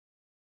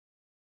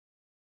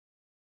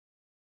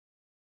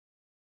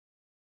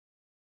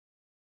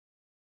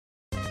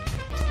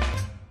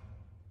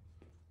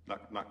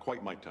Not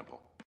quite my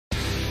tempo.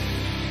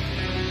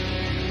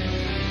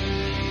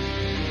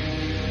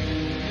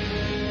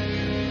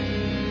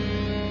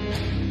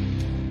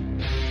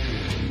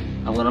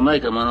 I'm gonna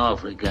make him an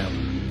offer he can't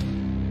refuse.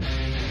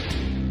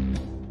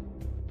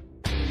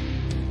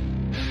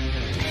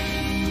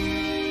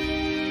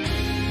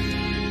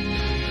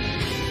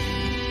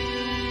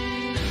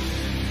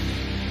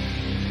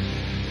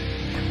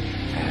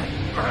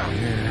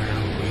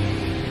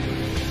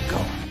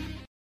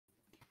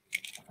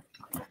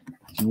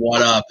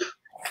 What up,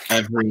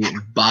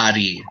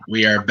 everybody?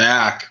 We are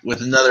back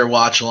with another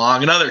watch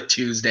along, another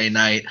Tuesday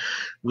night.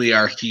 We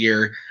are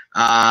here.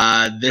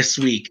 This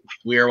week,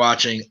 we are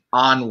watching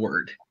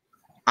Onward.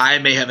 I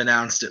may have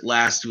announced it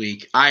last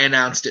week. I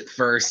announced it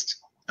first.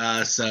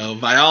 So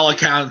by all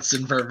accounts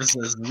and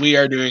purposes, we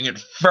are doing it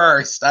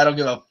first. I don't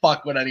give a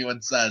fuck what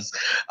anyone says.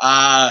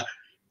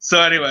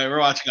 So anyway, we're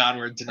watching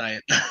Onward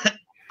tonight.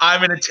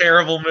 I'm in a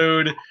terrible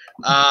mood.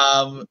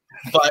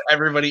 But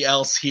everybody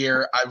else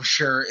here, I'm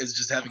sure, is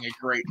just having a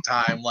great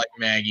time. Like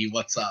Maggie,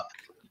 what's up?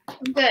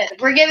 Good.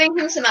 We're giving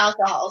him some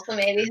alcohol, so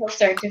maybe he'll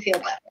start to feel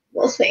better.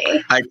 We'll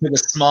see. I took a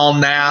small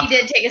nap. He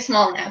did take a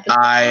small nap.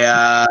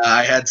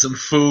 I had some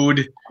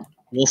food.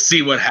 We'll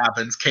see what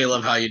happens.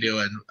 Caleb, how you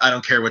doing? I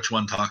don't care which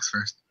one talks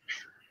first.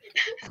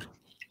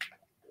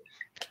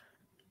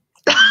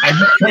 I'm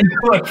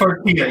into a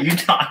tortilla. You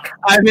talk.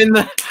 I'm in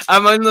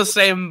the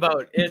same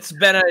boat. It's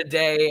been a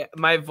day.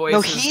 My voice.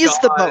 No, he's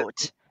the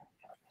boat.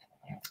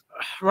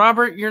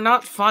 Robert, you're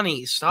not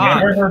funny. Stop.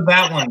 Never heard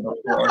that one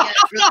before.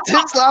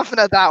 Tim's laughing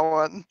at that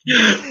one.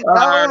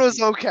 That one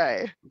was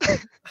okay.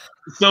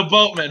 So,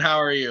 Boatman, how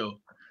are you?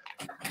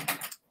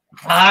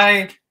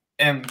 I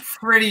am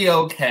pretty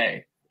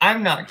okay.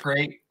 I'm not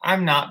great.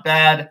 I'm not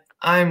bad.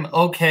 I'm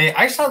okay.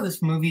 I saw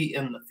this movie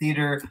in the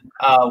theater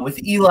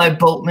with Eli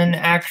Boatman,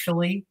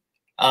 actually.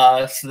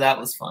 So that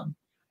was fun.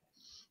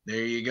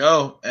 There you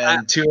go.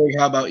 And Tuli,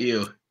 how about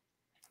you?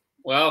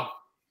 Well,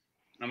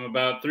 I'm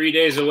about 3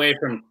 days away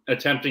from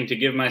attempting to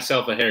give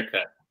myself a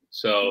haircut.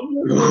 So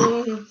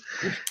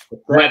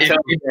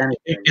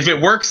if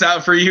it works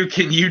out for you,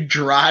 can you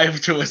drive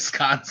to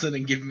Wisconsin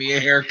and give me a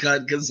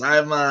haircut? Because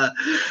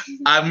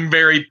I'm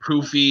very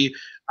poofy.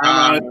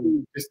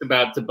 I'm just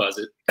about to buzz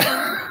it.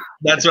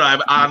 That's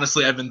what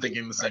I've been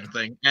thinking the same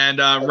thing. And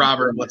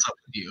Robert, what's up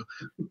with you?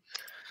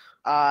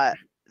 The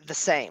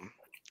same.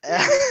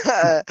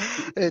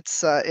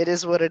 It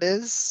is what it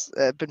is.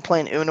 I've been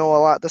playing Uno a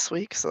lot this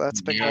week, so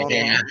that's been going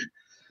on.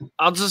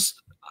 I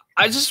just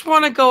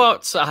want to go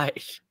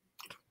outside.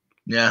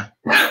 Yeah.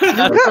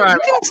 That's right.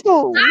 That's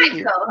all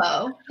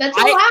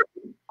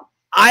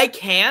I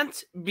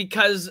can't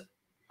because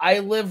I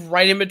live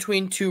right in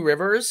between two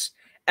rivers,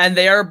 and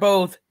they are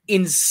both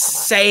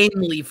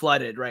insanely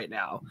flooded right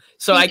now.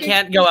 So I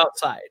can't go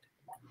outside.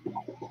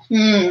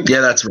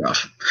 Yeah, that's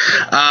rough.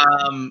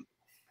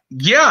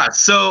 Yeah,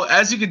 so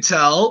as you can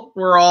tell,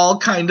 we're all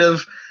kind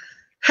of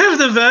have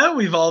the vet.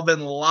 We've all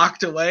been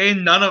locked away.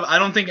 I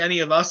don't think any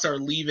of us are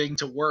leaving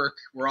to work.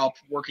 We're all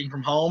working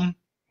from home.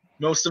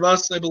 Most of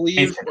us, I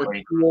believe, or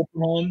school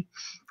from home.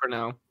 For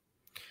now.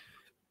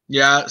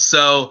 Yeah,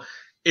 so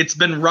it's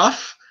been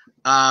rough.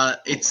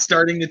 It's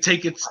starting to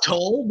take its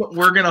toll, but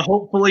we're going to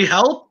hopefully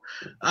help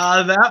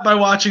that by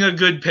watching a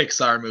good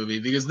Pixar movie,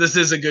 because this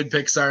is a good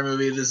Pixar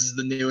movie. This is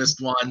the newest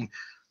one.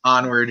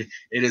 Onward.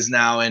 It is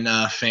now in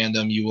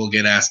fandom. You will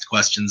get asked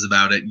questions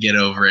about it. Get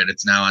over it.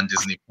 It's now on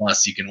Disney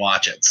Plus. You can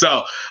watch it.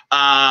 So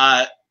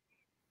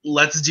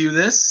let's do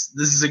this.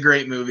 This is a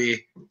great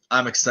movie.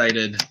 I'm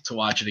excited to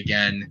watch it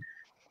again.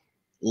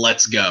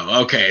 Let's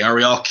go. Okay, are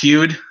we all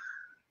queued?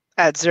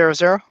 At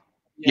 0-0?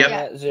 Yep.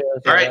 Yeah,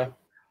 0-0. All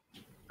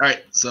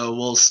right. So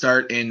we'll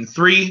start in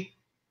 3,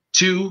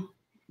 2,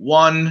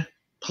 1,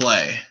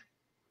 play.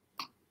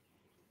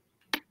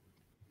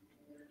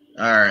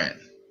 All right.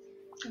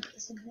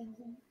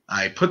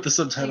 I put the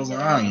subtitles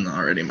on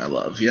already, my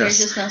love. Yes.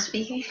 There's just no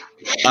speaking.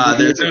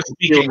 There's no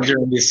speaking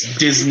during this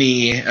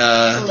Disney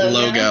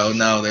logo.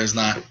 No, there's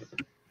not.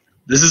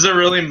 This is a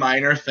really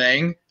minor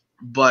thing,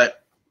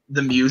 but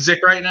the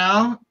music right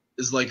now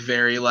is like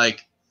very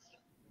like,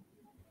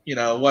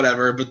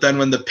 whatever. But then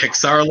when the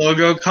Pixar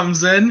logo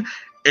comes in,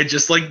 it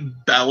just like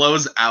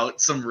bellows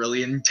out some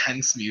really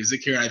intense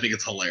music here, and I think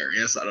it's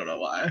hilarious. I don't know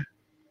why.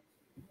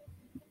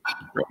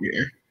 Right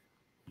here.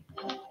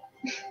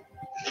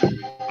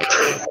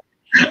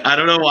 I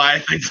don't know why I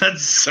think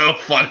that's so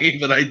funny,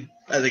 but I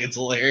think it's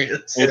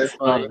hilarious. It's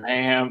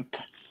amped.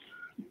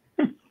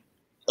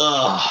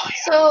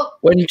 So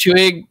When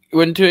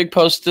Twig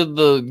posted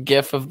the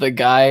gif of the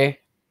guy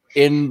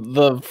in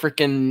the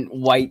freaking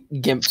white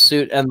gimp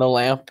suit and the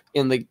lamp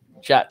in the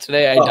chat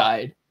today, I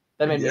died.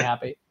 That made me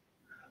happy.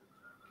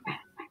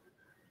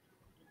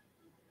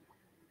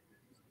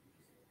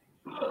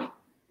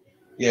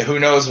 Yeah, who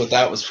knows what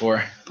that was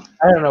for?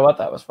 I don't know what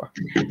that was for.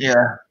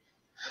 Yeah.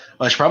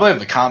 Well, I should probably have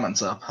the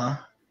comments up, huh?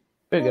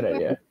 Be a good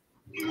idea.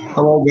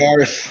 Hello,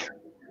 Garth.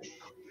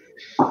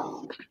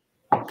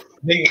 I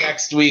think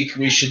next week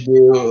we should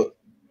do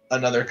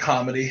another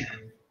comedy.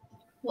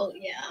 well,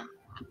 yeah.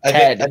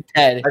 Ted.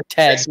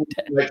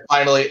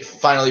 Like,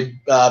 finally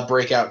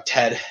break out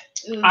Ted.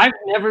 Ooh. I've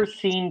never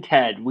seen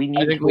Ted. We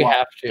need I think to we watch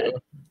have to. it.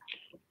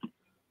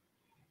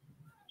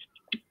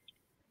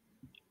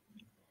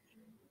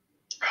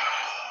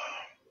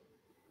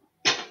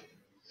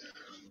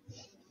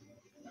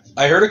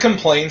 I heard a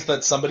complaint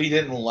that somebody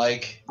didn't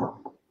like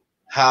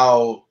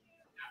how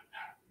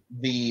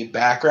the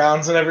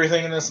backgrounds and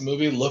everything in this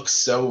movie look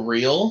so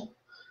real,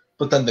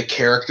 but then the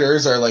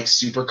characters are like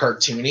super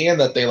cartoony and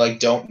that they like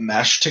don't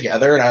mesh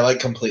together, and I like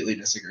completely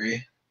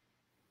disagree.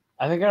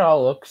 I think it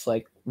all looks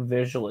like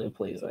visually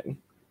pleasing.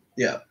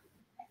 Yeah.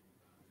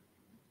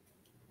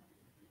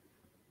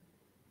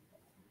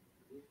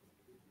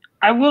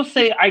 I will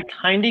say I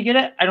kind of get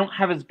it. I don't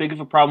have as big of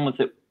a problem with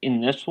it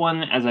in this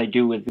one as I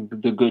do with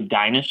The Good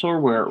Dinosaur,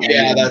 where it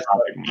Yeah, really that's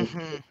bothered me.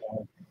 Mhm.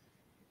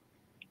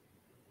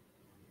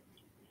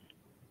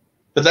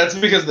 But that's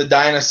because the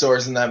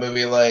dinosaurs in that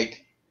movie,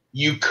 like,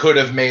 you could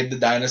have made the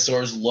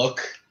dinosaurs look.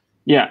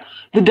 Yeah,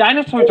 the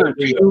dinosaurs are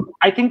Real. too.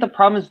 I think the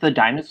problem is the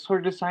dinosaur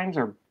designs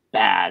are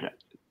bad,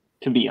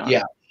 to be honest.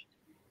 Yeah.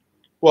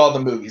 Well, the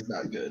movie's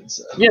not good,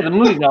 so. Yeah, the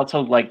movie's also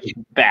like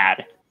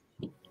bad.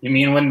 You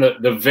mean when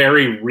the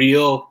very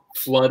real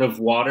flood of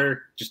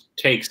water just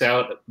takes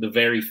out the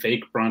very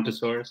fake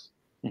brontosaurus?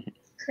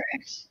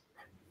 Correct.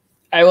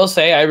 I will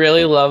say I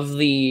really love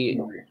the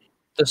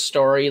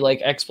story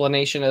like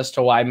explanation as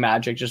to why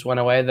magic just went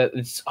away. That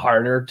it's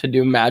harder to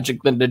do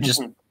magic than to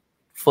just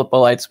flip a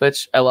light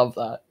switch. I love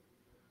that.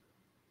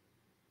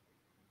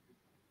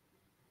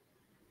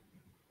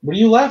 What are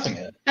you laughing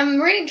at? I'm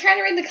trying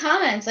to read the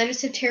comments. I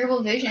just have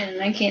terrible vision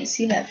and I can't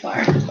see that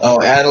far.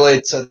 Oh,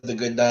 Adelaide said The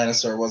Good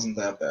Dinosaur wasn't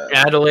that bad.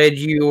 Adelaide,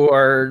 you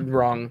are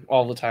wrong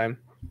all the time.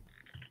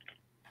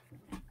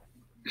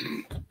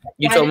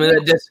 You Why told me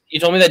did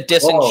that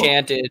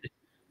Disenchanted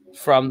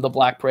from the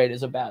Black Parade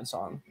is a bad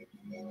song.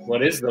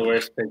 What is the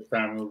worst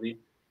Pixar movie?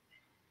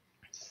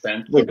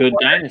 Spence? The Good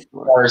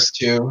Dinosaur. Cars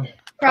 2.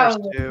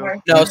 Probably. two. more.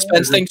 No,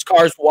 Spence thinks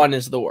Cars 1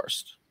 is the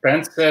worst.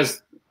 Spence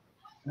says,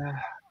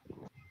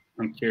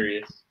 I'm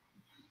curious.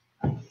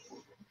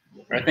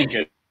 I think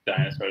Good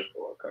Dinosaurs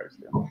below Cars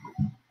too.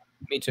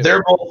 Me too.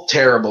 They're both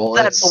terrible.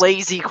 That It's-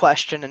 lazy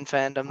question in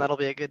fandom. That'll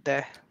be a good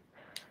day.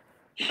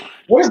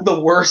 What is the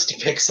worst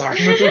Pixar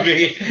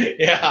movie?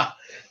 Yeah,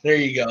 there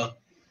you go.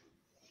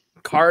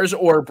 Cars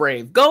or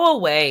Brave. Go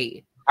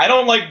away. I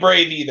don't like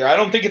Brave either. I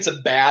don't think it's a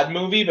bad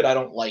movie, but I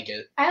don't like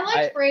it. I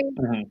liked Brave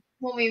Mhm.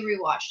 when we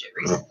rewatched it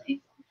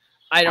recently.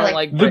 I don't like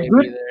like the Brave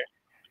good- either.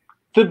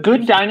 The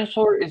Good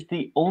Dinosaur is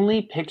the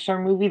only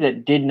Pixar movie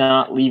that did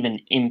not leave an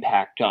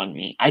impact on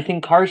me. I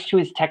think Cars 2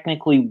 is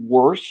technically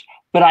worse,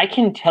 but I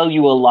can tell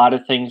you a lot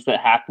of things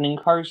that happen in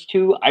Cars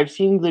 2. I've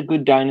seen The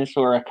Good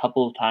Dinosaur a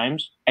couple of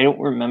times. I don't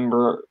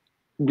remember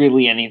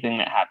really anything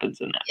that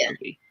happens in that Yeah.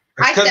 movie.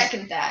 I Because-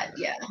 second that,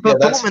 yeah. But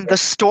that's Bowman, the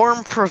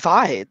storm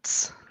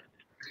provides.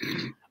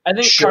 I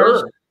think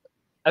Sure.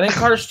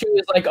 Cars 2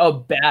 is like a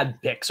bad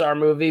Pixar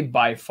movie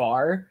by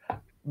far.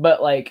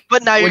 But like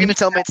But now you're when going to you-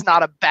 tell me it's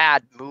not a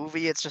bad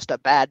movie. It's just a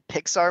bad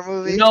Pixar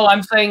movie. No,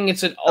 I'm saying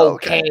it's an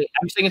Okay.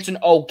 I'm saying it's an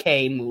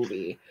okay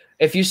movie.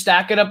 If you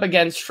stack it up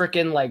against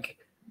freaking like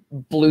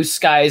Blue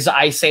Skies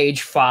Ice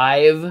Age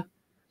 5,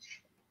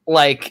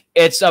 like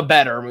it's a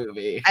better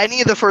movie.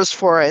 Any of the first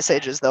 4 Ice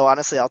Ages, though,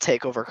 honestly, I'll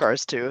take over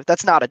Cars 2.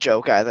 That's not a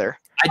joke either.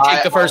 I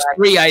take the first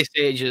 3 Ice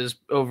Ages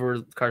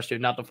over Cars 2,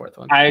 not the 4th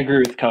one. I agree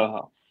with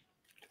Coho.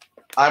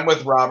 I'm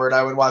with Robert.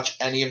 I would watch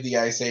any of the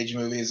Ice Age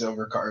movies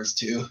over Cars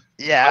 2.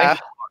 Yeah.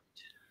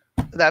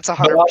 That's But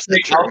 100% I'll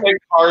true. take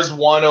Cars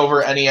 1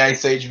 over any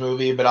Ice Age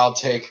movie, but I'll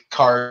take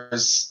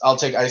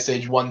Ice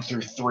Age 1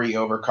 through 3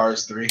 over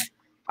Cars 3.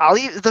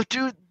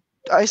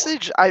 Ice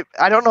Age, I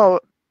don't know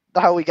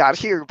how we got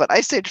here, but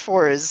Ice Age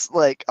 4 is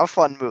like a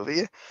fun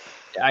movie.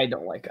 I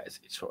don't like Ice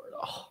Age 4 at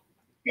all.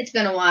 It's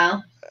been a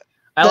while.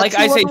 I like That's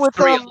the Ice one Age with,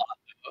 3 a um, lot.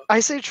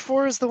 Ice Age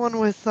 4 is the one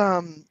with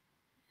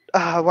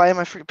why am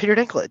I forgetting? Peter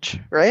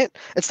Dinklage, right?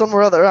 It's the one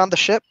where they're on the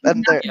ship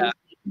and they're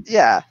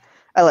Yeah.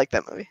 I like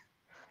that movie.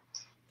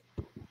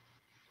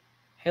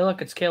 Hey,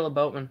 look, it's Caleb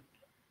Boatman.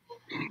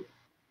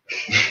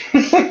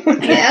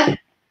 Yeah.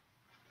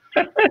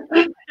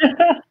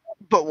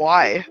 But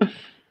why?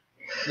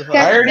 The fuck-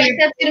 That's, already-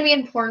 that's going to be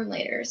important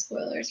later.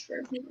 Spoilers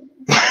for people.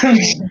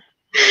 That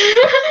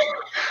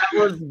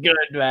was good,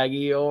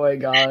 Maggie. Oh my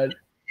god.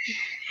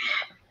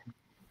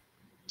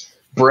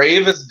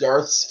 Brave is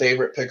Garth's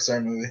favorite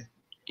Pixar movie.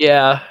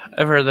 Yeah,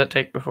 I've heard that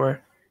take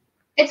before.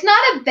 It's not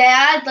a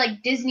bad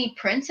like Disney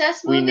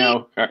princess movie. We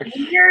know. Cars.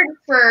 Weird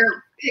for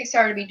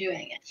Pixar to be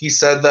doing it. He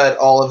said that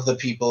all of the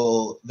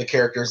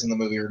characters in the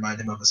movie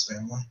remind him of his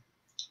family.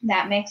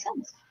 That makes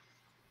sense.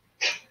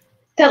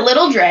 That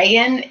little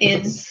dragon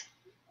is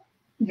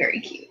very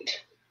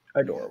cute.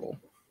 Adorable.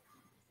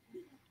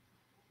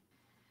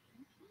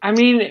 I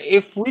mean,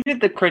 if we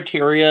did the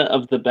criteria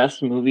of the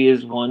best movie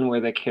is one where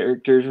the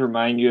characters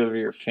remind you of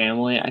your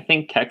family, I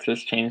think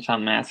Texas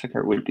Chainsaw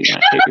Massacre would be my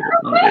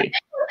favorite movie.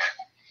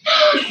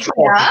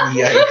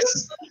 Yeah.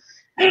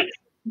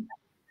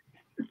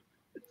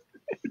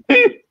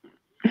 Yikes.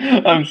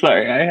 I'm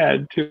sorry, I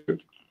had to.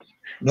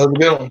 Another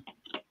good one.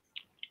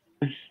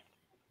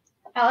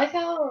 I like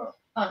how.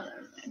 Oh,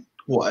 never mind.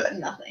 What?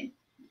 Nothing.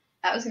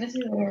 I was gonna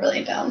say something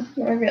really dumb.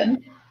 We're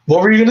good.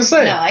 What were you gonna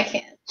say? No, I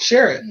can't.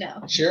 Share it.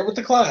 No. Share it with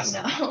the class.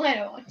 No, I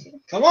don't want to.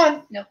 Come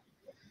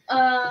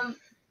on.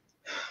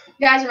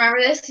 Guys, remember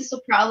this? This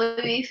will probably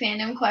be a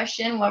fandom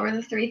question. What were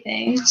the 3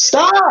 things?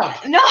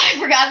 Stop! No, I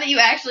forgot that you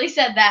actually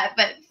said that,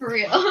 but for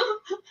real.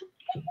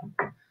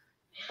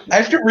 I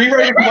have to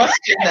rewrite a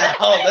question now.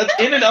 That's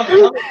in and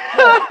upcoming.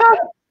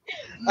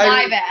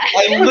 My bad.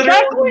 I Was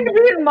that going literally. to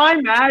be in my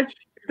match?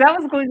 That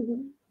was going to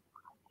be.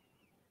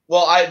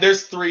 Well,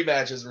 there's 3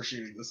 matches we're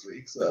shooting this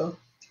week, so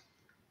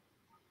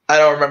I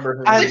don't remember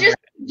who. But just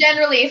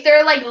generally, if there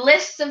are like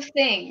lists of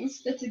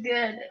things, that's a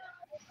good.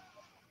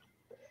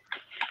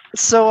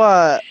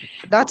 So,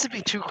 not to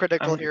be too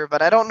critical here,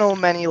 but I don't know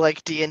many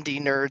like D&D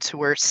nerds who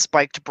wear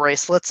spiked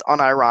bracelets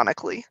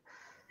unironically.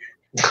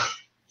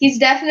 He's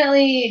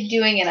definitely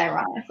doing it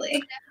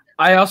ironically.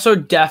 I also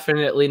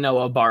definitely know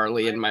a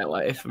Barley in my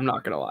life. I'm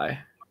not gonna lie.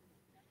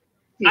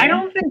 I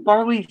don't think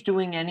Barley's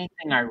doing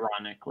anything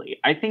ironically.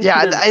 I think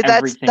Yeah, he does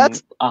everything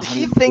that's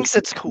he 100% thinks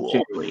it's cool.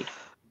 sincerely.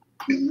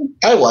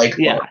 I like.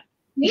 Yeah.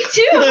 Me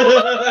too.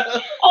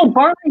 Oh,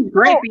 Barley's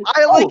great.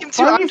 I like him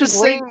too. I'm Barley's just a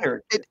great saying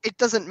character. it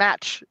doesn't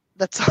match.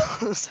 That's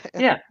all I'm saying.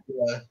 Yeah,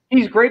 Yeah.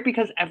 he's great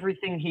because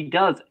everything he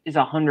does is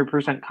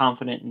 100%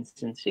 confident and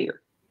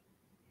sincere.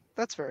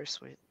 That's very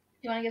sweet.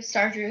 Do you want to give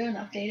Star Drew an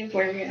update of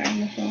where we are in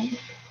the film?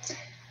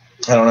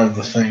 I don't have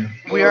the thing.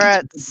 We are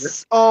at.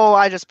 Oh,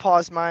 I just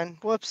paused mine.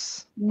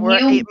 Whoops. We're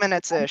at You- 8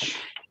 minutes ish.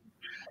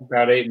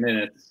 About 8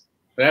 minutes.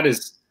 That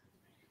is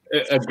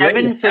a great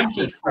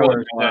 7:54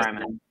 is where I'm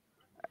at.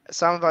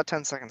 So I'm about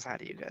 10 seconds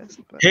ahead of you guys.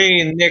 But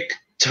Hey, Nick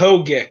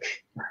Togic.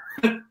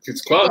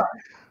 It's close.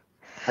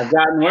 I've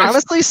gotten worse.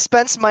 honestly,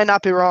 Spence might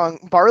not be wrong.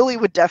 Barley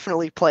would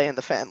definitely play in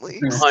the fan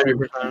leagues.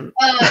 100%.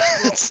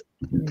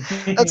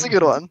 That's a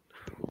good one.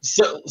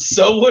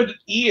 So would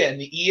Ian.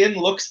 Ian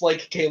looks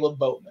like Caleb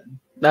Boatman.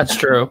 That's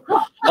true.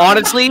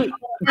 Honestly,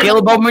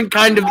 Caleb Bowman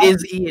kind of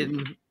is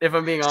Ian, if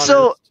I'm being honest.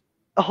 So,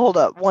 hold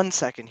up 1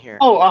 second here.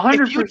 Oh,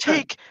 100%. If you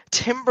take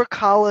Tim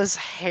Bracala's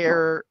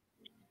hair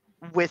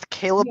with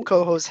Caleb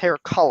Coho's hair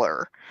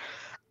color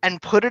and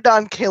put it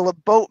on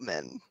Caleb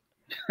Boatman,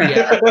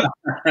 yeah.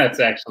 That's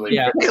actually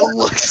Yeah. it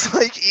looks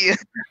like Ian.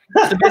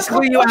 So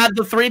basically, you had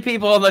the 3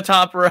 people on the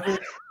top row.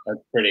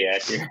 that's pretty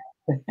accurate.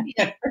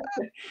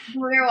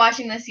 We were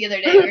watching this the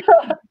other day. Where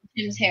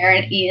Tim's hair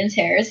and Ian's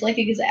hair is like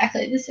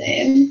exactly the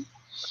same.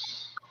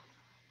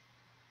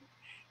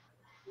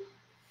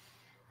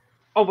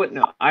 Oh, but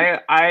no, I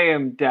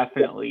am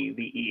definitely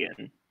the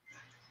Ian.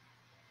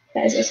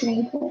 Guys, just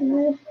me.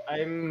 I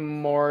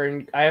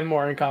have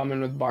more in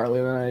common with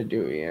Barley than I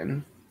do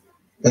Ian.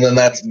 And then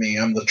that's me.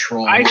 I'm the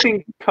troll. I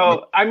think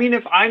I mean,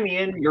 if I'm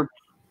Ian, you're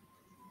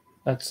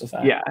That's the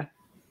fact. yeah.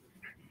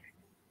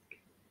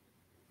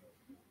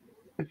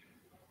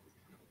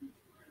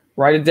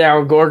 Write it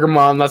down,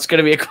 Gorgamon. That's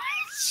gonna be a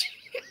question.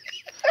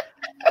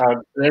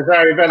 There's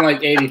already been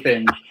like 80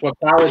 things. What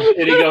college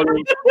did he go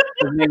to?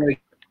 The name of the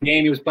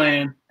game he was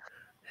playing.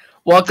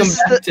 Welcome This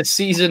is back to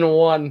season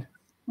 1.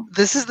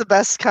 This is the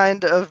best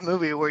kind of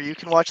movie where you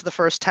can watch the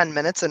first 10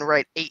 minutes and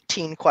write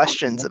 18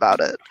 questions about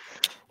it.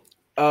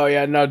 Oh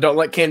yeah, no, don't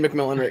let Kane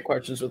McMillan write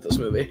questions with this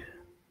movie.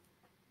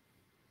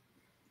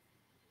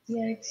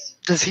 Yikes.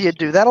 Does he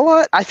do that a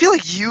lot? I feel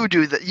like you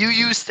do that. You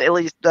used to at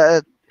least.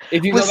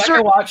 If you With go back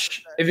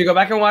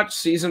certain- and watch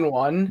season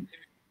 1,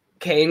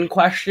 Kane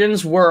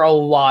questions were a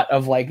lot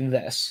of like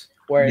this,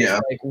 where it's Yeah.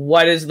 like,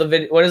 what is the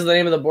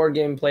name of the board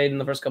game played in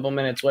the first couple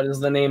minutes? What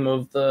is the name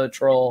of the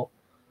troll?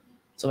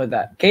 Stuff like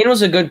that. Kane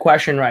was a good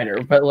question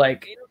writer, but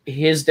like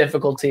his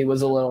difficulty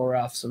was a little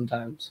rough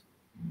sometimes.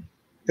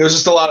 There was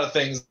just a lot of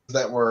things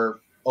that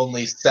were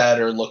only said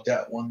or looked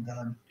at one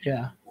time.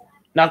 Yeah.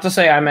 Not to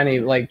say I'm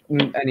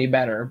any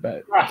better,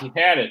 but Ah, he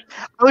had it.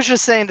 I was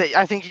just saying that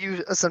I think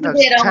you sometimes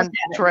Yeah, don't tend look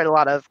at to write a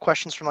lot of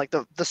questions from like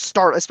the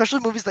start, especially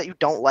movies that you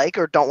don't like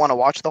or don't want to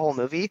watch the whole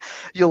movie.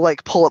 You'll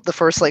like pull up the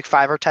first like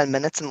 5 or 10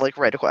 minutes and like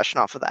write a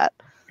question off of that.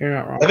 you're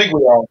not wrong. I think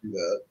we all do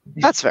that.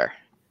 That's fair.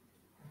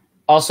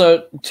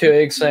 Also,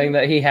 Tuig saying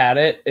that he had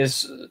it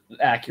is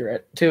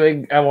accurate.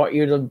 Tuig, I want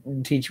you to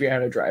teach me how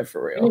to drive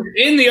for He real. was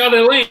in the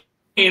other lane,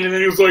 and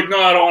then he was like,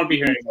 "No, I don't want to be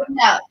here anymore."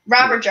 No,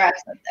 Robert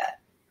drives like that.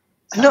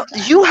 No,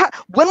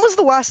 when was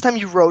the last time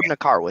you rode in a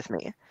car with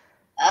me?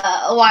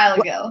 A while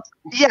ago.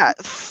 Yeah,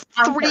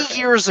 On 3 purpose.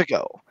 years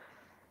ago.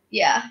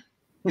 Yeah.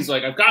 He's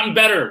like, "I've gotten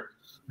better."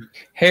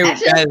 Hey,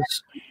 Actually- guys,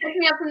 He picked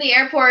me up from the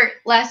airport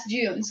last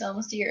June, so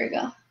almost a year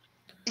ago.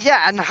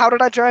 Yeah, and how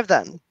did I drive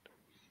then?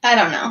 I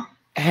don't know.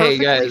 hey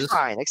Perfectly guys.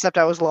 fine, except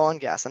I was low on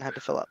gas and had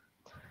to fill up.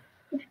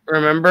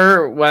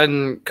 Remember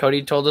when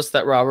Cody told us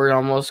that Robert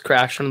almost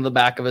crashed into the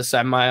back of a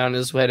semi on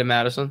his way to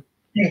Madison?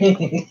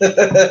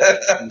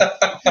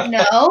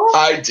 No.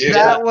 I do.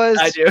 That was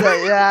I do.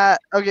 yeah.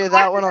 Okay,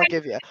 that one I'll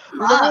give you.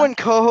 Remember when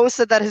co-host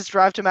said that his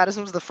drive to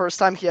Madison was the first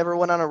time he ever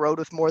went on a road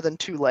with more than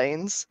 2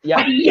 lanes?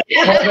 Yeah.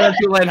 Yeah.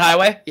 Two-lane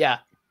highway? Yeah.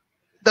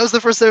 That was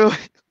the first time.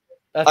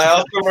 I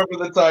also remember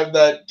the time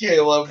that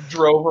Caleb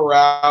drove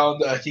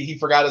around. He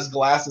forgot his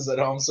glasses at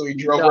home, so he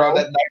drove around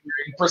at night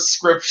wearing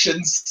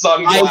prescription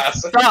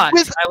sunglasses. I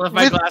left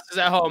my glasses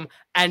at home,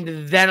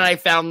 and then I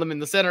found them in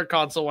the center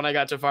console when I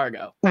got to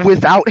Fargo.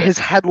 Without his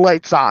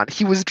headlights on.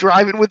 He was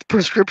driving with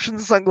prescription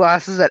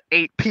sunglasses at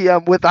 8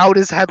 p.m. without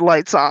his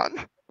headlights on.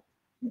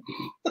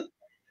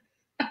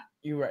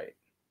 You're right.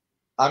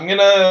 I'm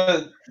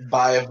gonna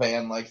buy a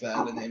van like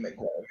that and name it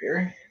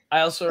Guinevere.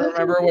 I also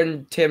remember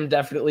when Tim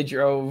definitely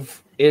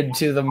drove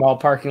into the mall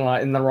parking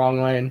lot in the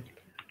wrong lane.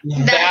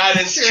 That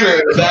is true.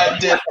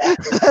 That did.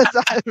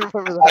 I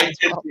remember that. I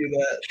did do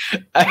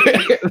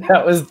that.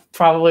 That was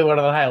probably one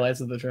of the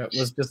highlights of the trip.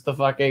 Was just the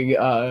fucking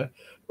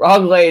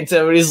wrong lane.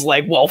 Somebody's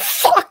like, "Well,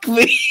 fuck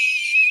me."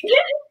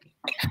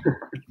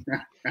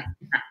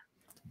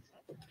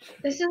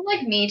 This is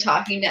like me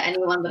talking to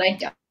anyone that I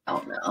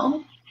don't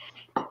know.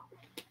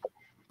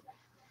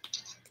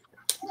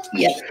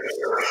 Yeah.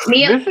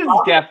 This is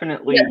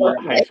definitely what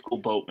high school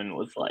boatman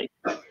was like.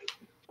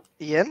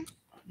 Ian?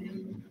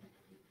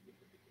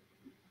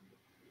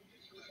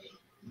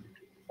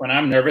 When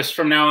I'm nervous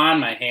from now on,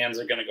 my hands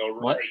are gonna go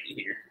right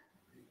here.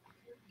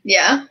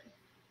 Yeah.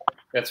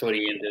 That's what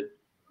Ian did.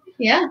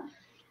 Yeah.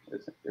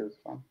 It was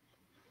fun.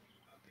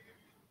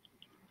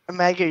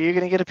 Maggie, are you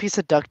going to get a piece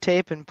of duct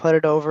tape and put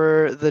it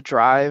over the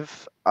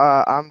drive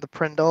on the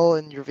Prindle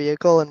in your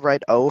vehicle and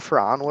write O for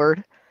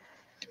Onward?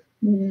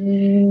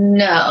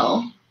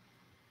 No.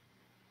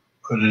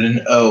 Put it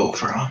in O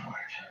for Onward.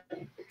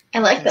 I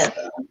like that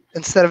though.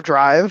 Instead of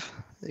drive,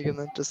 you're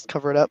going to just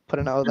cover it up, put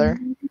an O there?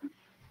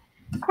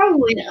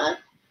 Probably not.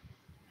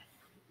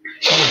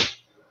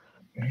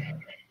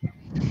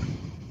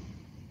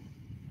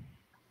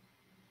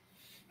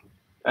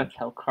 That's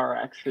how car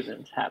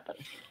accidents happen.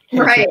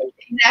 Right,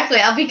 exactly.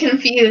 I'll be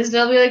confused.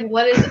 I'll be like,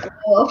 what is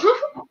O?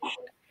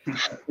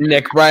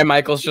 Nick, Brian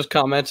Michaels just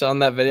comments on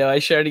that video I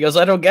shared. He goes,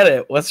 "I don't get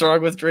it. What's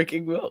wrong with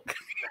drinking milk?"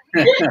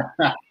 I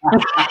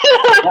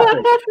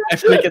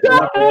freaking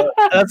love it.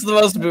 That's the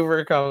most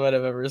boomer comment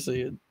I've ever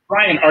seen.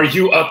 Brian, are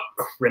you a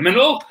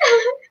criminal?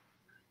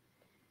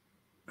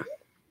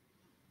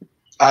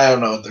 I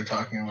don't know what they're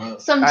talking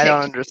about. I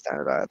don't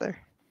understand it either.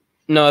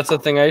 No, it's a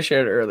thing I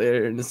shared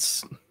earlier, and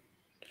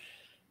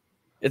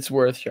it's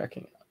worth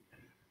checking out.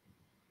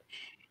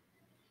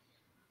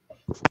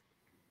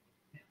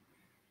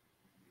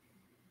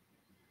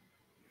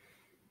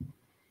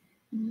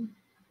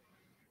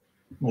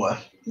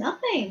 What?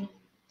 Nothing.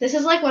 This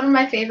is like one of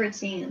my favorite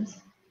scenes.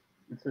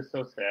 This is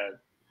so sad.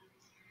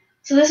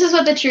 So this is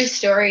what the true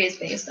story is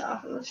based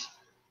off of.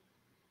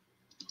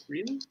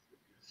 Really?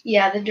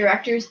 Yeah, the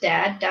director's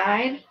dad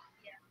died.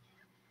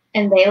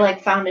 And they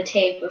like found a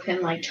tape of him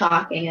like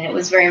talking, and it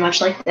was very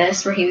much like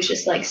this, where he was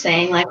just like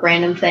saying like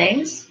random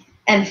things.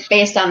 And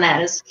based on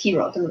that is he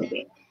wrote the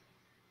movie.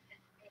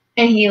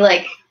 And he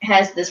like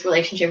has this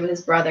relationship with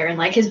his brother, and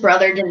like his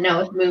brother didn't know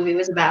what the movie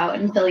was about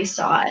until he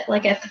saw it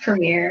like at the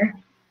premiere.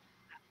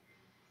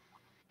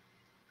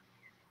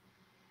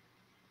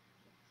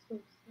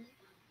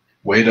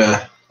 Way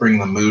to bring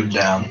the mood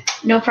down.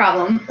 No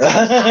problem.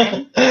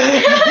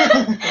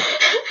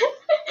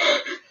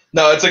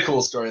 No, it's a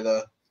cool story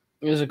though.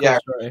 It was a cool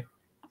story.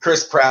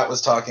 Chris Pratt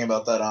was talking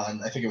about that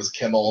on, I think it was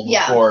Kimmel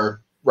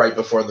right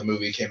before the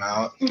movie came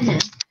out. Mm-hmm.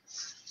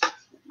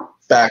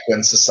 Back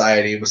when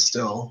society was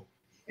still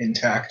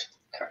intact.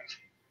 Correct.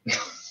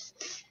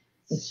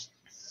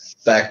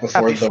 Back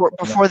before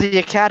before the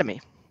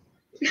Academy.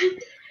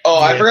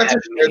 Oh, I forgot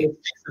to share this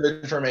piece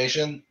of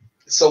information.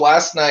 So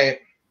last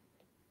night,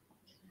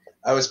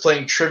 I was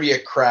playing Trivia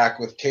Crack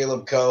with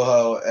Caleb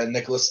Coho and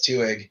Nicholas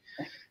Tuig,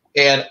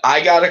 and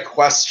I got a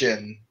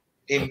question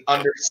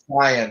under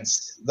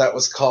science that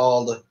was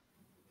called,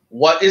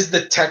 "What is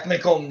the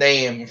technical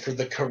name for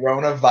the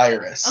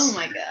coronavirus?" Oh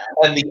my god.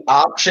 And the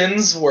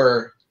options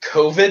were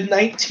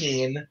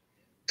COVID-19,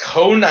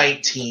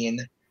 Co-19,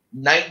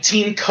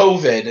 19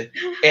 COVID,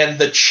 and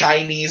the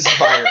Chinese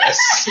virus.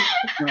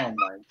 Oh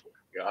my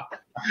god.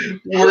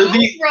 Were Who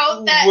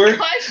wrote that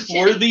question?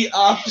 were the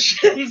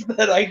options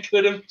that I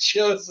could have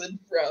chosen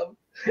from,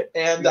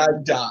 and I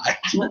died.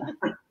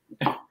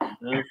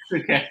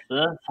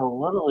 That's a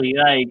little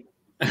yikes.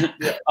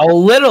 A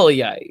little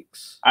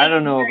yikes. I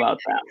don't know about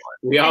that one.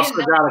 We also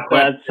got a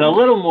question. That's a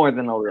little more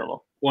than a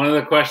little. One of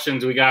the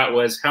questions we got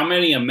was, how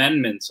many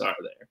amendments are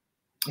there?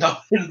 No,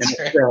 And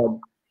it said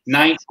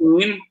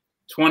 19,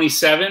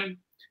 27,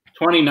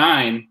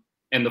 29,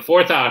 and the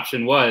fourth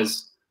option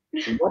was,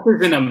 what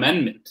is an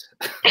amendment?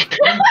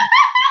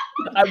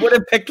 I would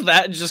have picked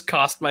that and just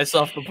cost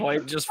myself the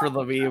point just for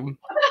the meme.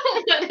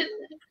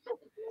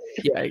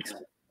 Yikes.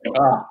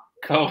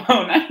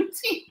 COVID-19.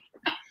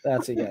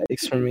 That's a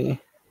yikes for me.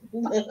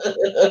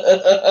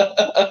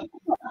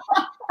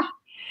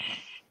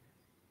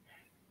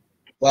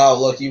 Wow,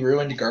 look, you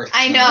ruined Garth.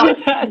 I know.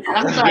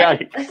 I'm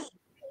sorry. Yikes.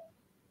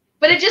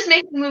 But it just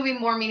makes the movie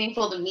more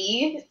meaningful to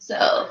me,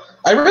 so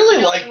I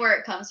really knowing like where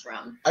it comes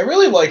from. I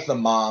really like the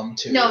mom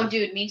too. No,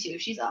 dude, me too.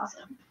 She's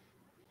awesome.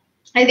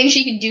 I think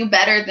she could do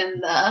better than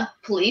the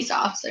police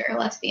officer.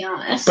 Let's be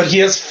honest. But he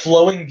has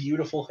flowing,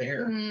 beautiful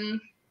hair.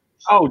 Mm,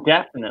 Oh,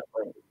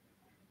 definitely.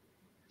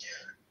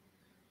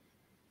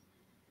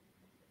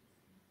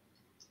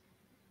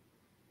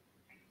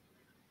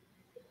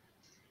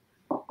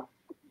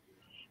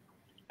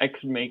 I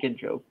could make a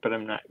joke, but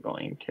I'm not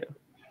going to.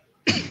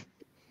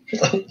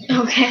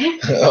 okay.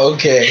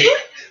 Okay.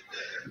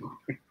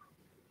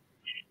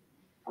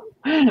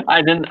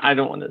 I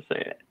don't want to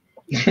say it.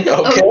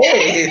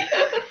 Okay.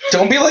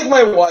 Don't be like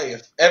my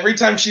wife. Every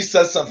time she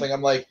says something,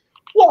 I'm like,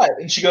 what?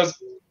 And she goes,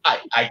 I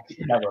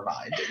never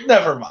mind.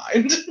 Never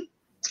mind.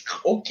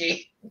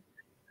 Okay.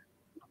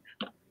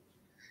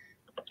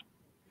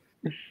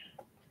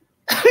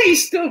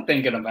 He's still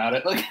thinking about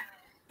it. Look.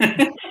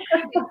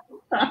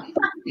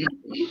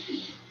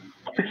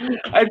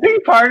 I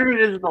think part of it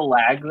is the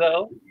lag,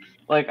 though.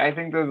 Like, I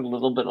think there's a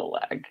little bit of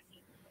lag.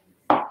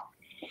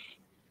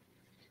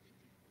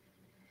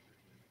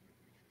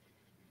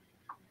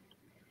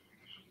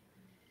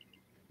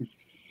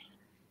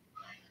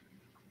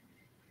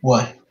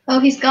 What? Oh,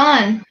 he's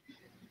gone.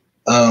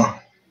 Oh.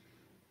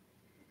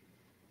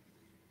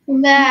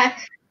 I'm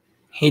back.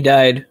 He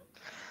died.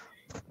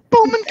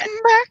 Bowman, come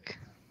back.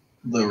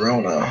 The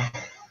Rona.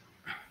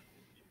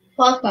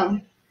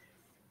 Welcome.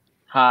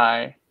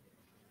 Hi.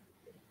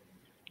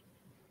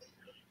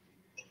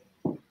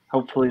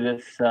 Hopefully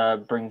this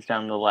brings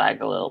down the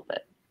lag a little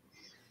bit.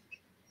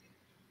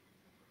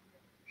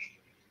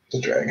 The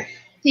dragon.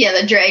 Yeah,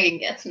 the dragon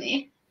gets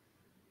me.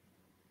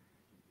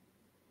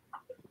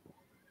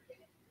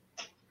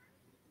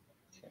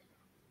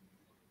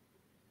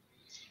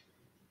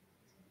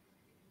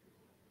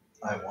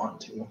 I want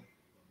to.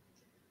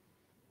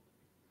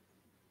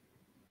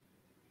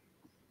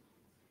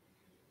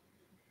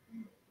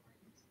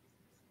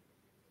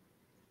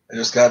 I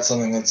just got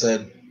something that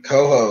said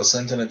Coho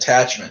sent an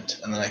attachment,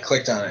 and then I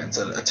clicked on it and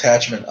said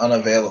attachment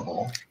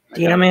unavailable.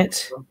 Damn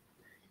it!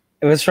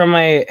 It was from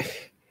my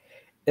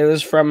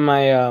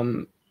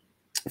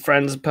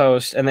friend's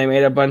post, and they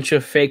made a bunch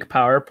of fake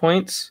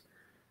PowerPoints,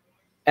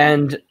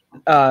 and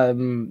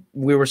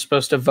we were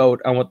supposed to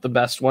vote on what the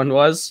best one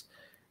was.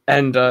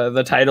 And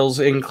the titles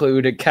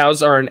include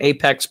 "Cows are an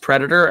apex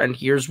predator," and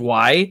here's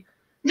why.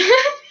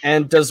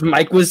 And does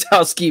Mike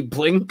Wazowski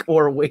blink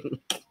or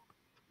wink?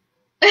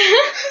 Pretty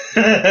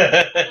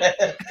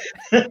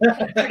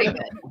good.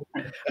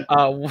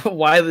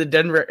 Why the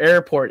Denver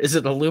airport is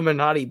an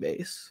Illuminati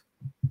base?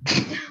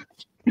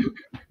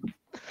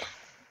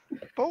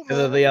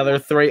 Bowman. The other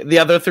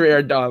three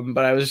are dumb,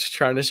 but I was just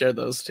trying to share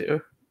those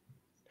two.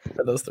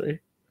 For those three.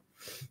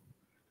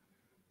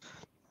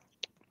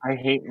 I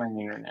hate my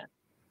internet.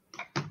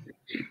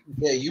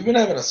 Yeah, you've been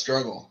having a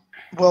struggle.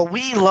 Well,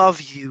 we love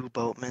you,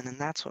 Boatman, and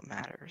that's what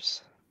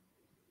matters.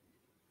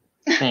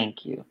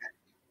 Thank you.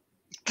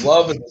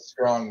 Love is a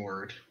strong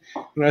word.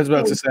 I was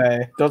about to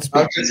say, don't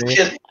I'm speak just to me.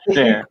 kidding.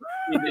 There.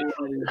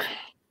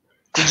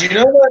 Did you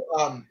know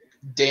that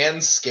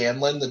Dan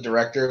Scanlon, the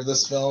director of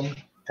this film,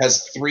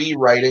 has 3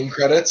 writing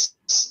credits?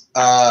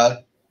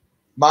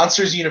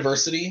 Monsters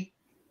University,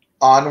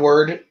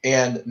 Onward,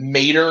 and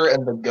Mater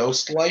and the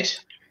Ghost Light.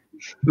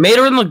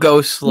 Mater and the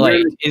Ghost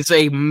Light is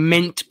a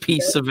mint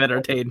piece of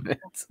entertainment.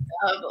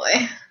 Oh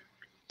boy.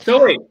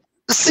 So wait,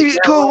 See,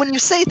 Cole, when you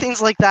say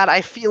things like that,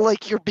 I feel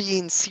like you're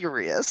being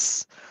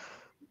serious.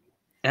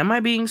 Am I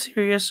being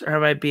serious or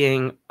am I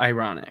being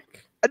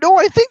ironic? No,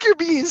 I think you're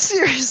being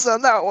serious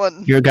on that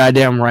one. You're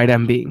goddamn right,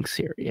 I'm being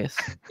serious.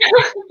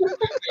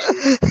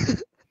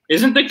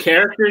 isn't the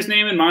character's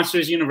name in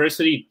Monsters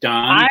University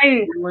Don?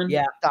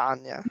 Yeah.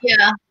 Don, yeah.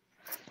 Yeah.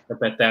 I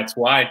bet that's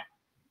why.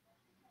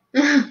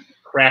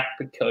 Crack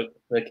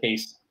the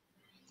case.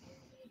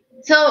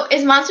 So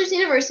is Monsters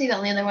University the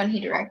only other one he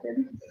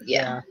directed?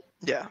 Yeah.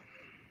 Yeah.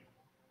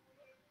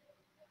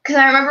 Because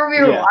I remember we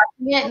were Yeah.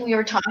 watching it and we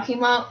were talking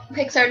about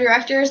Pixar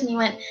directors, and you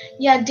went,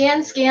 "Yeah,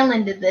 Dan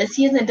Scanlon did this.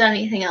 He hasn't done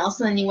anything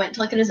else." And then you went to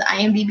look at his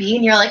IMDb,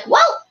 and you're like,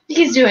 "Well,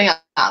 he's doing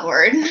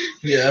Onward."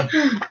 Yeah.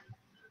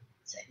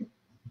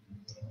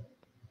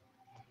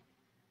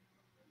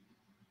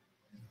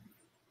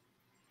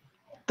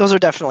 Those are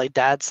definitely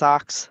dad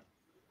socks.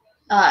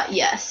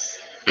 Yes.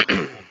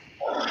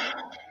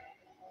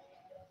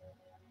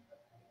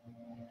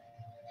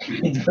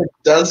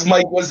 Does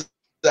Mike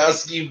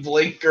Wazowski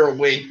blink or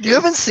wink? You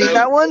haven't seen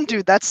that one?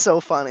 Dude, that's so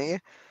funny.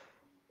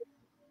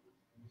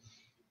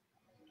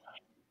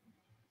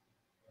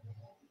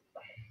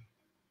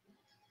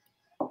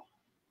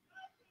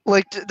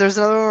 Like, there's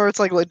another one where it's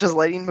like, does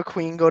Lightning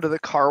McQueen go to the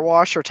car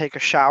wash or take a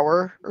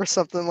shower or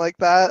something like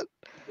that?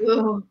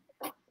 Ooh.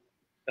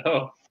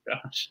 Oh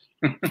gosh.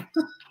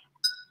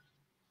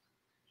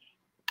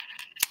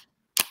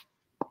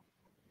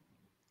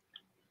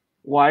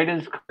 Why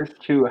does Cars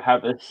 2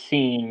 have a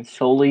scene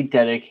solely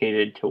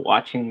dedicated to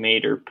watching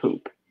Mater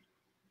poop?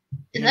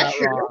 Is You're that not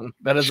true? wrong.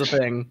 That is a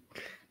thing.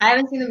 I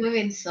haven't seen the movie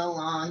in so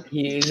long.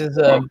 He uses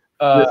a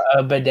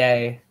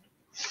bidet.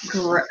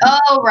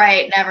 Oh,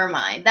 right. Never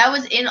mind. That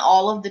was in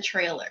all of the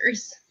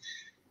trailers.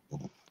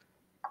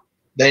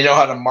 They know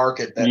how to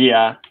market that.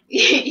 Yeah.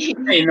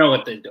 They know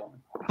what they're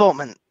doing.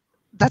 Bowman,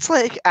 that's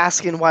like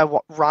asking why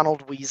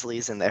Ronald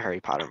Weasley's in the Harry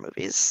Potter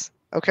movies.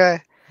 Okay,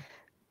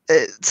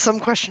 some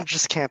questions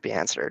just can't be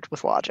answered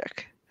with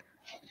logic.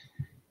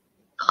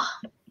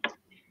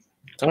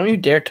 Don't you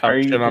dare touch Are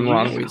you him on did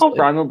Ron you just call Weasley.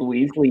 Ronald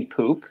Weasley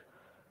poop?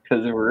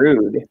 Because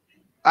rude.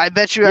 I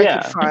bet you I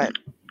Yeah. could find.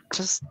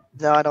 Just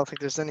no, I don't think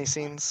there's any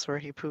scenes where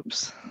he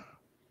poops.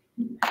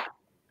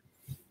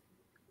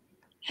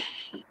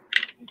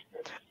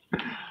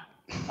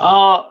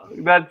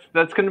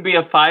 That's gonna be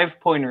a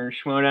 5-pointer,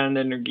 Schmodown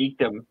and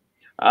Geekdom.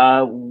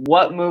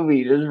 What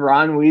movie does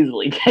Ron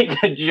Weasley take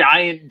a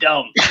giant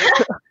dump?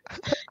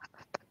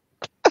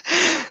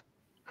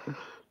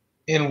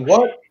 In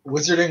what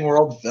Wizarding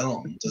World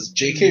film does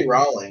J.K.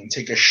 Rowling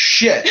take a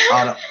shit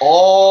on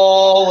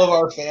all of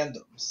our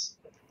fandoms?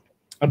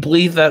 I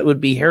believe that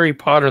would be Harry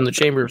Potter and the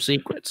Chamber of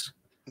Secrets.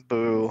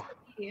 Boo.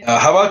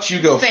 How about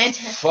you go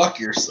Fantastic. fuck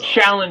yourself?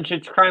 Challenge,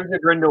 it's Crimes of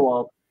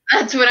Grindelwald.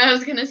 That's what I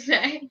was gonna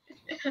say.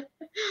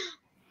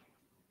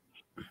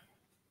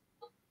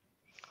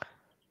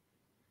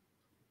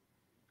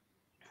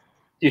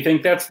 Do you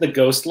think that's the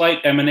ghost light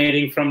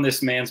emanating from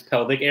this man's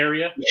pelvic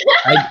area?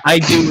 I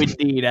do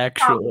indeed,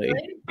 actually.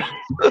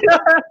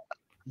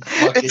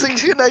 It's a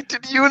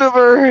connected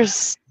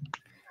universe.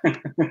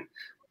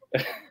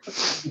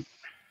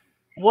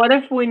 What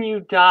if when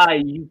you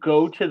die, you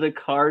go to the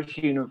Cars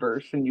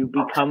universe and you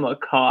become a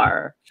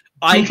car?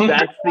 I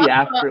That's the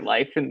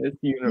afterlife in this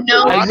universe.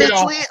 No, I would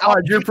Honestly, I'll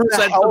 100% pick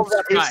the hell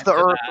that is subscribe the to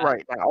Earth that.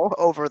 right now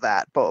over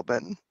that,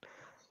 Bowman.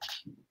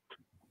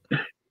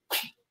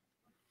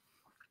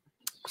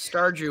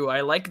 Stardew,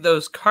 I like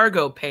those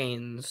cargo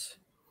panes.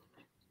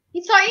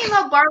 He's talking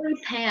about Barley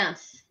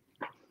pants,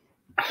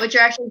 which are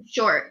actually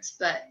shorts,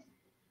 but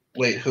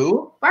Wait,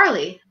 who?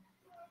 Barley.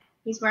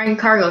 He's wearing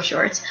cargo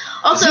shorts. Is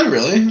Also, he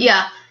really?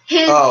 yeah,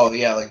 his Oh,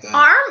 yeah, like that.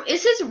 arm,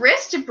 is his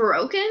wrist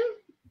broken?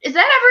 Is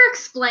that ever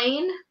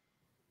explained?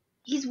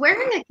 He's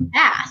wearing a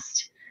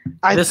cast.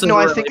 I This is no,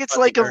 I really think it's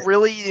funny, like a Eric.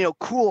 really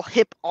cool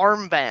hip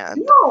armband.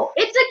 No,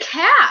 it's a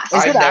cast.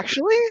 Is I it never-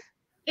 actually?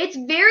 It's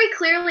very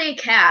clearly a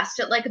cast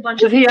at like a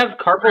bunch of Does he have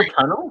carpal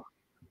tunnel?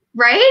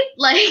 right?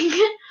 Like,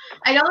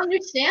 I don't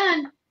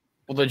understand.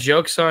 Well, the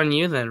joke's on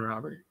you then,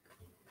 Robert.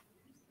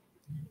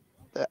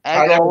 The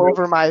I egg never- all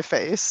over my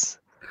face.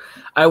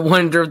 I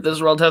wonder if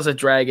this world has a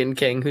dragon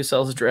king who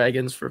sells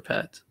dragons for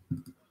pets.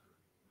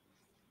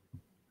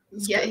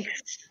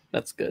 Yikes.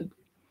 That's good.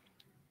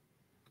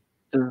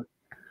 The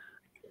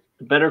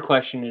better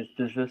question is,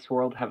 does this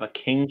world have a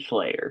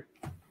Kingslayer?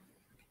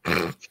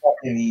 Fucking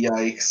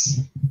yikes.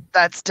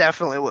 That's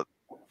definitely what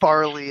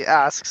Barley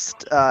asks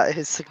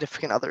his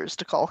significant others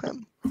to call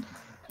him.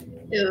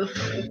 Oof.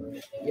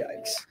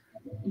 Yikes.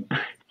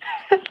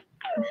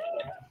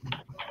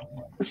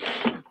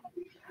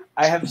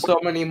 I have so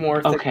many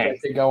more things Okay,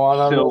 to go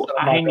on. So this,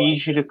 I'm not I going.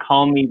 need you to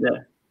call me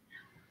the.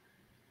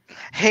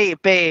 Hey,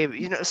 babe,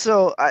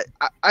 so I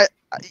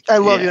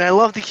love you, Yeah. and I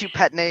love the cute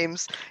pet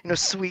names.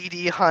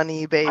 Sweetie,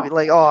 honey, baby.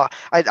 Like, oh,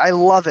 I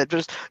love it.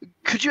 Just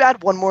could you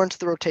add one more into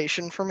the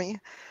rotation for me?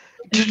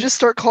 Could you just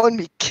start calling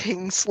me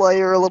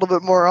Kingslayer a little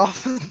bit more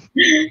often?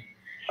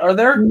 Are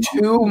there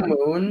 2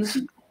 moons?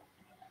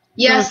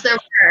 Yes, there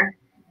were.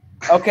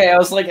 Okay, I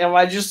was like, am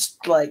I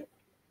just like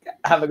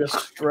having a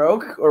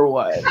stroke or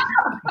what?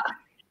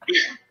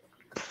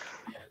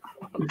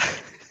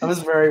 I was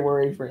very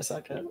worried for a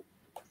second.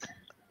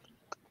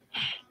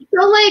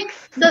 So like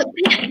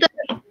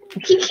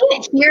he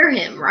can't hear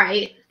him,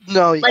 right?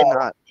 No, you Like-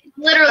 cannot.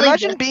 Literally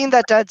Imagine just- being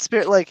that dead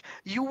spirit. Like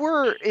you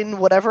were in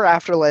whatever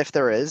afterlife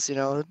there is.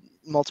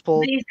 Multiple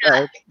But he's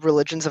not.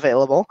 religions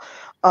available.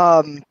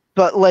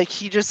 But like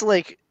he just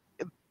like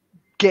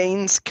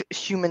gains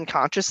human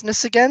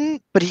consciousness again,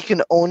 but he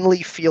can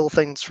only feel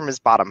things from his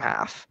bottom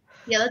half.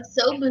 Yeah, that's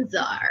so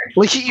bizarre.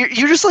 Like you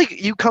just like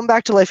you come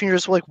back to life and you're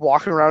just like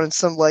walking around and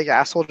some like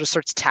asshole just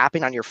starts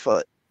tapping on your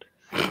foot.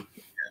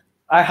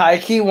 I high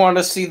key want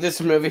to see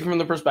this movie from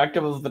the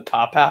perspective of the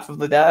top half of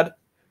the dad.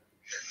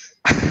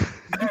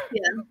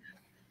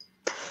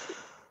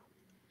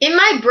 In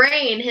my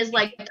brain, his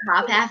like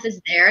top half is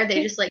there.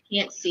 They just like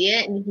can't see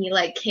it, and he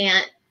like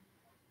can't.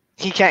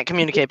 He can't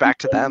communicate back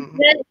to them.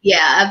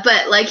 Yeah,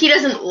 but like he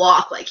doesn't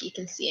walk like he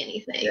can see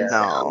anything. so-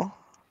 No.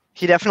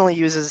 He definitely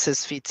uses his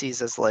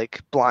feetsies as like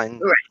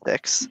blind Right.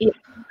 sticks. Yeah.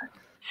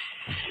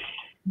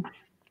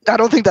 I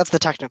don't think that's the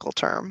technical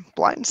term,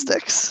 blind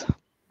sticks.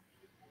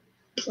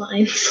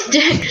 Blind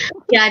stick.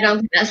 Yeah, I don't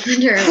think that's the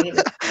term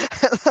either.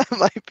 That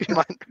might be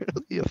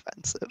minorly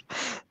offensive.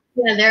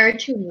 Yeah, there are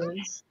 2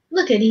 moons.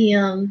 Look at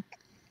him.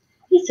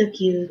 He's so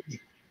cute.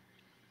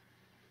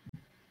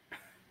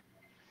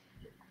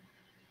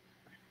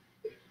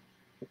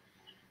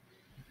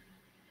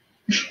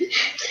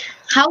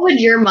 How would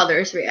your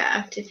mothers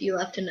react if you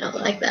left a note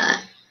like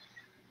that?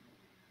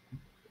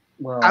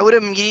 Well, I would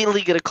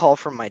immediately get a call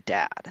from my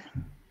dad.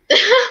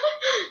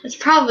 That's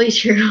probably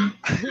true.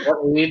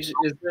 What age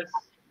is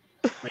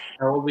this? Like,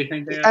 how old we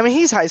think they are? I mean,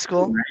 he's high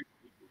school.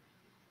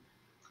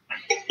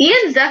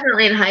 Ian's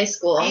definitely in high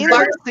school. Ian's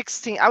like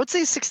 16. I would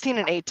say 16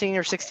 and 18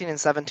 or 16 and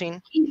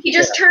 17. He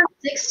just turned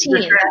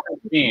 16.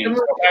 16.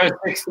 So if I was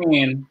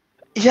 16.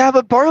 Yeah,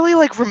 but Barley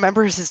like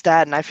remembers his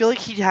dad, and I feel like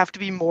he'd have to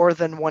be more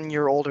than 1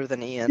 year older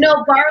than Ian.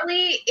 No,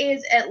 Barley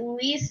is at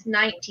least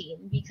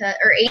 19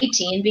 or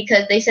 18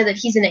 because they said that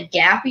he's in a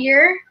gap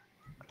year.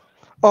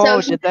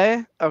 Oh, so did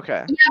they?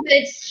 Okay. Yeah,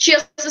 but she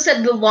also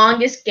said the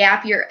longest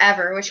gap year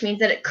ever, which means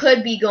that it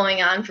could be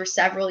going on for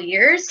several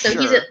years. So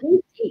he's Sure. at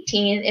least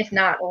 18, if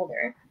not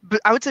older. But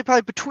I would say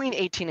probably between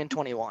 18 and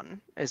 21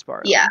 is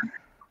Barley. Yeah.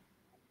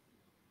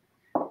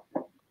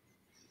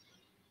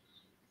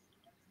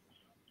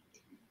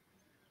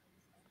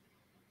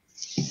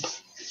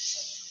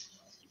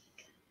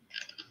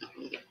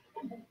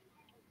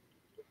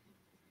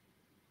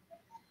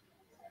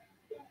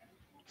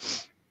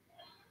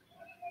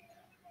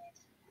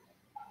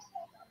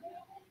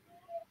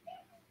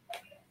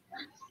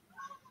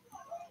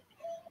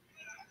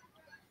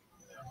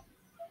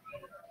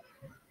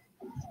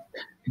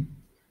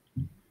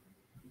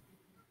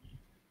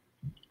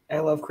 I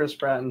love Chris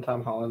Pratt and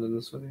Tom Holland in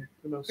this movie.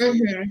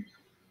 Mm-hmm.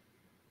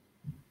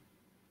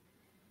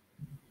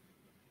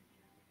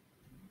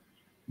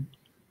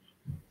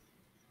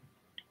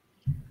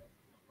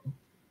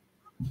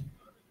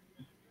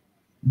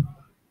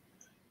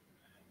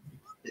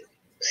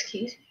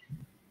 Excuse me.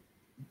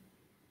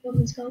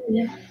 Someone's calling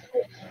you.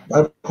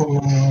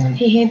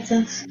 He hates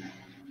us.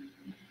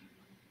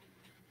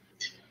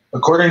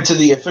 According to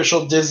the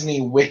official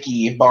Disney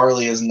wiki,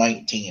 Barley is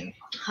 19.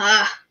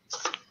 Ha.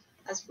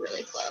 That's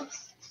really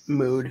close.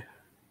 Mood.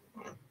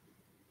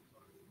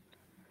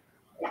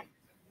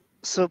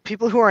 So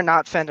people who are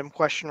not fandom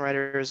question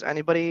writers,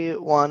 anybody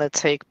want to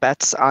take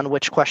bets on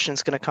which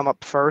question's going to come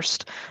up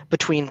first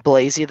between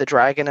Blazy the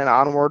Dragon and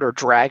Onward or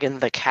Dragon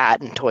the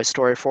Cat in Toy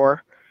Story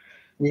 4?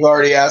 We've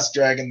already asked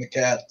Dragon the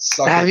Cat.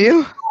 Suck Have it.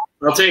 you?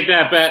 I'll take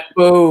that bet.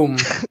 Boom.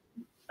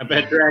 I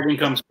bet Dragon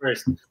comes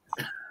first.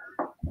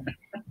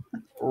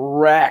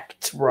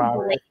 Wrecked,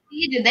 Robert.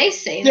 Did they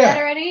say Yeah. that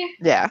already?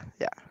 Yeah.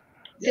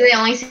 Do they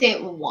only say it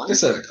They once?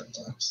 said it a couple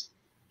times.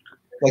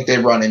 Like they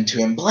run into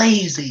him.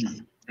 Blazy.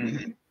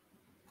 Mhm.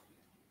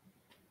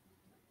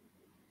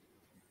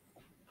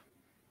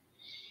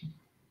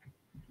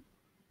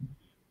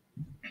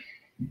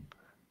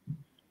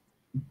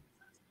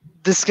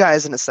 This guy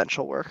is an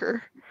essential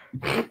worker.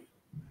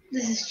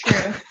 This is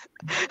true.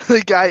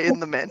 The guy in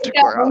the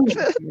Manticore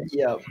outfit.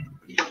 Yep.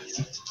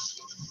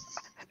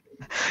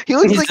 He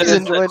looks like he's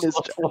enjoying his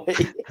job.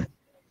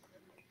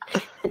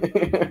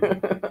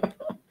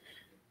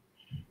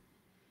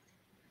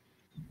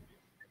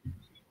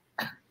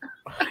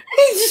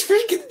 He just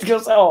freaking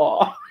goes,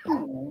 oh.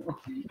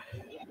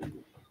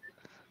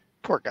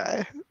 Poor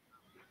guy.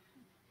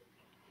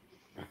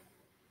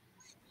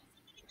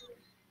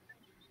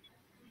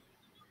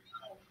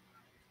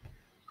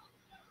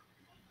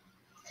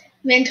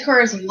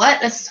 Manticore is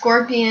what? A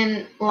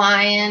scorpion,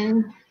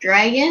 lion,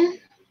 dragon?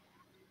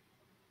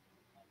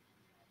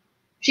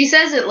 She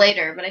says it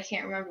later, but I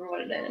can't remember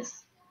what it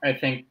is. I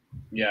think,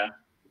 yeah.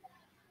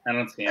 I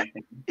don't see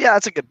anything. Yeah,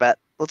 that's a good bet.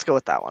 Let's go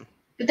with that one.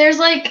 But there's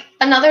like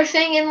another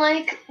thing in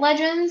like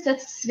Legends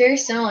that's very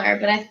similar,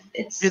 but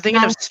it's You're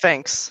thinking not- of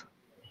Sphinx.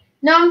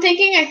 No,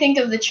 I think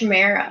of the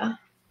Chimera.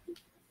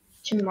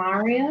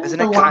 Chimaria? Isn't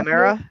The it lion?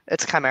 Chimera?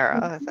 It's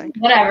Chimera, I think.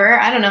 Whatever,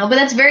 I don't know, but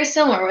that's very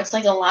similar. It's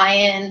like a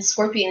lion,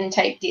 scorpion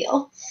type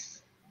deal.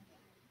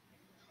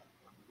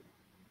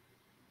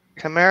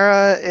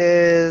 Chimera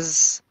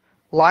is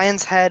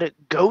lion's head,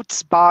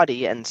 goat's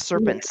body, and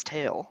serpent's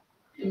tail.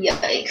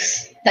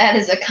 Yikes. That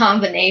is a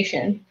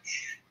combination.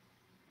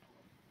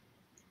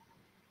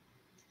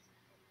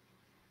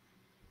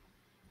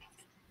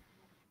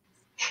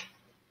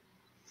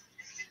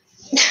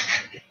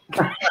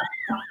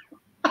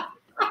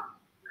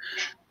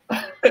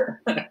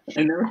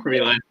 I never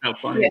realized how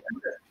funny this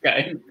guy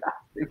in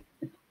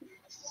costume.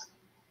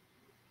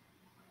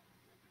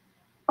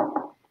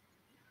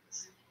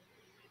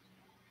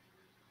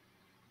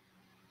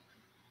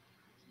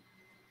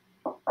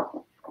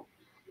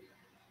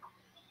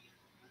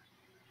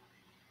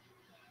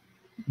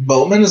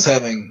 Boatman is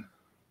having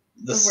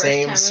the worst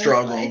same time of his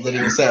struggle life. that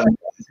he was having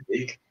last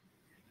week.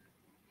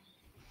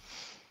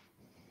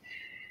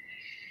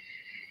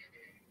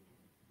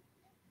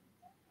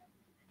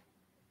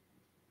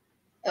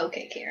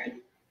 Okay,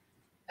 Karen.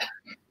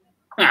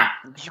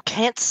 You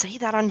can't say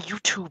that on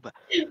YouTube.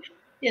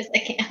 Yes, I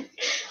can.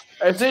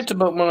 I say it to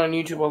Boatman on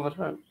YouTube all the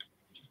time.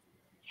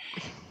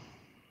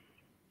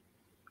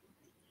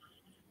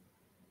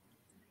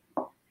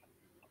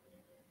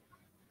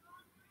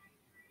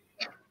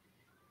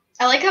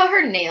 I like how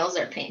her nails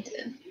are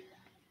painted.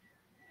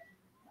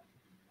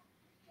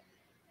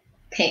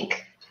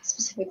 Pink,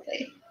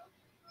 specifically.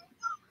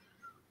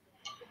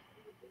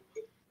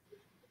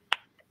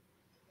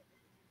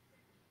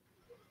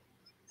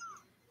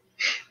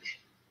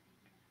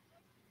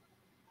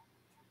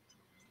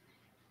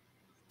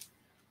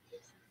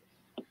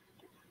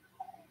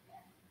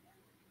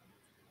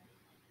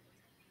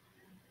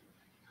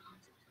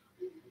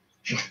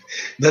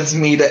 That's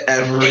me to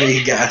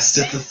every guest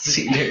at the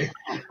theater.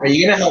 Are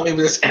you gonna help me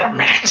with this? And I'm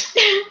not.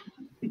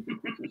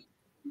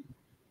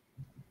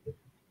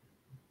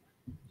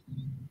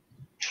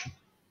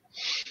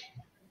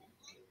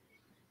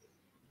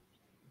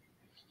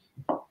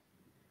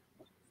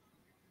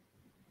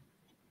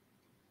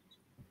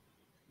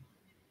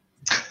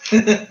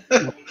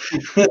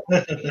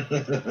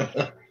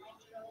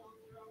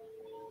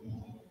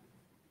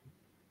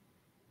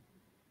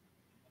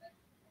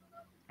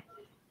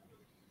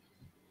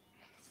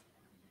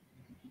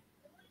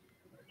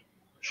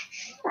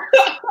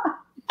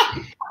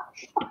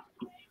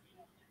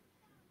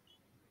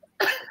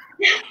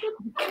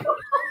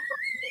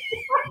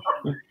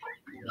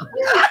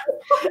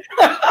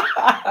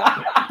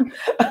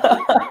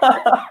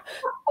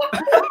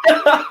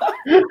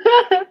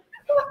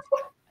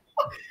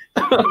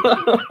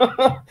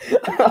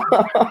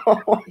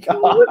 Oh my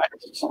gosh.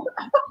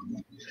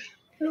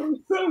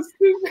 So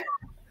stupid.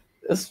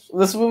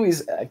 This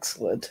movie's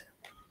excellent.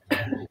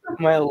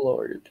 My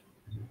lord.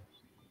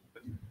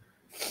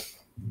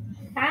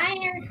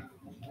 Fire.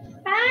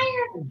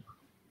 Fire.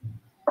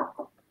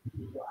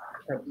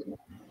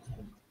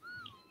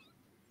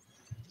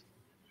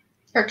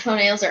 Her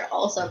toenails are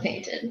also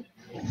painted.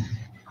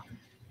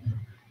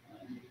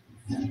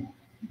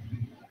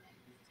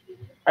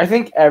 I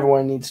think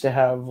everyone needs to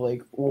have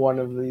like one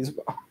of these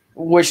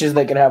wishes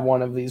they could have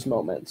one of these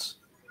moments.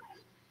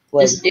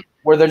 Like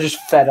where they're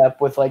just fed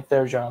up with like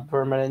their job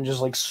for a minute and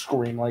just like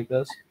scream like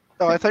this.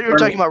 Oh, I thought you were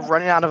talking about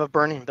running out of a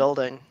burning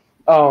building.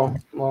 Oh,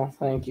 well,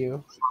 thank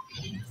you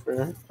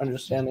for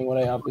understanding what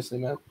I obviously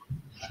meant.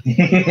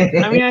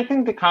 I mean, I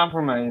think the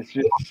compromise is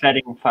just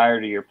setting fire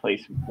to your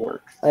place of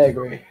work. I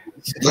agree.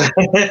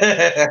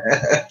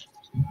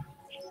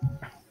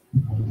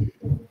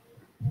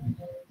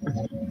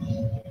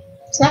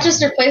 It's not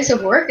just her place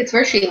of work, it's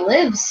where she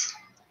lives.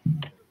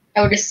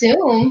 I would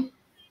assume.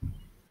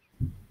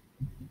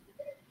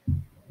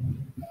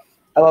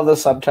 I love the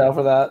subtitle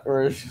for that,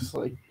 where it's just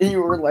like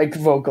you were like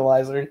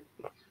vocalizing.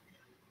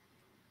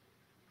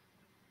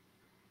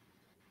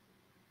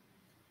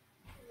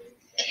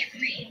 Can't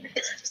read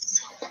because I'm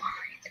so blind.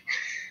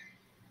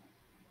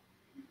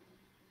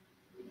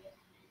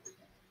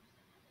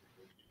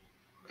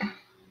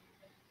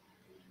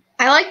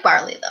 I like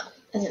Barley though,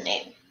 as a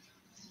name.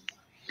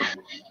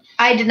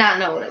 I did not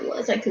know what it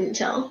was. I couldn't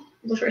tell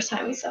the first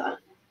time we saw it.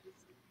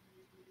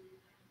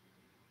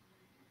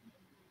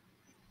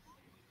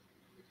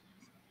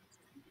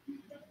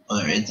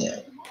 All right,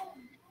 then.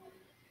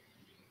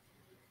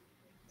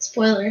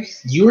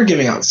 Spoilers. You were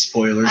giving out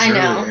spoilers I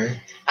know.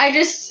 earlier.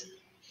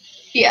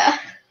 Yeah.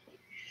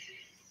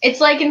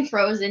 It's like in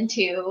Frozen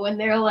 2 when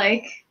they're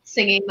like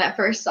singing that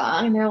first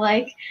song and they're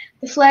like,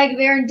 the flag of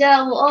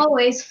Arendelle will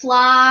always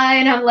fly.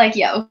 And I'm like,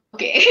 yeah,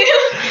 okay.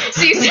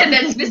 So you said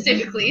that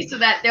specifically so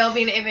that there'll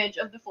be an image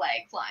of the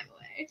flag flying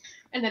away.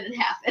 And then it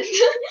happened.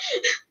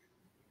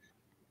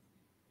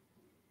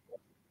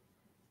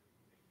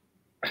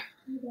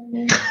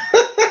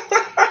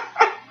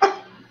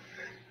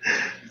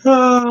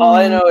 All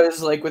I know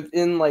is like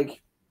within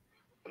like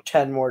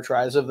 10 more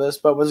tries of this,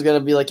 but was gonna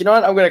be like, you know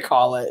what, I'm gonna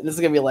call it. This is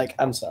gonna be like,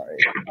 I'm sorry.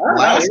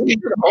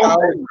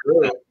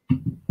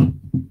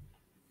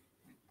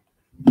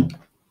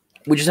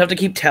 We just have to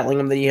keep telling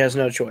him that he has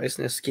no choice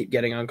and just keep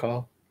getting on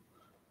call.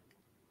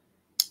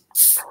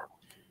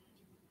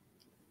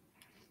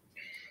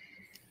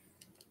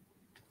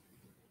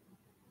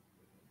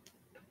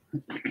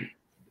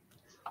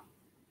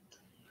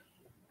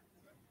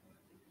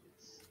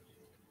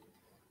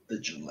 The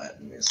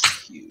gelatinous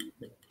cube.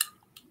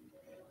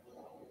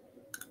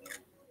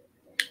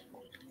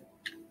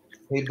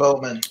 Hey,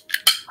 Boatman.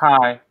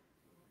 Hi.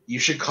 You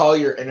should call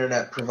your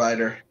internet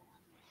provider.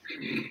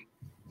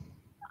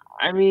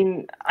 I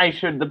mean, I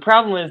should. The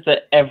problem is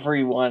that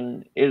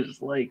everyone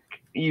is like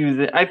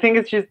using. I think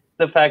it's just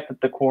the fact that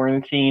the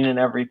quarantine and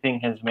everything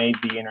has made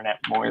the internet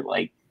more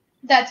like,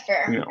 That's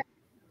fair. you know,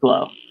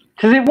 slow.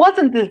 Because it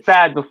wasn't this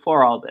bad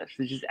before all this.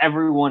 It's just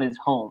everyone is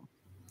home,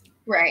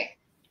 Right.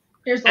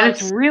 There's and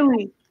lots. it's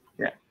really,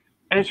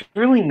 and it's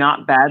really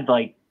not bad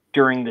like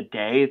during the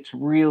day. It's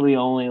really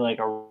only like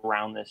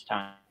around this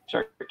time it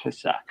starts to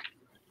suck.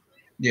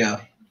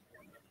 Yeah.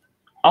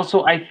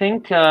 Also, I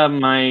think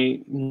my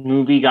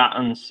movie got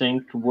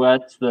unsynced.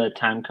 What's the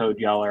time code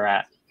y'all are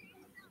at?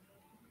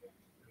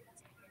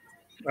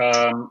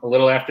 A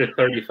little after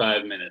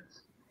 35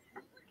 minutes.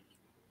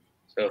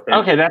 So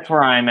Okay, that's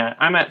where I'm at.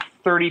 I'm at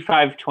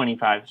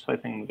 35:25, so I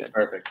think I'm good.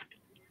 Perfect.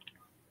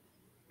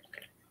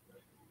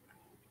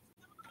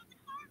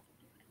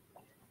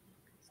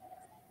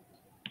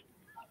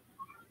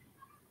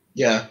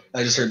 Yeah,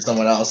 I just heard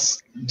someone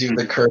else do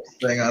the curse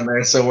thing on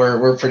there, so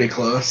we're pretty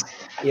close.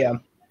 Yeah.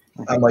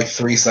 I'm like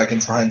 3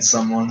 seconds behind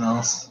someone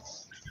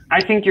else.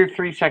 I think you're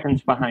 3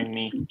 seconds behind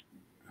me.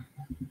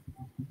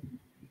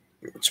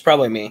 It's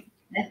probably me.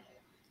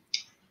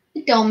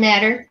 It don't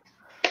matter.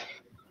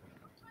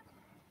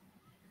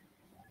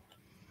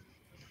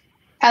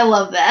 I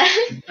love that.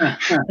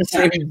 His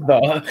name is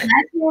The. That's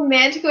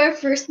romantic. Our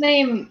first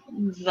name,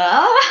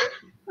 The.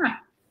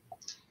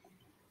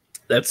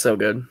 That's so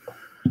good.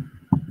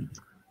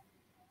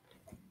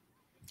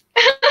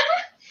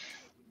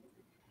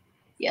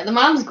 Yeah, the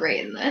mom's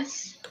great in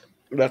this.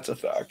 That's a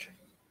fact.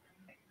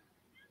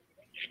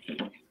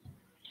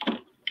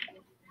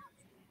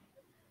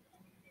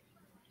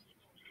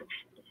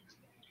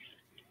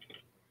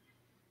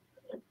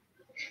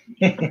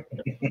 What are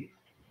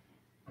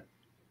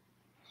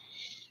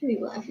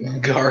you laughing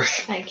at?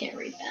 Garth. I can't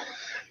read that.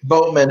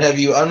 Boatman, have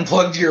you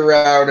unplugged your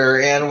router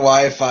and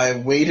Wi-Fi,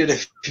 waited a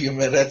few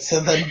minutes,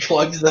 and then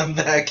plugged them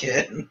back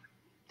in?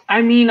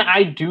 I mean,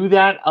 I do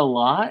that a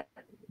lot,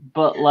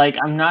 but like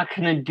I'm not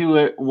gonna do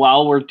it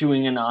while we're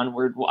doing an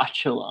Onward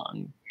watch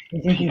along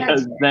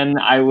because then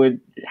I would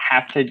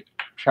have to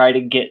try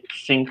to get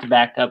synced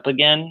back up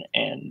again,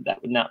 and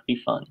that would not be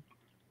fun,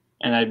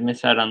 and I'd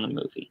miss out on the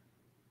movie.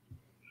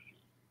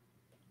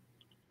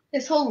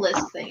 This whole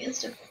list thing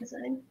is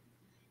depressing.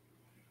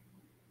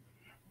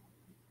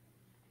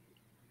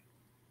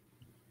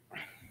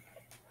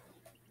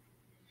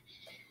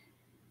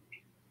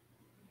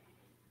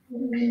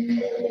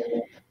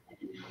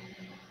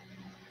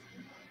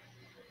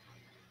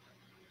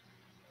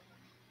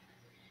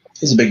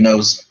 He's a big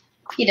nose.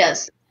 He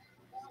does.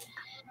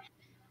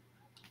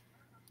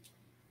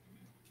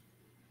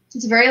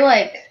 It's very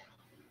like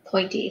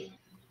pointy,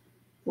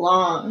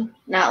 long,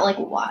 not like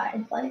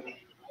wide.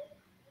 Like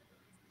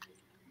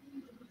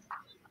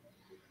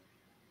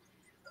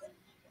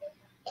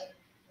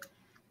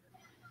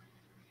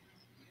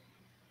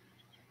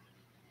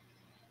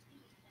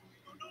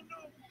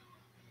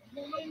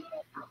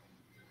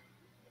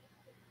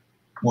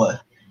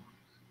What?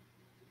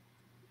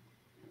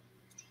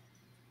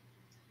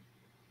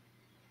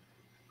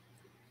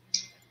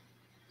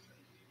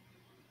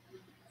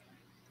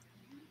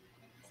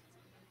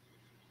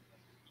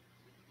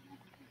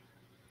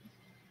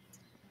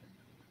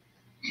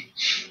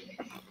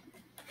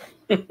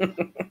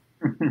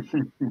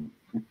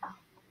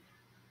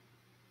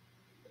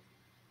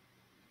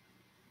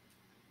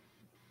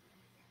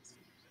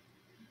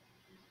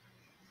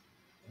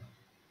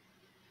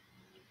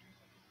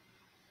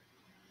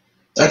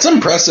 That's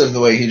impressive the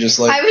way he just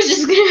like I was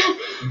just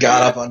gonna.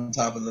 got up on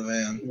top of the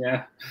van.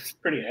 Yeah, it's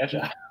pretty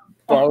agile.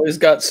 Barley's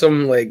got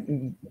some like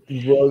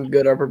real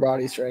good upper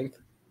body strength.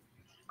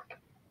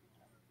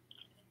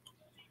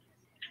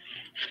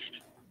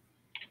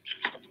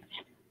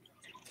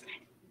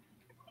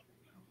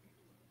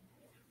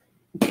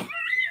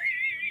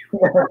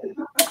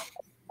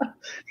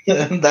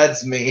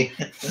 That's me.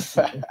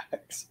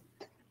 Facts.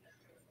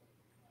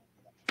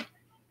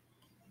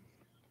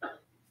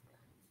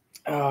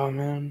 Oh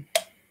man.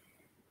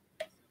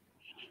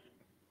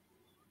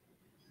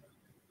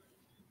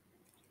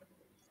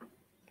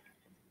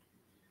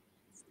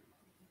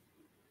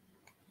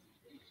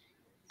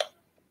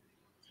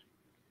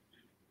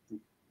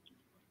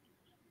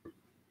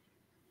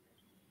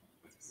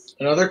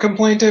 Another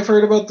complaint I've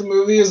heard about the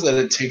movie is that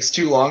it takes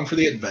too long for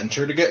the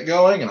adventure to get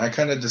going, and I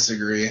kind of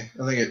disagree.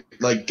 I think it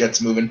like gets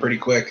moving pretty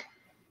quick.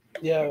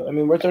 Yeah, I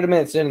mean we're 30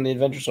 minutes in and the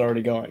adventure's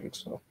already going,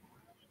 so.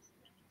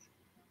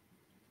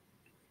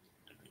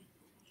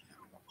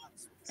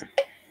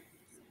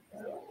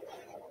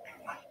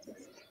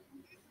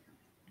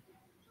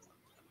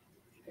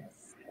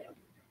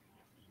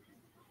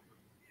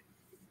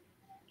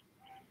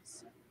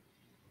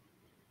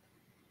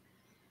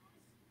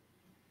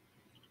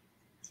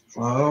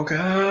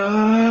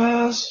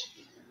 Focus.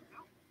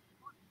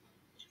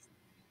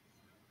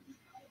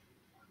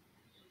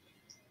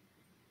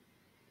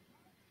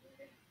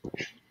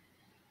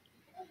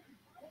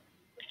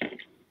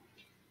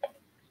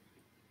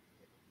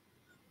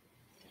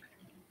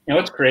 You know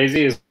what's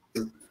crazy is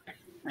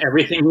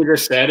everything you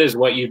just said is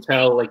what you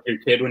tell like your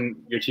kid when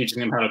you're teaching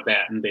them how to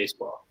bat in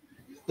baseball.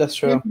 That's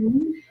true.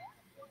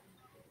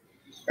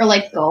 Or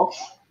like golf.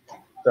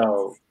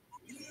 So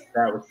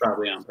that was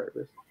probably on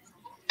purpose.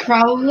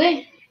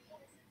 Probably.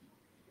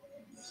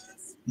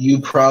 You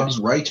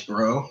probs right,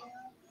 bro.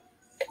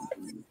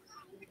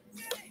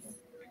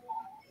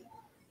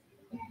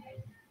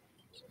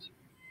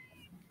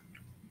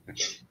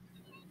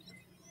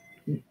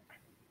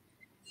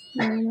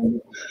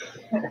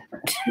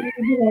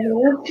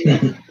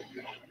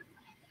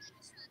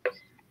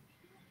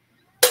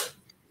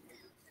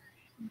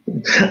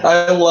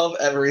 I love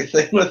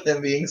everything with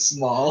him being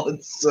small.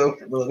 It's so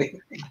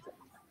funny.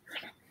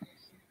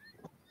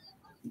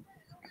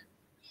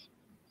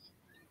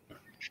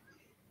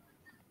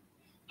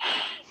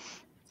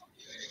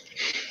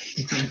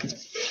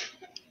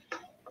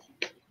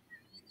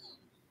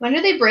 When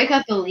did they break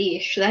up the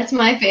leash? That's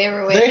my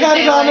favorite way. They to had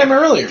say, it on like, him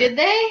earlier. Did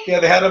they? Yeah,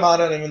 they had him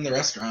on him in the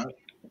restaurant.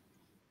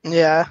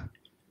 Yeah.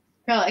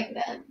 I like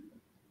that.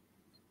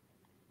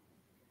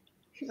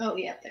 Oh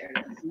yeah, there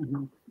it is.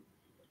 Mm-hmm.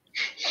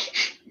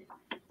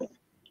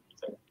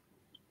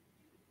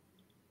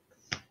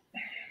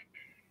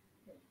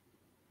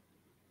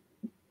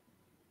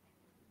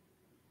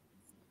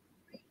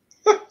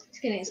 He's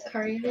getting his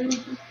cardigan.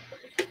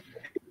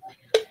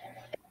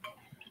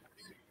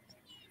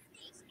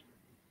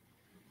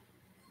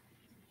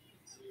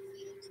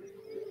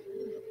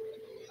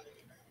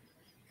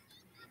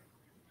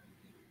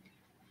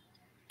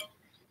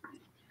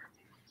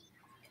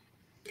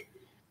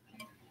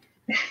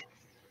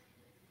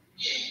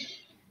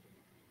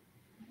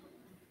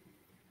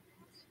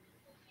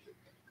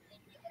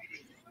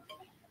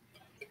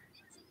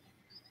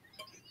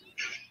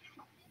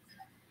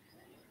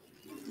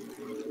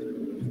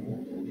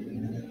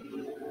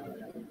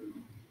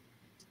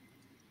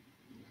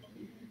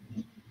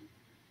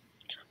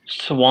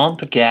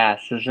 Swamp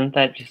gas, isn't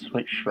that just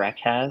what Shrek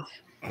has?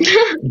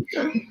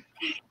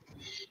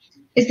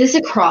 Is this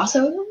a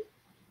crossover?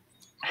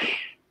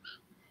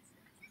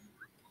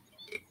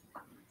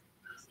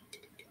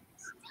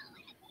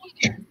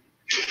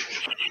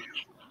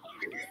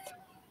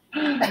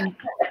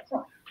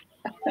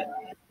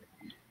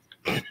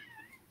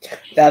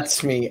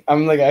 That's me.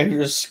 I'm the guy who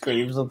just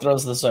screams and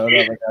throws the soda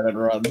like that and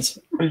runs.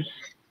 I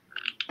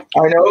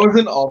know it was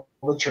in all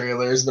the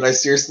trailers, but I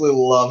seriously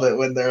love it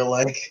when they're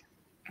like,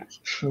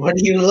 "What are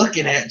you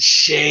looking at,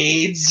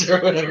 shades?"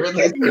 or whatever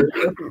they say.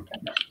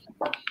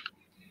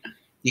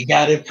 You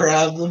got a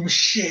problem,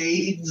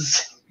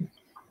 shades?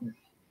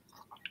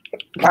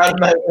 Out of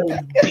my way,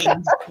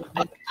 beans.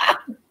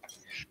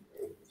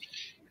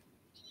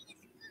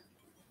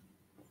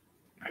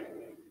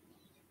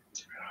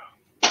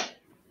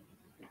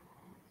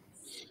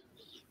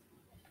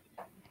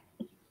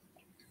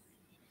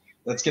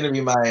 That's gonna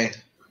be my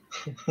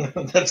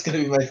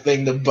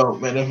thing to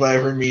Boatman if I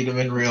ever meet him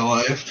in real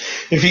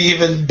life. If he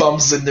even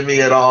bumps into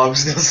me at all, I'm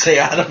just gonna say,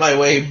 "Out of my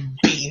way,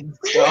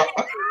 beanstalk."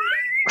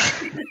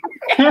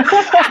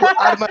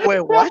 Out of my way,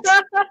 what?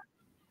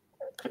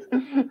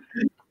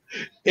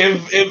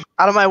 If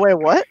Out of my way,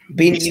 what?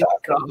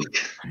 Beanstalk.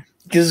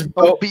 Because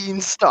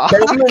Beanstalk.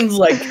 Boatman's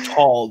like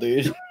tall,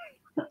 dude.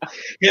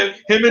 him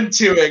and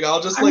Tuig,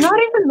 I'll just I'm like. not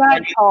even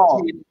that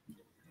tall.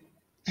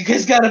 You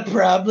guys got a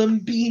problem,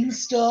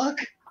 Beanstalk?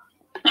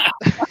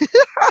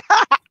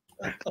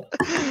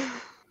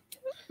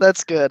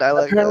 That's good. I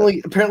like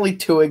that. Apparently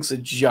Tuig's a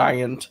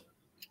giant.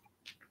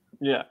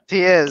 Yeah.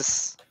 He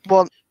is.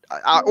 Well,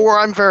 or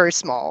I'm very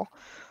small.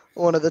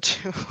 One of the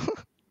two.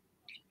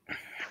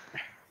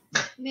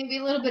 Maybe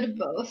a little bit of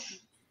both.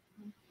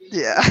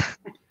 Yeah.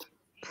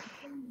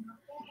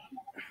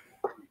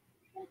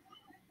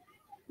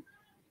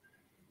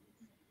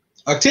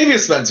 Octavia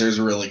Spencer is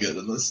really good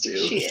in this too.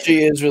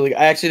 She is really.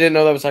 I actually didn't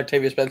know that was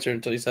Octavia Spencer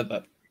until you said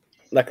that.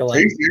 Not gonna lie. Are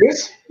you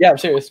serious? Yeah, I'm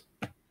serious.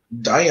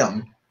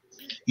 Damn.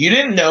 You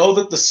didn't know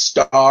that the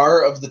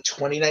star of the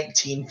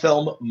 2019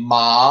 film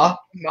Ma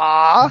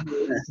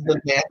is the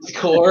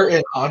Manticore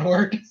in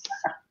Onward?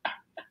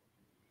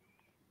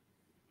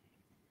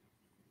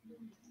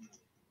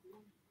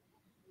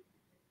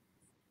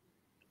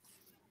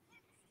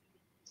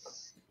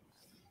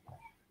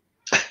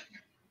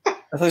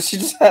 I thought she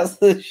just has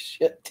this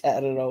shit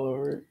tatted all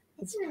over her.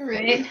 That's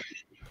Right.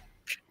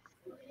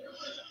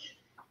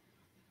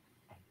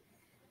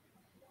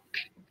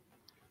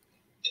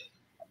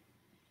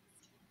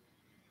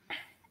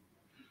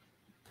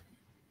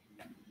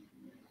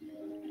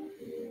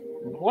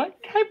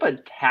 What type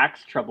of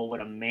tax trouble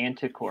would a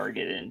manticore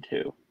get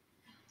into?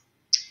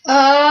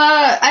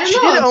 I She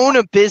don't did know. own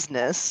a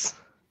business.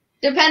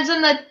 Depends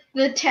on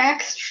the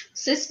tax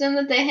system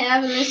that they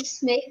have in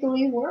this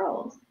make-believe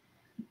world.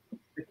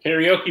 The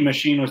karaoke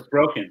machine was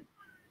broken.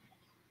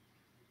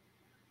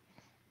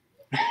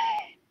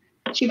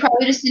 She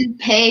probably just didn't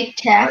pay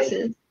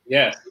taxes.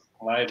 Yes,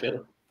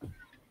 liability.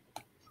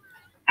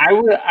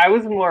 I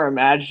was more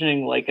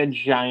imagining like a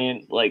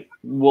giant like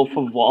Wolf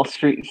of Wall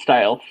Street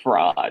style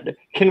fraud.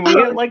 Can we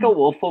get like a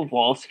Wolf of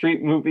Wall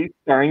Street movie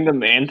starring the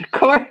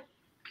Manticore?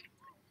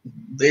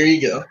 There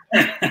you go.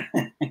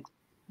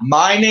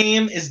 My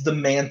name is the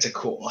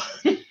Manticore.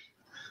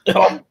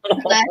 Last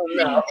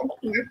name,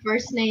 your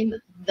first name,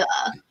 the.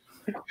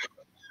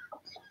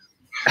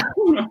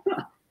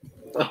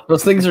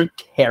 Those things are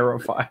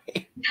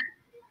terrifying.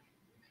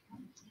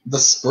 The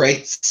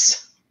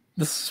sprites.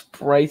 The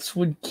sprites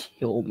would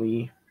kill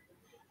me.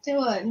 They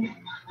would.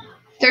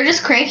 They're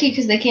just cranky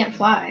because they can't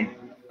fly.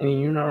 I mean,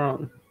 you're not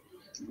wrong.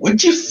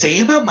 What'd you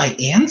say about my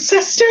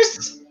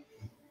ancestors?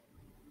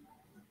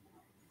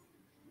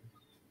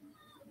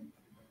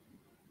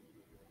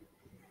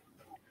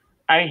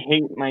 I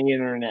hate my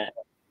internet.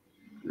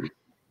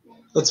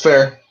 That's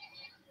fair.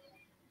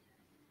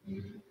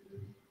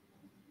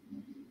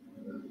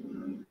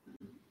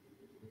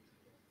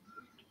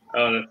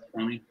 Oh, that's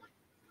funny.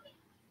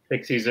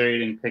 Pixies are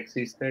eating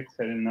pixie sticks.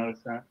 I didn't notice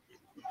that.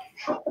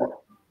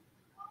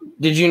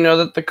 Did you know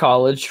that the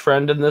college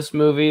friend in this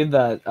movie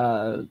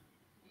that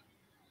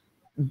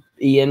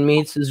Ian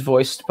meets is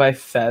voiced by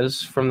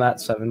Fez from that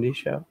 70s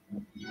show?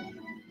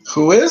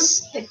 Who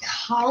is? The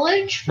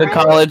college? The friend?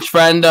 college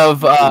friend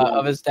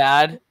of his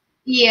dad.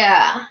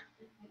 Yeah.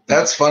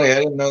 That's funny. I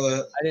didn't know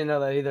that. I didn't know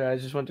that either. I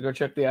just went to go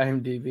check the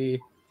IMDb.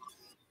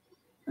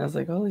 I was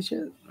like, holy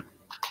shit.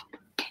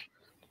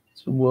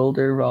 It's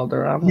Wilder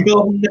Valderrama.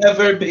 You'll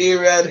never be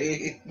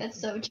ready.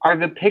 That's so true. Are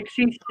the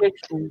pixie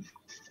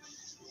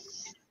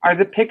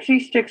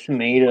sticks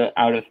made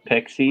out of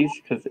pixies?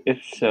 Because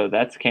if so,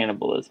 that's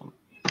cannibalism.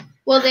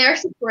 Well, they are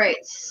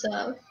sprites,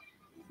 so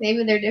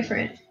maybe they're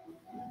different.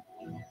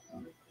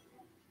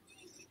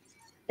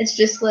 It's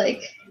just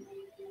like,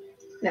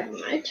 never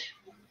mind.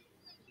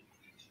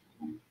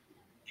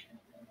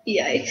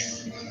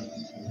 Yikes.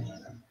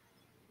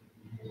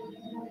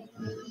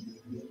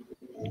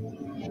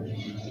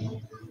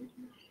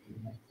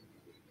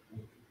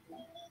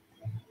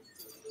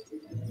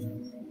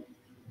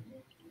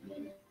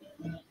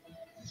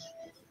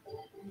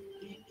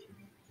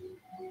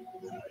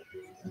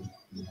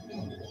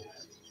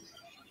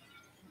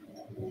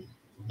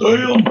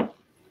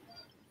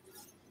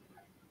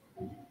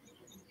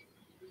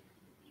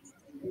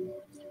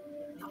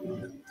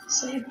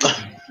 Same.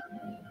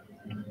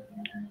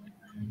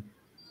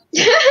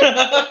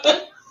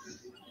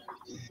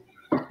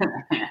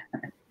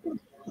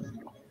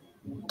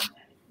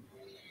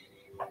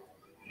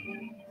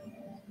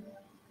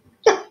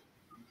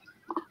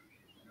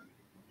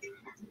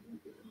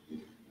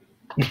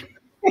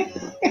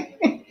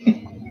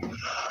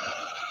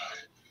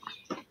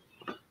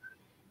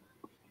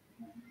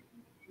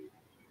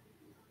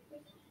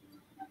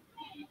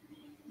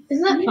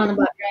 Isn't that fun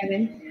about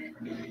driving?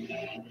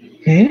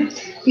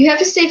 You have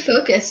to stay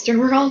focused or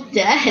we're all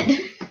dead.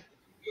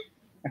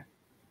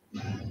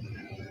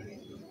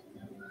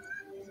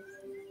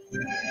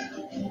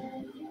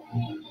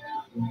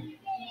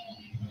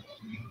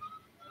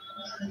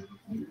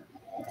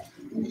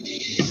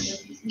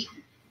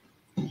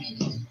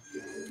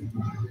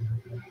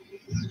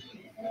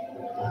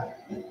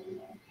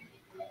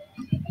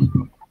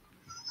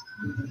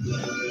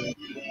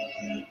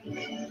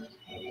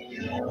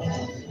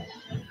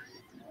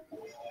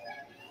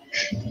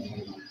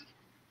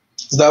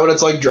 Is that what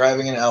it's like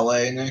driving in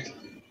LA, Nick?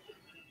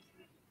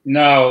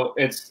 No,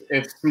 it's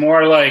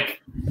more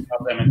like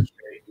a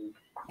demonstration.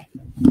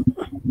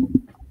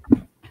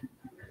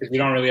 Because you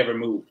don't really ever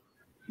move.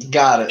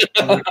 Got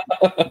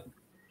it.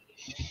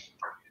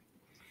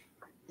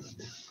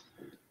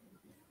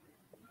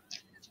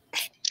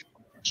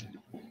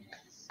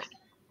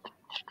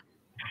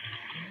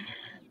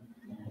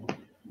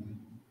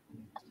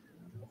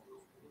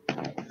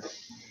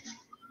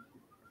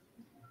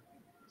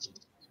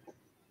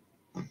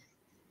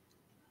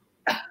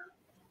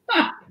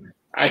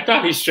 I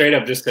thought he straight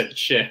up just said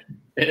shit.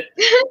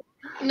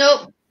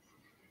 Nope.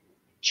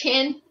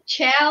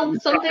 Chow,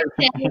 something.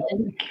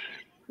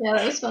 Yeah,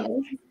 that was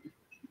funny.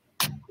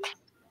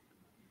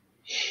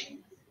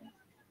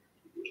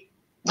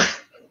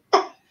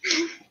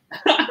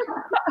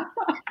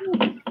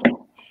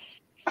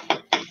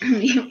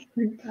 You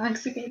were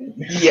intoxicated.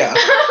 Yeah.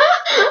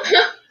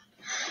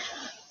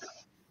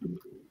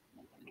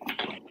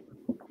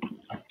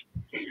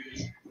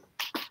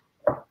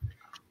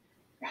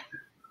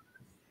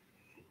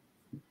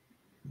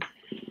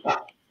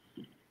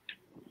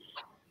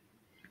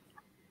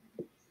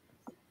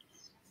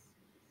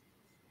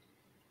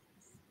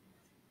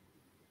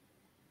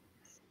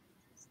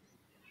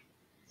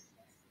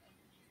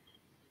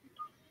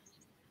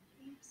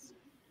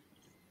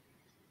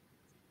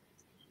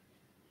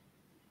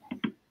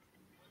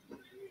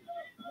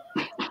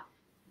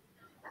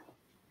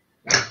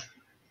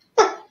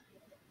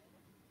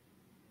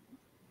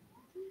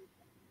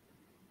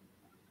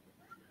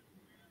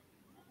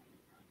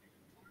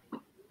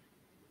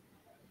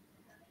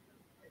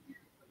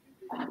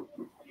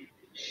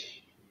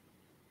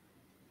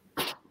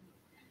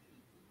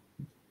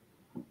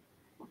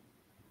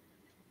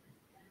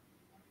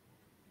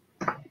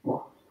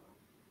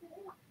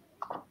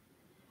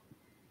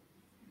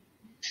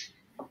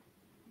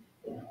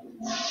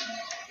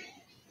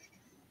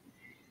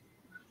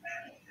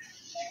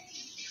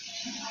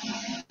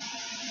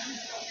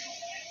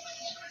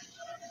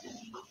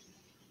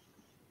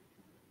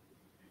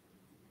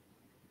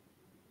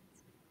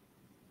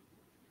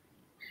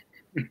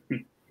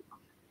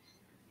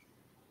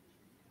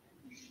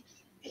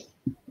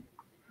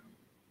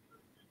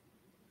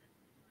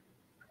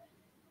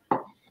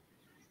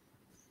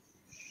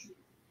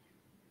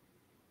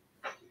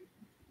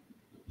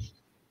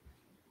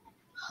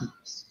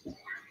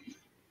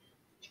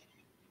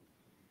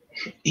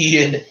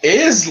 Ian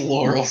is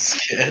Laurel's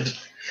kid.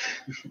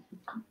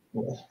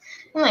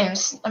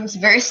 I'm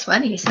very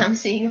sweaty, so I'm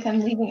seeing if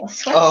I'm leaving a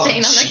sweat Oh,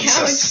 stain on the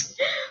Jesus.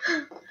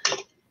 couch.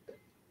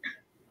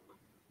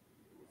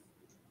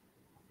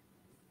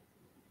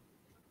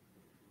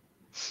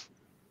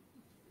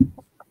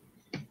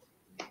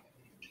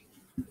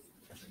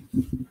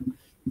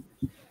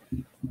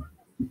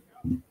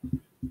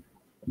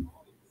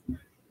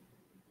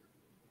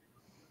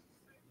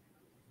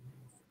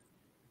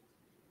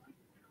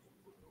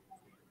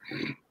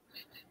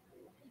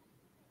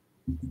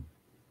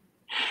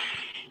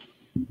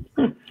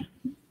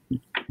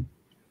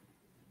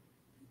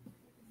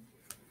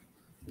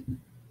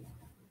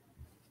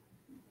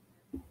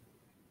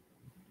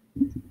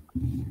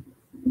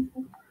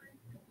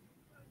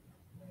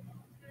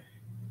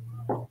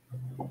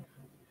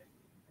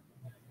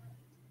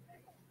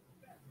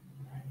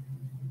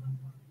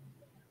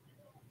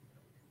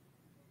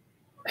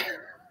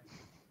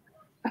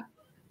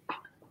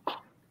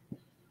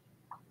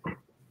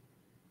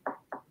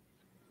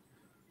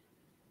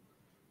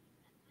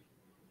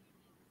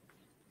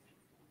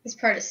 This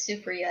part is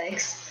super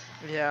yikes.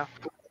 Yeah.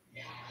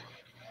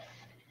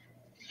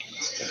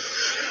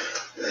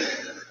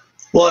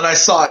 Well, and I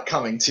saw it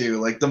coming too.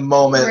 Like the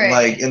moment, Right.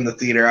 like in the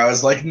theater, I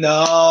was like,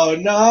 no,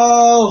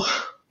 no.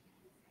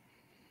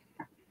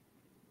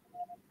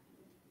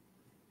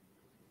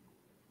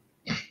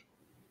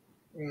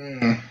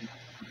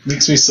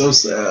 Makes me so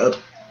sad.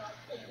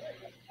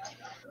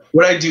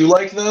 What I do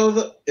like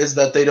though is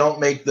that they don't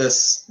make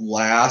this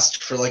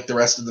last for like the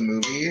rest of the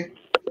movie.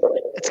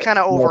 It's kind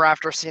of over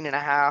after a scene and a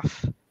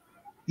half.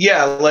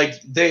 Yeah,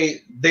 like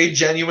they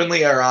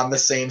genuinely are on the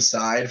same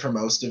side for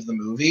most of the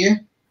movie.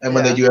 And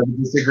when they do have a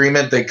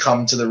disagreement, they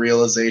come to the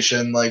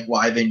realization like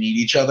why they need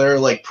each other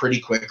like pretty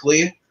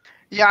quickly.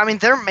 Yeah, I mean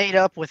they're made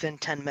up within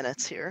 10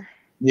 minutes here.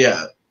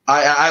 Yeah.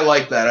 I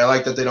like that. I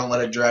like that they don't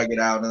let it drag it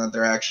out and that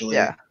they're actually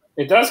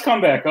It does come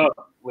back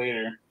up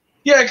later.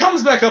 Yeah, it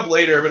comes back up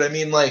later, but I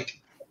mean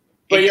like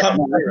But it yeah, comes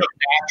back up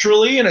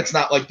naturally and it's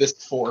not like this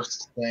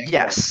forced thing.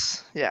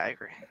 Yes. Yeah, I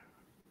agree.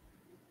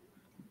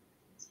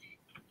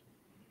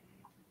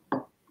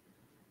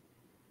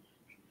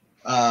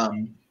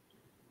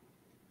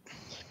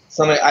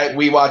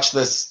 We watched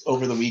this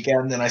over the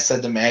weekend, and I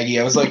said to Maggie,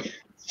 I was like,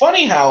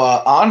 "Funny how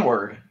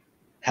Onward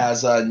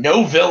has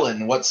no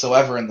villain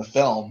whatsoever in the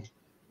film."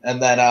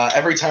 And then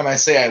every time I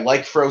say I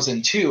like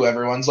Frozen 2,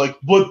 everyone's like,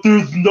 "But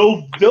there's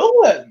no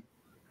villain."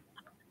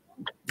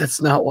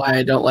 That's not why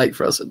I don't like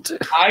Frozen 2.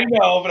 I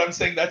know, but I'm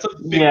saying that's a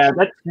big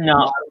that's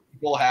not. lot of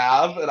people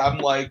have, and I'm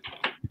like,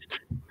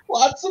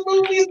 lots of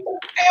movies.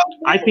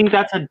 I think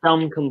that's a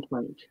dumb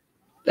complaint.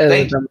 That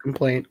is a dumb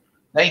complaint.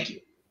 Thank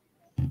you.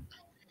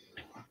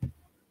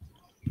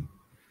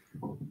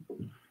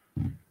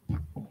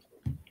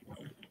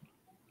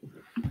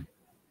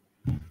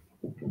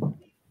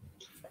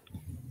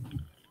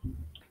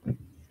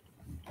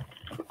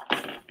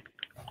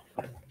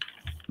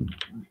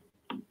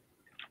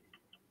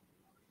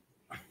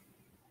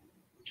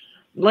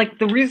 Like,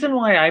 the reason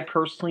why I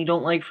personally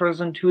don't like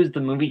Frozen 2 is the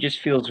movie just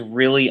feels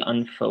really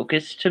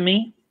unfocused to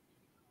me.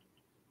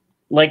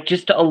 Like,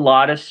 just a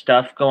lot of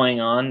stuff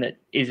going on that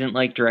isn't,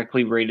 like,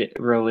 directly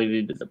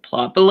related to the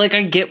plot. But, like,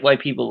 I get why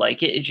people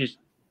like it. It just,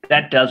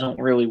 that doesn't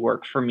really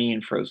work for me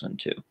in Frozen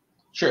 2.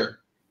 Sure.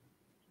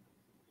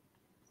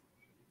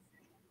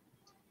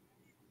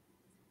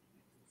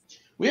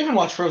 We haven't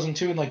watched Frozen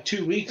 2 in like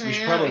 2 weeks. We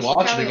should probably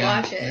watch it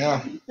again.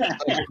 Yeah.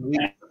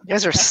 You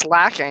guys are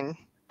slacking.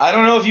 I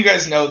don't know if you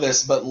guys know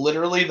this, but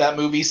literally that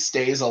movie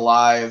stays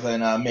alive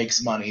and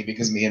makes money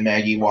because me and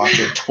Maggie watch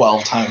it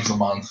 12 times a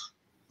month.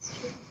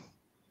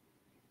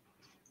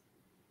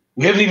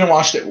 We haven't even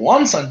watched it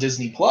once on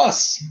Disney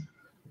Plus.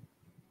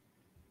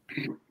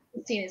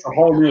 It's a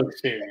whole new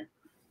experience.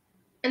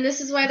 And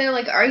this is why their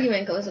like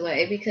argument goes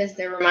away, because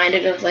they're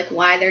reminded of like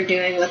why they're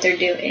doing what they're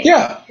doing.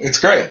 Yeah, it's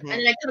great. And then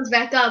it comes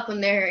back up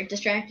when they're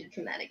distracted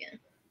from that again.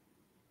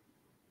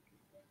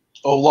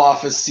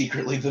 Olaf is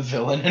secretly the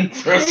villain in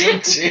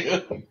Frozen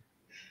 2.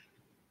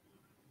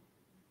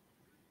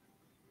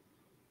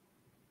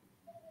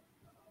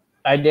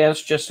 I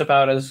dance just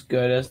about as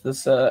good as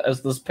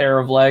this pair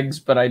of legs,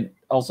 but I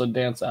also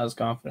dance as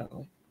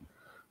confidently.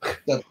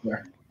 That's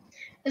fair.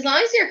 As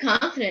long as you're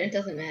confident, it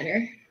doesn't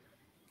matter.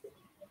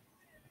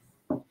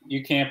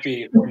 You can't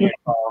be when you're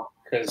tall,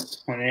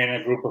 because when you're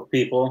in a group of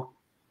people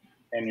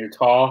and you're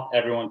tall,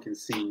 everyone can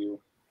see you.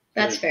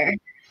 That's fair.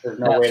 There's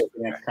no way to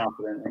dance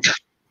confidently.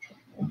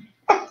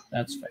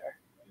 That's fair.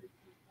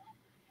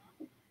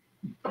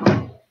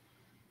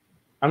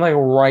 I'm like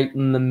right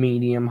in the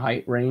medium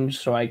height range,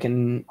 so I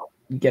can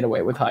get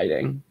away with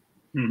hiding.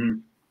 Mm-hmm.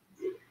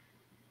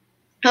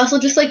 I also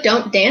just like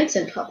don't dance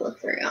in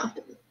public very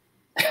often.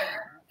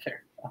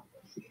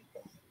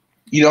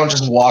 You don't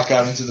just walk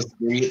out into the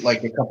street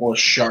like a couple of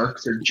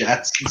sharks or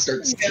jets and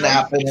start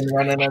snapping and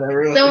running at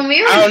everyone. So when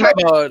we were I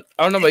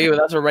don't know about you, but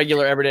that's a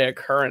regular everyday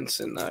occurrence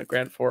in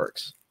Grand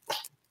Forks.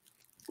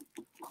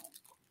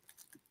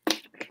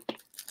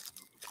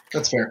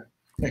 That's fair.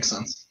 Makes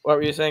sense. What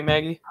were you saying,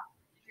 Maggie?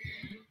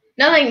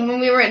 Nothing. When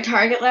we were at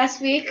Target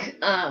last week,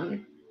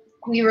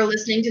 we were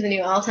listening to the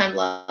new All Time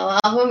Low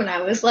album, and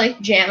I was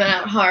like jamming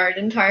out hard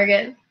in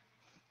Target.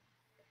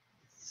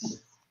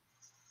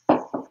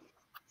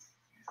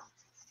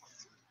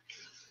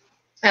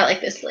 I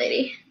like this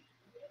lady,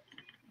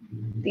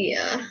 the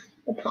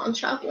pawn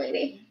shop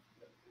lady.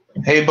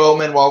 Hey,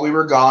 Bowman, while we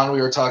were gone,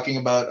 we were talking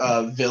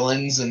about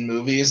villains in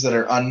movies that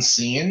are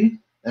unseen,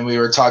 and we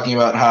were talking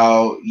about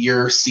how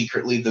you're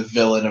secretly the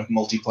villain of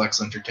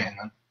Multiplex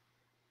Entertainment.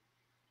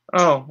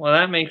 Oh, well,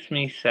 that makes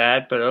me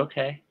sad, but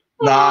okay.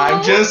 Nah,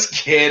 I'm just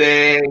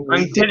kidding.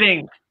 I'm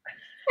kidding.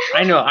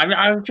 I know.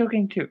 I'm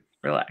joking too.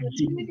 Relax.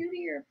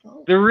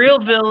 The real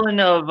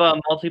villain of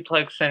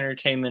Multiplex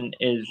Entertainment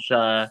is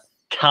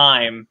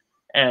time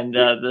and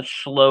the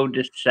slow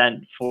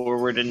descent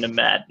forward into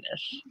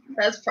madness.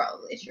 That's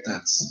probably true.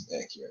 That's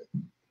accurate.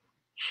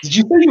 Did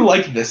you say you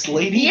like this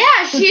lady?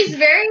 Yeah, she's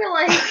very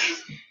like.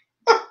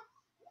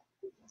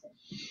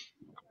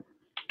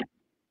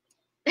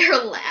 Her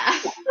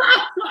laugh.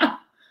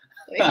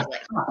 That's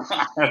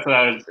what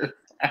I was just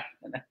saying.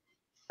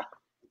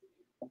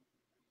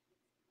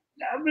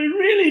 I've been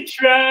really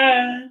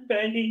trying,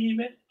 baby.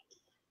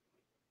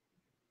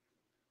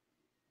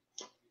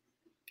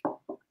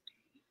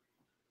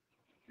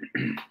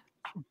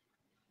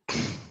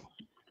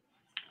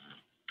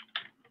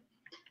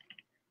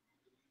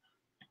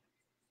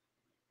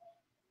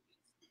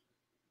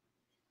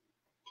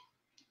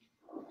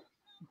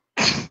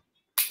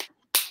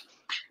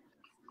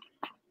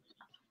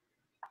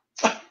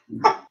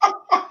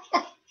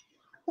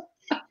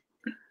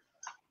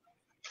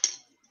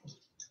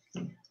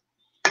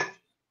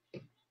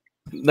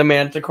 The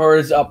Manticore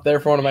is up there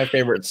for one of my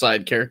favorite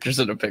side characters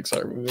in a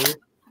Pixar movie.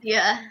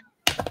 Yeah.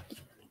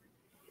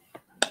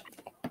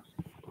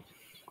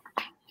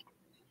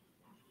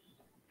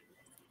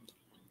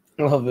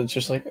 I love that. It's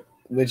just like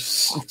they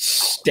just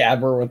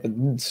stab her with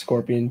a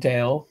scorpion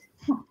tail.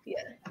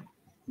 Yeah.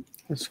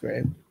 That's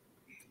great.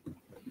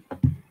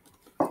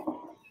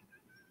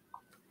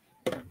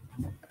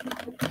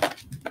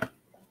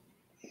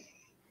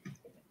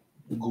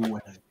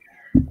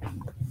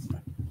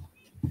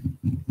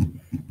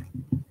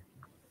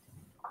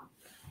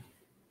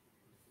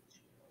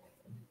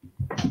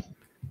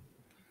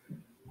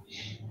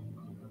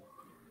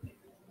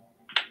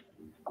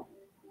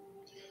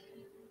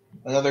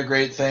 Another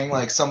great thing,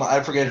 like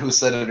I forget who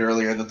said it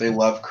earlier that they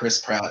love Chris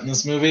Pratt in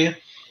this movie.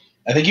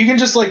 I think you can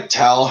just like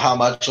tell how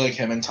much like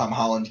him and Tom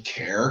Holland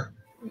care.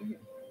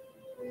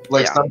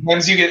 Like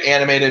sometimes you get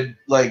animated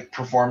like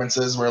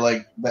performances where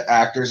like the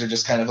actors are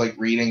just kind of like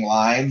reading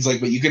lines, like,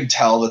 but you can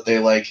tell that they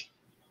like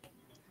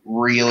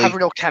really have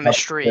real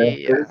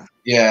chemistry.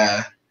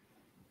 Yeah.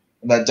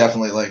 And that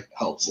definitely like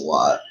helps a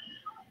lot.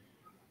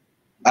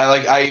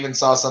 I even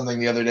saw something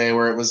the other day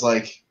where it was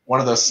like one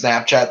of those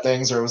Snapchat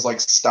things where it was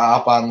like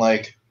stop on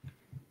like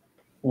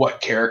what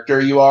character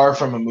you are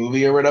from a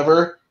movie or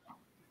whatever.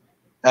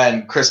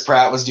 And Chris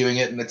Pratt was doing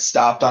it and it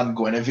stopped on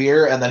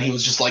Guinevere and then he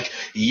was just like,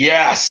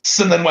 yes,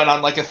 and then went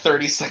on like a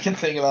 30-second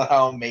thing about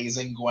how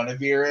amazing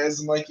Guinevere is.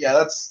 I'm like, yeah,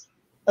 that's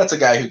a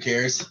guy who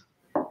cares.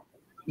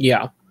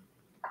 Yeah.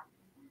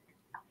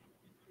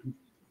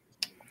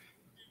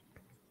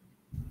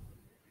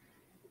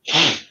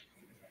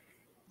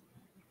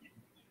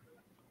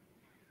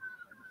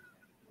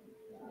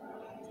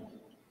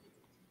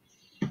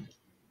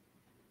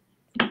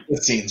 The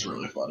scene's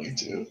really funny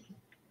too.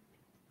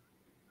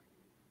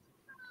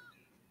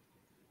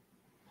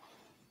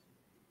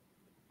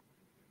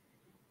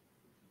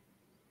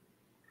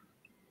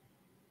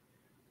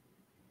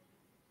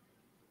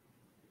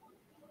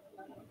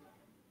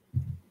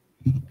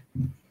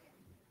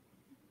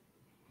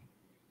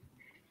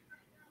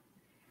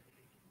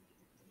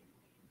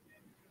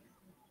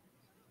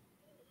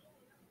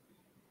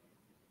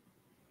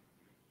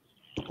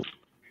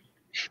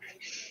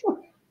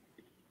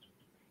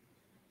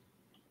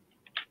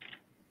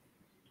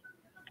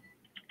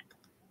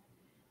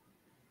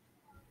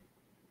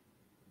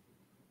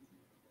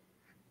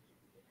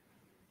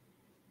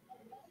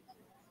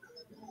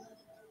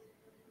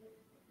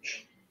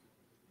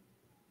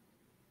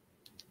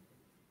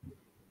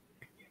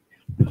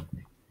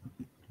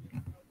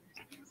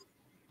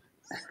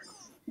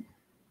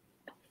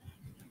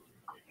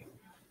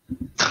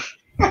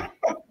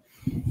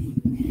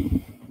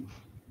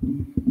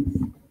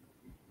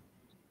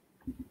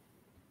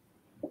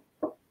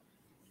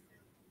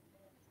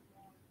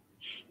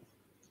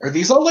 Are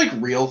these all like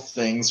real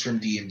things from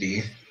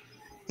D&D?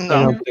 No.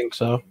 I don't think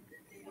so.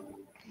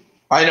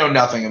 I know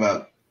nothing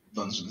about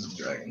Dungeons and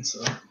Dragons,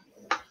 so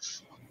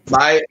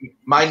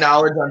my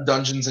knowledge on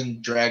Dungeons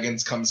and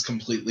Dragons comes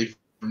completely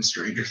from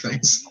Stranger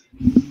Things.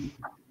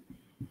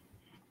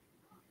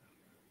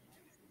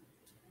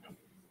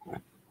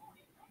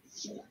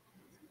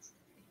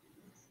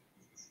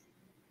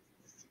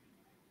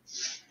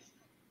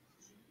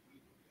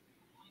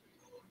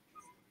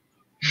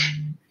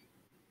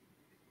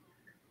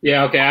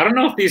 Yeah, okay. I don't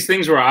know if these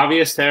things were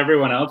obvious to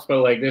everyone else,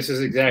 but like this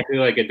is exactly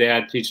like a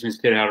dad teaching his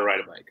kid how to ride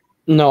a bike.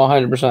 No,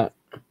 100%.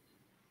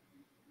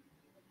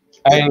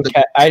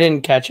 I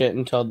didn't catch it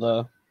until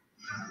the.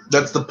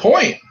 That's the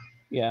point.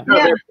 Yeah. No,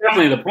 that's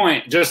definitely the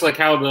point. Just like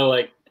how the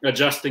like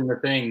adjusting the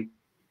thing.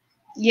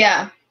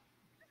 Yeah.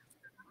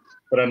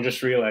 But I'm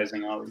just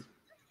realizing all these.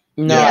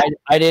 No, Yeah.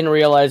 I didn't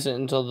realize it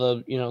until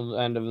the the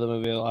end of the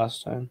movie the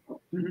last time.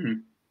 Mm-hmm.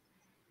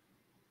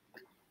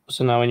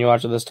 So now when you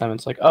watch it this time,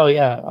 it's like, oh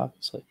yeah,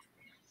 obviously.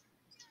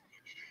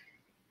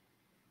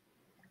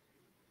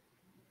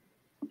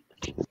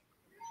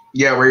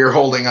 Yeah, where you're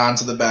holding on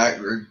to the back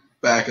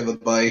of the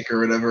bike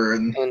or whatever,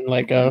 and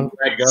let go.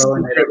 Let go,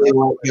 and they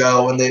let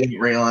go, and they didn't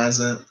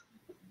realize it.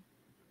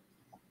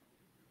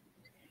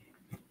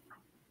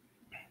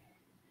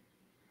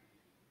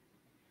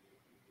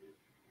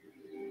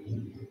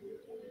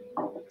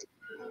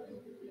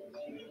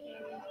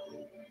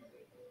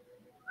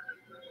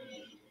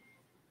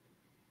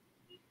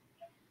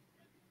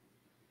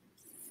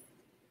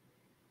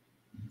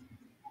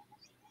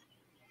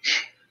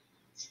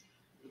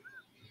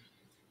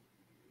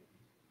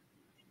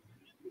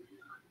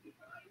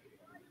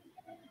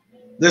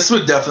 This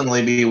would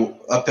definitely be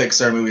a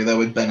Pixar movie that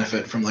would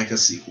benefit from like a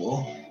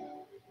sequel.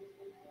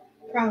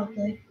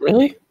 Probably.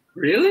 Really?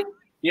 Really?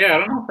 Yeah, I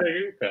don't know if I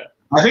agree with that.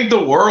 I think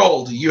the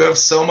world, you have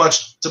so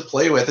much to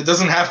play with. It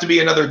doesn't have to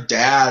be another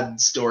dad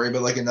story,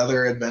 but like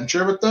another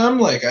adventure with them.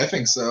 Like, I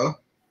think so.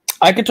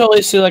 I could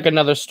totally see like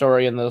another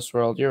story in this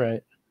world. You're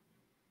right.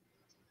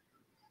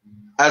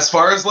 As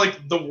far as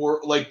like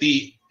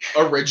the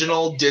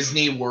original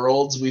Disney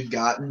worlds we've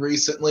gotten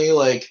recently,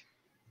 like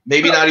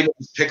maybe not even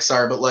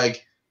Pixar, but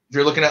like if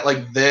you're looking at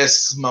like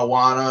this,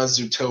 Moana,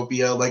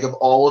 Zootopia, like of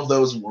all of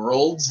those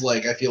worlds,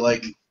 like I feel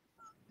like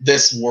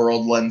this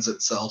world lends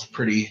itself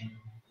pretty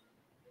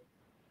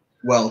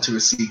well to a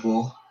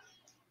sequel.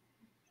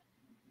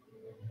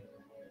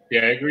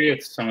 Yeah, I agree.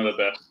 It's some of the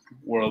best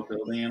world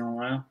building in a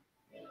while.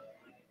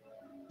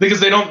 Because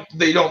they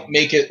don't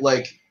make it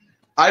like,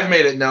 I've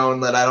made it known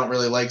that I don't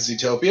really like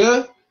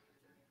Zootopia,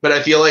 but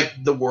I feel like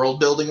the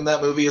world building in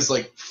that movie is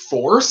like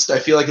forced. I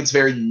feel like it's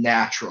very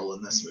natural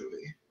in this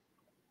movie.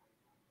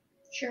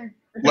 Sure.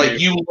 Like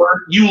you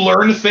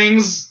learn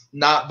things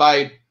not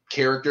by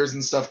characters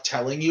and stuff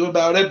telling you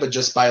about it, but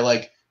just by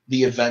like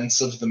the events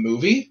of the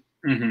movie.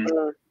 Mm-hmm.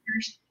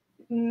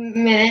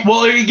 Minute.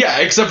 Well, yeah,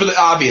 except for the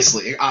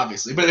obviously,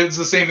 but it's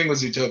the same thing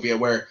with Zootopia,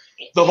 where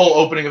the whole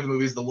opening of the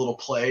movie is the little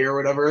play or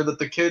whatever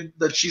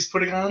that she's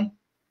putting on,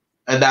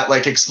 and that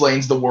like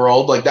explains the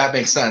world. Like that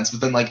makes sense,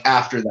 but then like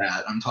after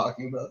that, I'm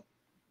talking about,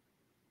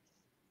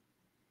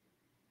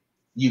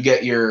 you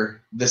get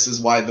your "this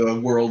is why the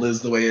world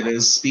is the way it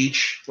is"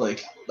 speech.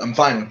 Like I'm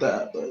fine with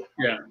that, but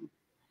yeah.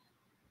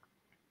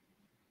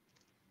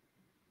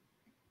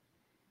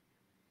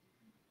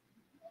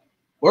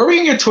 Or we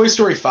can get Toy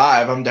Story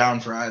 5. I'm down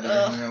for either.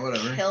 Ugh, Yeah,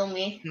 whatever. Kill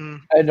me.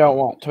 I don't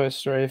want Toy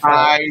Story 5.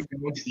 I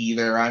don't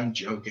either. I'm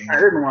joking. I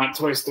didn't want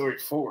Toy Story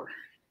 4.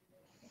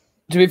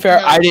 To be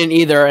fair, No. I didn't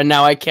either, and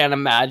now I can't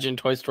imagine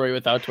Toy Story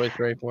without Toy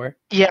Story 4.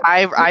 Yeah,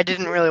 I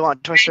didn't really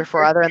want Toy Story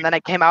 4 either, and then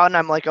it came out, and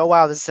I'm like, oh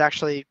wow, this is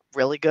actually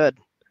really good.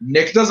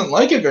 Nick doesn't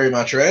like it very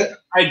much, right?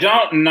 I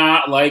don't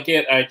not like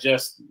it. I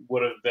just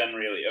would have been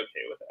really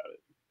okay without it.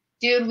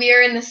 Dude, we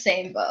are in the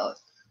same boat.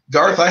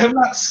 Garth, I have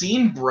not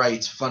seen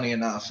Bright, funny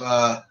enough.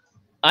 I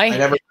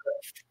never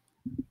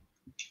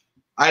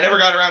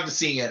got around to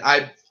seeing it.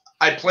 I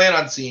plan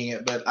on seeing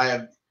it, but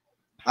I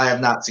have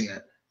not seen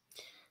it.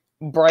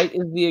 Bright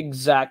is the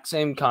exact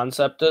same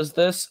concept as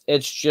this.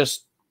 It's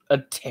just a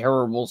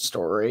terrible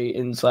story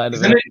inside of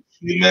Isn't it. it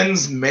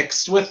humans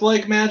mixed with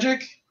like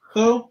magic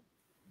though?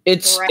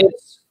 It's Right.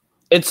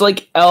 it's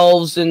like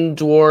elves and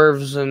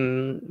dwarves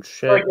and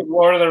shit. Like if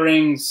Lord of the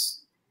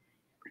Rings.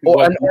 Or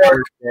was an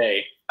orc.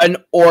 day. An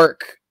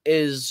orc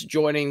is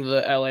joining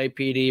the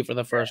LAPD for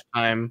the first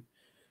time.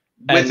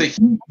 But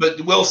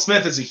Will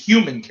Smith is a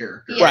human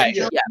character. Yeah, Right,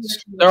 Joel-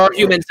 yes. There are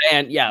humans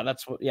and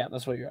that's what you're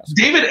asking.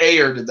 David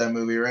Ayer did that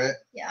movie, right?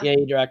 Yeah. Yeah,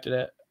 he directed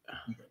it.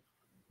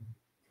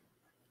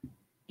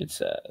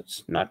 It's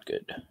not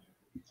good.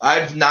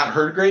 I've not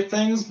heard great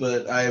things,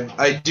 but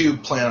I do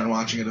plan on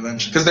watching it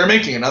eventually because they're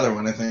making another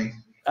one, I think.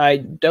 I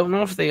don't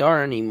know if they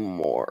are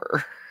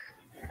anymore.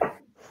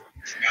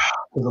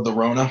 Because of the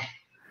Rona.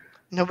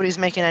 Nobody's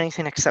making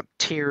anything except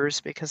Tears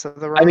because of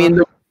the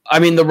Rona. I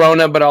mean the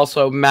Rona, but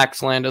also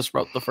Max Landis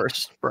wrote the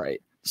first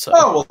Bright. So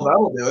Oh well,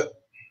 that'll do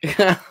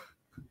it.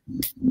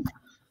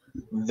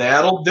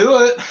 That'll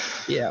do it.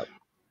 yeah.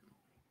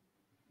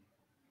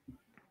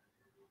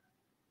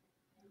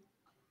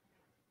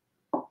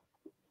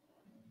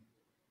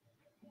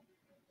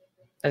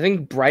 I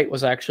think Bright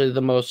was actually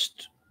the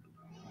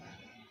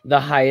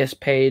highest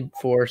paid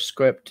for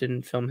script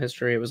in film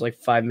history. It was like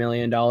 $5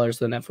 million that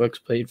Netflix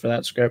paid for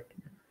that script.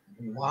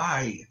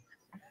 Why?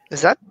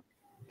 Is that?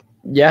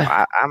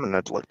 Yeah, I'm gonna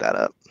look that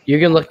up. you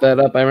can look that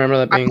up. I remember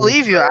that I being.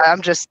 believe you.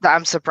 I'm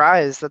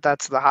surprised that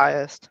that's the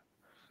highest.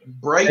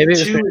 Bright Maybe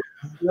 2 it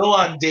is still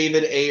on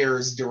David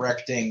Ayer's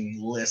directing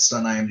list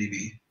on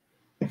IMDb.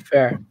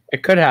 Fair.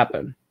 It could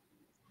happen.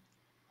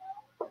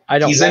 I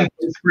don't. He's in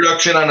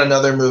production on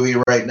another movie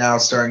right now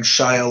starring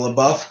Shia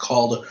LaBeouf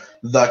called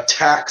The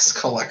Tax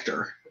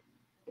Collector.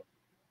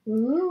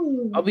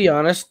 Ooh. I'll be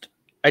honest.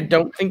 I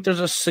don't think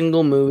there's a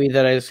single movie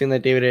that I've seen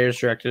that David Ayer's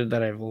directed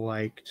that I've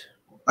liked.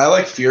 I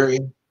like Fury.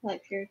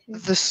 Like Fury too.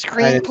 The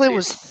screenplay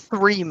was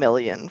 $3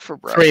 million for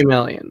Bright. $3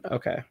 million.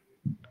 Okay.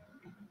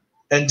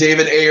 And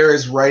David Ayer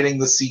is writing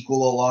the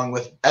sequel along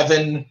with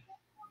Evan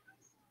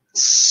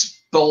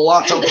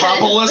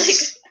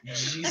Spilatopoulos.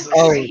 Jesus.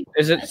 Oh,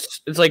 is it?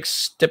 It's like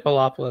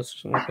Stipulopoulos or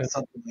something like that.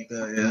 Something like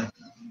that, yeah.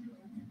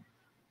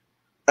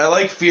 I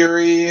like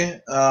Fury.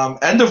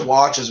 End of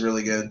Watch is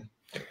really good.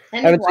 I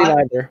haven't seen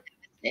either.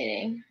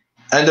 Fascinating.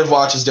 End of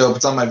Watch is dope.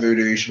 It's on my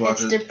Vudu. You should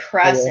watch It's it.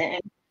 depressing.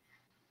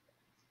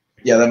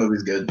 Yeah, that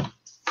movie's good.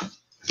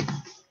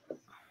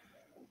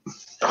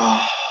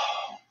 Oh,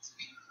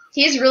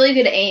 He has really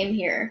good aim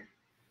here.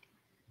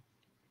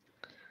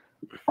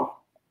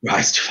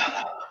 Rise to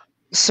Valor.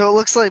 So it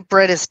looks like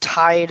Bright is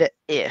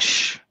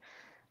tied-ish.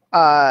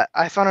 I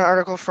found an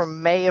article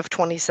from May of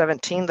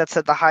 2017 that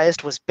said the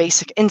highest was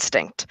Basic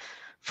Instinct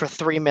for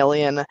 $3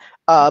 million,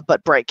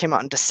 but Bright came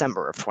out in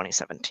December of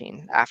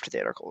 2017 after the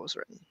article was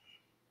written.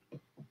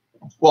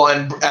 Well,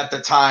 and at the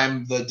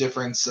time, the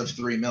difference of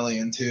 $3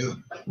 million too,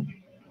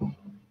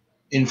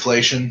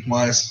 inflation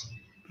wise.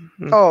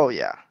 Oh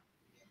yeah.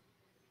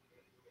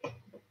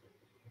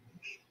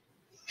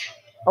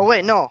 Oh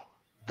wait, no,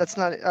 that's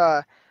not.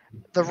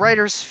 The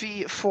writer's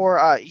fee for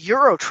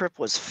Eurotrip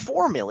was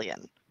 $4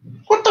 million.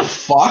 What the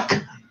fuck?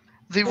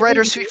 The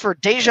writer's fee for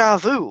Deja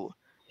Vu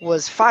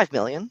was $5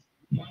 million.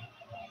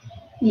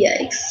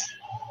 Yikes.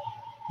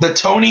 The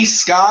Tony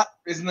Scott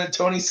isn't the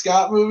Tony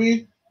Scott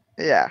movie?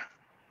 Yeah.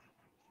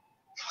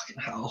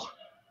 Fucking hell.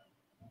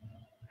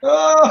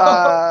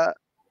 Oh.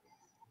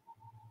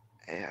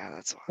 Yeah,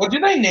 that's What do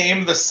they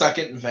name the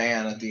second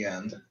van at the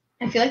end?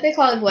 I feel like they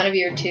call it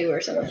Guinevere 2 or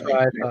something. That's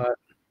what I thought.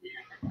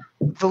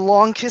 The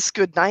Long Kiss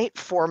Goodnight,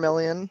 $4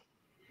 million.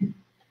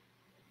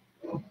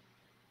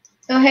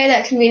 Oh, hey,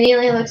 that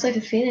conveniently looks like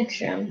a Phoenix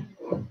gem.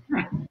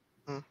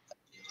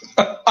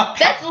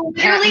 That's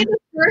literally the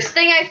first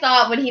thing I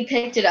thought when he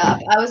picked it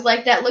up. I was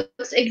like, that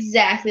looks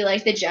exactly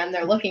like the gem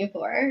they're looking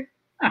for.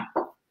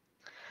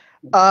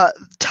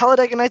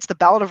 Talladega Nights, The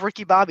Ballad of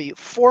Ricky Bobby,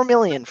 $4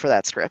 million for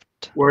that script.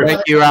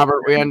 Thank you,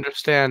 Robert. We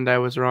understand. I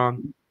was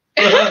wrong.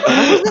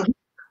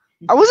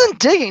 I wasn't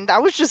digging. I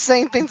was just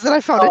saying things that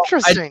I found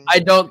interesting. I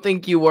don't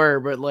think you were,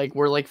 but like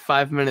we're like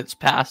 5 minutes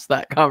past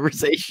that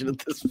conversation at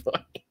this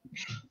point.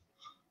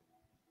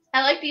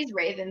 I like these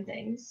Raven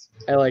things.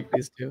 I like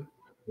these too.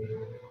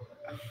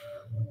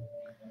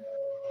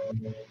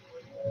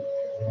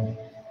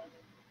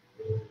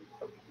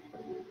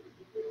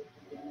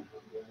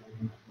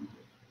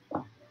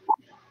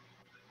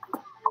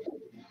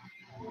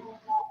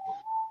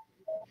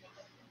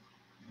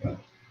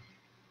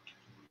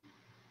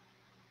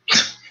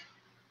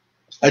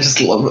 I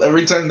just love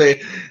every time they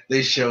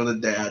show the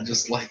dad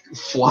just like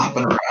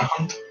flopping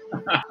around.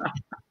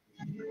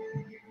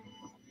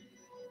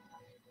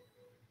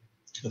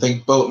 I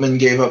think Boatman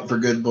gave up for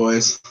Good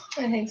Boys.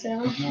 I think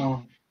so.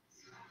 No.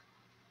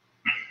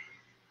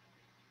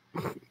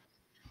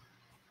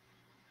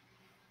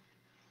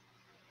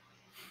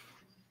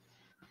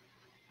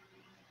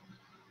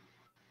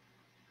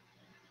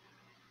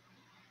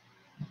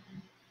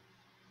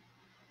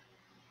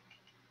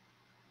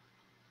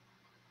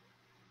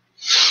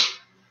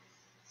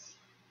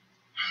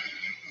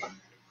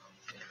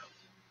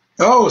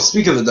 Oh,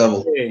 speak of the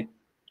devil. Hey,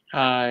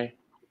 Hi,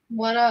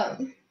 What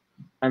up?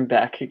 I'm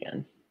back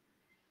again.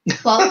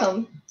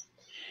 Welcome.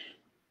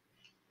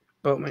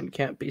 Boatman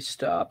can't be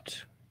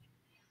stopped.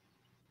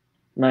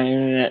 My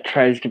internet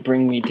tries to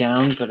bring me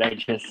down, but I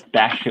just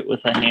bash it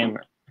with a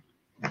hammer.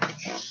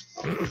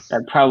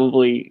 That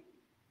probably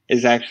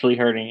is actually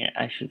hurting it.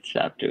 I should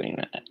stop doing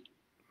that.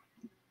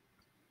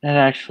 That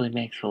actually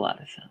makes a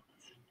lot of sense.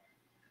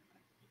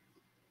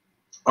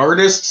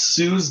 Artist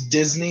sues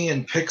Disney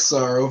and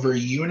Pixar over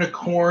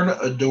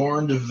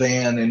unicorn-adorned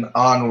van in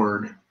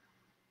Onward.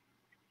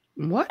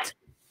 What?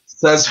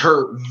 Says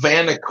her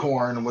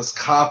vanicorn was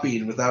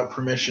copied without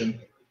permission.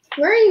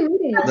 Where are you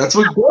reading that? That's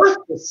what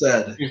Gorth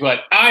said. he's like,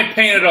 I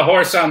painted a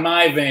horse on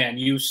my van.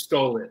 You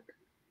stole it.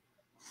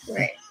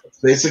 Right. That's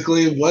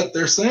basically what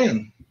they're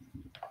saying.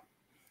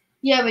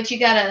 Yeah, but you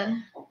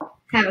gotta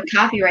have a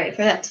copyright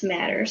for that to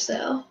matter,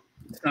 so.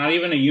 It's not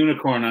even a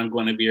unicorn on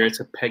Guinevere.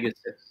 It's a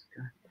Pegasus.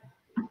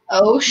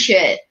 Oh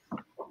shit.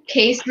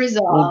 Case Well,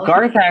 resolved.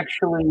 Garth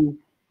actually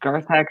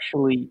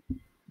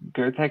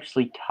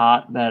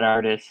taught that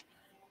artist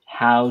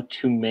how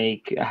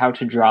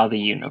to draw the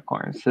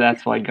unicorn. So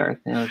that's why Garth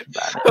knows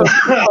about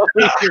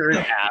it. You're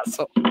an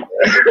asshole.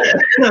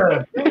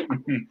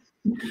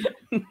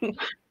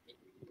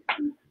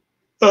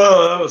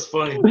 Oh, that was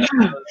funny.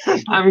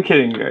 I'm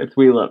kidding, Garth.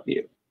 We love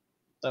you.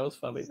 That was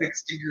funny.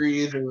 6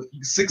 degrees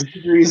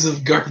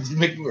of Garth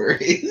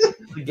McMurray.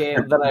 The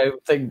game that I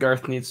think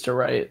Garth needs to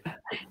write.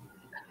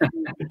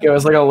 It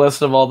was like a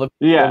list of all the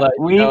people Yeah, that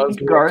we knows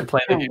need Garth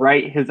play the to game.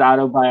 write his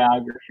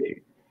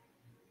autobiography.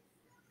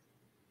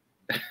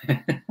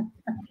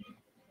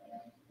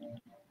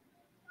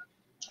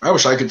 I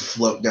wish I could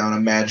float down a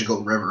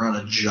magical river on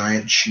a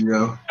giant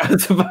Cheeto. I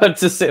was about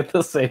to say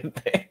the same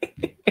thing.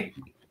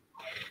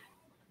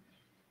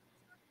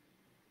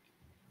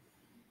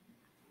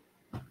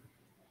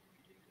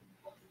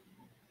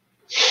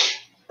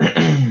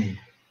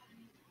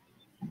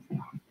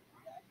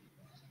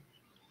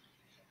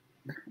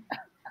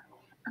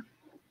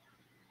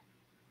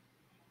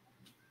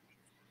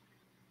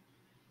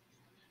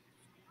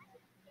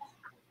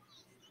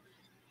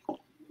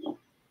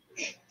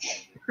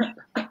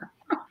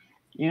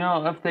 You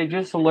know, if they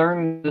just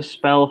learned to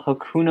spell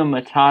Hakuna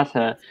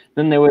Matata,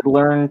 then they would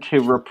learn to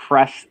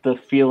repress the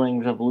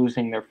feelings of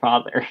losing their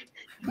father.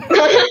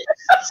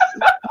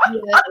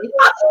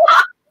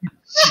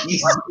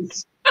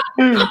 Jesus.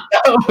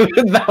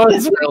 That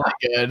was really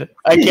good.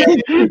 I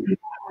can't.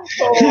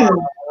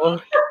 Oh,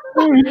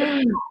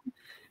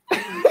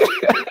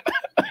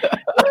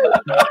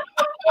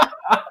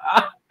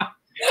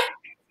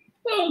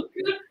 God.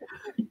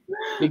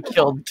 He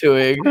killed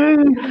Tuig.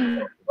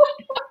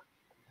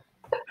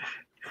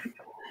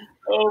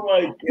 Oh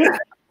my God.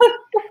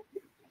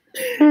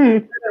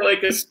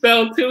 Like a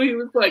spell too. He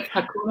was like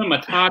Hakuna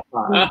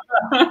Matata.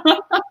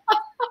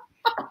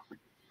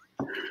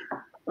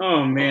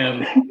 Oh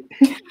man.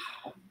 It's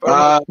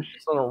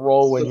on a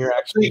roll when you're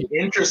actually.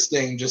 Something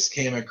interesting just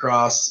came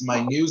across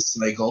my news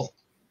cycle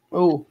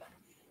Oh,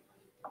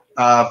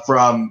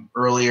 from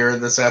earlier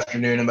this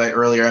afternoon, and by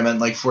earlier I meant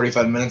like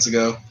 45 minutes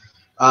ago.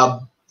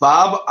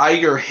 Bob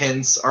Iger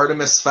hints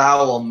Artemis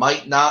Fowl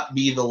might not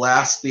be the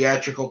last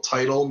theatrical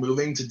title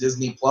moving to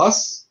Disney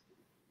Plus.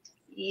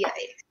 Yikes.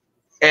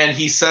 And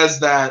he says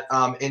that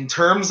in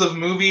terms of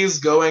movies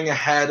going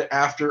ahead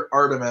after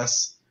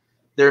Artemis,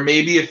 There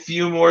may be a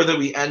few more that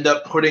we end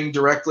up putting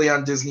directly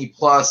on Disney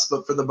Plus,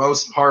 but for the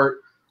most part,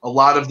 a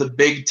lot of the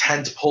big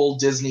tentpole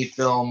Disney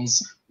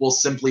films will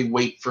simply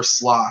wait for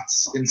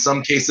slots. In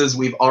some cases,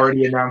 we've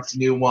already announced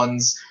new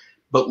ones,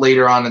 but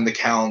later on in the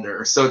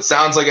calendar. So it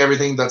sounds like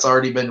everything that's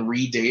already been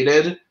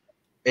redated,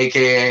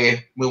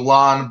 aka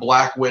Mulan,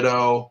 Black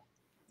Widow,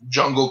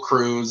 Jungle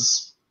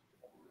Cruise,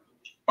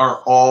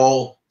 are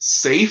all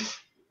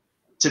safe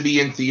to be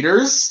in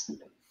theaters,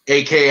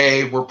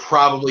 aka we're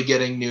probably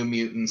getting New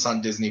Mutants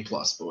on Disney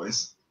Plus,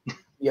 boys.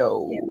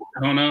 Yo.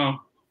 Oh no.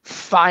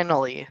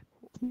 Finally.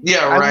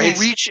 Yeah, I right. will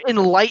reach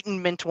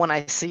enlightenment when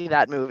I see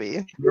that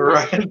movie.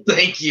 Right.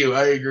 Thank you.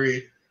 I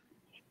agree.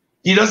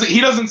 He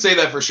doesn't say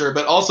that for sure,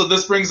 but also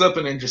this brings up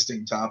an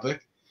interesting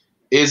topic.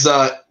 Is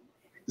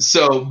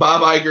so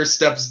Bob Iger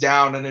steps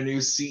down and a new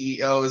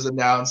CEO is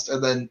announced,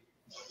 and then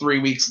 3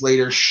 weeks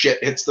later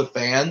shit hits the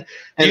fan.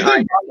 Do you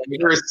think Bob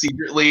Iger is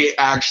secretly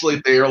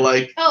actually they're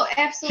like Oh,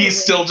 absolutely. he's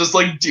still just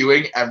like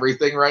doing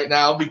everything right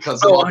now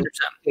because of 100%.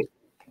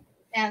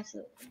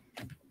 Absolutely.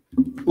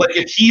 like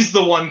if he's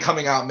the one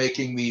coming out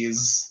making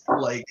these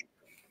like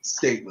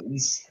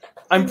statements.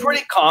 I'm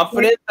pretty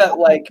confident that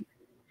like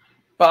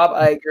Bob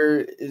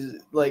Iger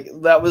is like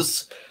that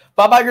was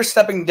Bob Iger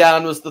stepping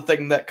down was the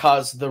thing that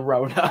caused the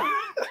Rona.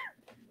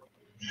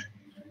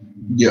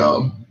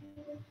 Yeah.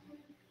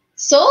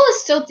 Soul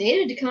is still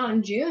dated to come out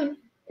in June,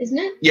 isn't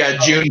it? Yeah,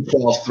 June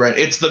 12th, right?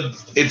 It's the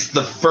it's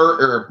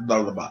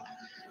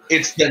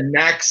the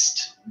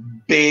next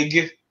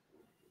big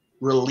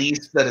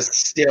release that is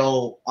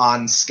still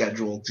on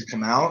schedule to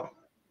come out.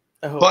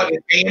 But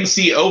if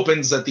AMC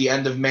opens at the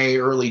end of May,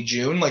 early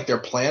June, like they're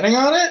planning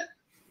on it,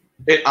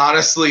 it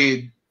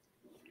honestly,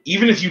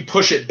 even if you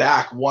push it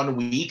back 1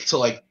 week to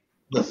like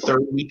the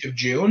third week of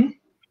June,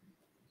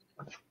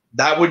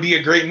 that would be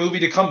a great movie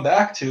to come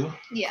back to.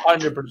 Yeah.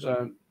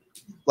 100%.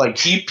 Like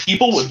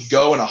people would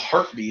go in a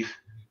heartbeat.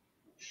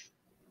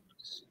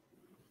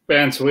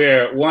 Spence,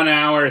 we're 1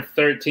 hour,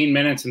 13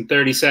 minutes, and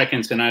 30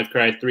 seconds, and I've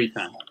cried 3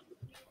 times.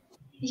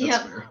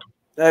 Yep.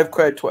 I've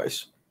cried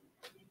twice.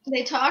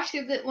 They talked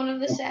through one of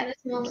the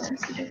saddest moments.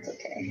 It's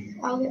okay.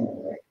 I'll get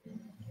over it.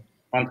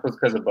 Once was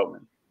because of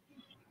Boatman.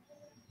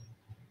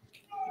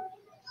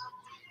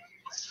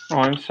 Oh,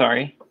 I'm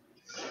sorry.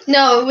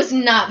 No, it was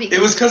not because.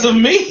 It was because of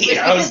me. It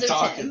I was because of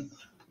talking. him.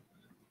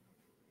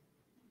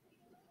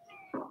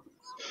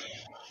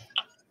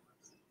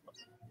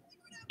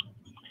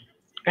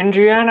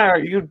 Indiana,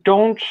 you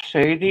don't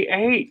say the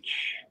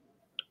H.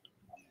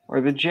 Or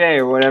the J,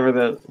 or whatever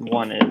the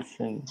one is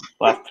in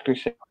Last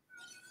Crusade.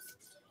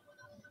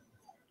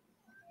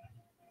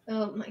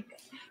 Oh my god.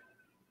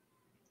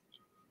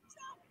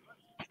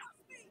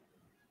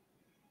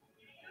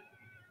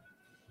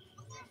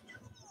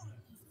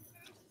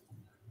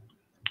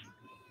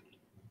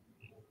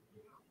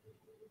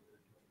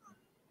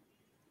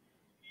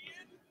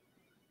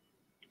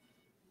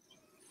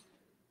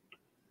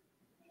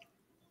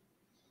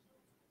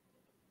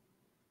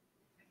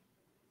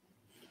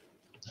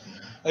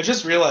 I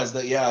just realized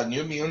that, yeah,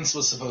 New Mutants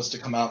was supposed to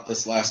come out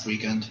this last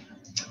weekend.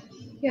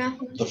 Yeah.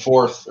 The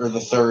 4th or the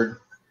 3rd.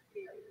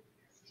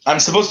 I'm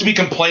supposed to be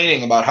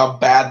complaining about how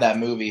bad that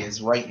movie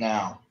is right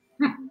now.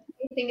 You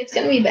think it's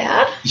gonna be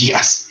bad?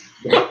 Yes.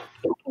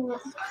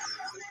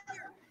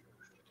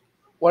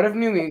 What if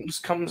New Mutants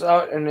comes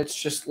out and it's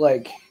just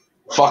like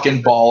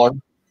Fucking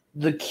baller.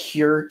 the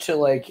cure to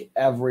like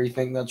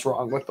everything that's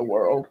wrong with the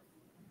world?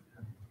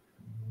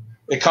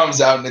 It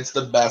comes out and it's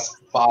the best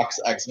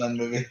Fox X-Men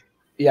movie.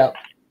 Yeah.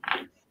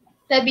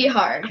 That'd be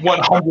hard.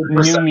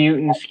 100%. New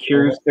Mutants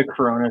cures the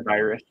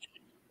coronavirus.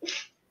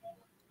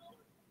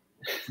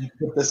 You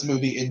put this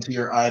movie into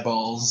your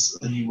eyeballs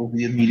and you will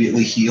be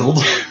immediately healed.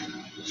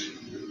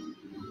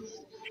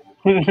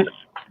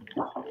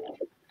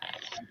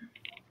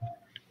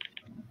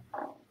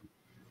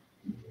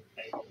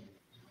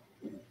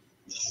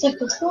 It's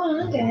like, what's going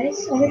on,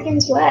 guys?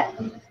 Everything's wet.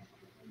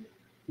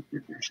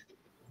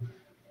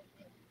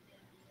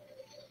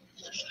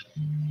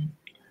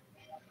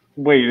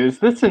 Wait, is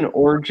this an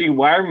orgy?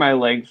 Why are my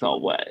legs all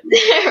wet?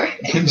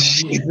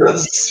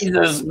 Jesus.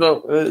 Jesus,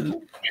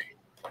 no.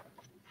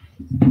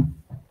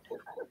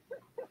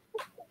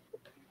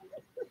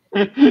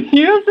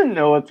 He doesn't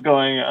know what's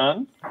going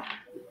on.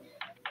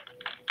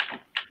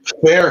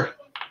 Fair.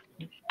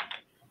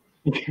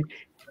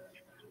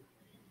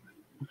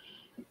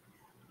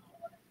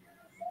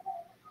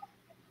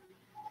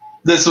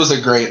 This was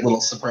a great little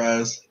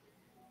surprise.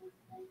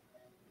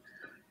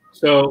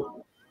 So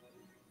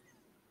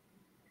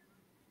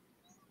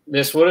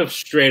this would have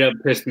straight up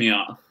pissed me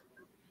off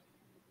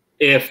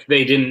if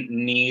they didn't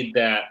need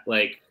that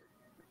like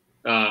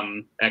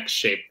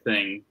X-shaped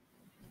thing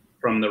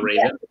from the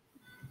Raven.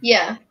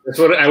 Yeah. That's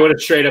what I would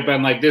have straight up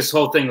been like. This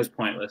whole thing was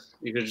pointless.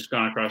 You could have just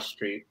gone across the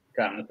street,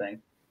 gotten the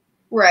thing.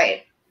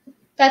 Right.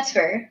 That's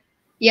fair.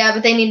 Yeah,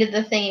 but they needed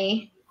the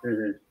thingy.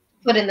 Mm-hmm.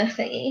 Put in the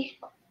thingy.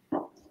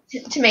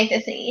 To make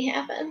the thingy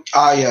happen.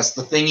 Ah, yes,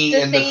 the thingy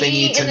and the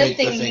thingy to and make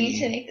the to thingy.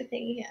 make the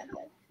thingy happen.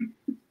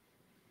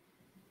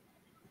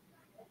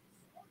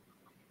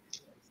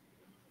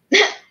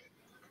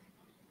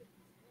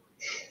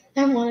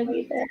 I want to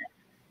be there.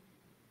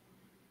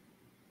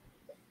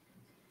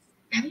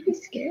 I would be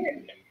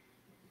scared.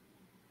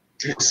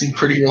 You seem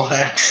pretty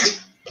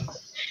relaxed.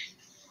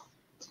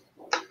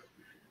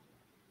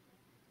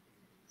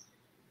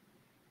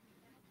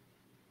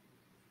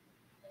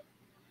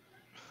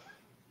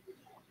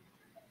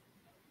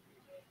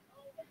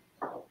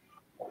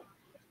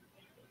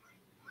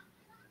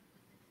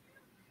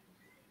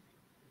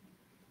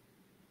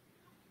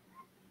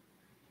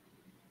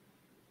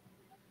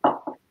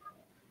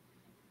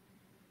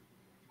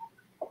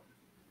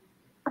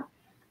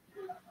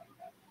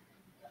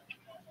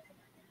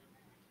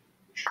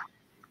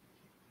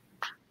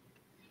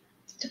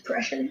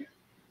 Depression.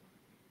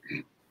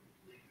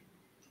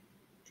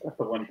 That's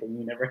the one thing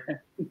you never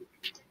had.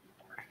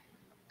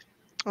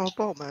 Oh,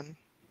 Boatman.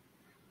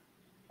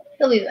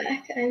 He'll be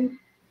back.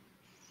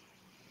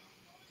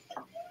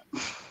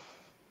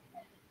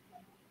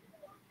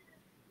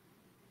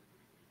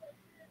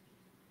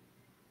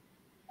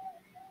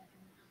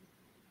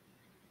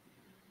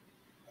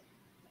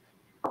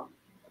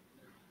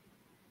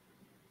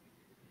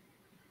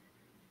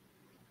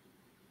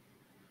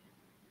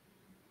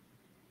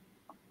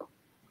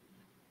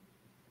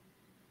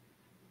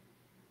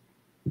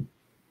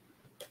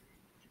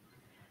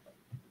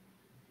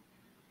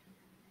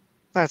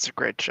 That's a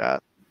great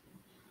shot.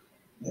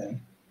 Yeah.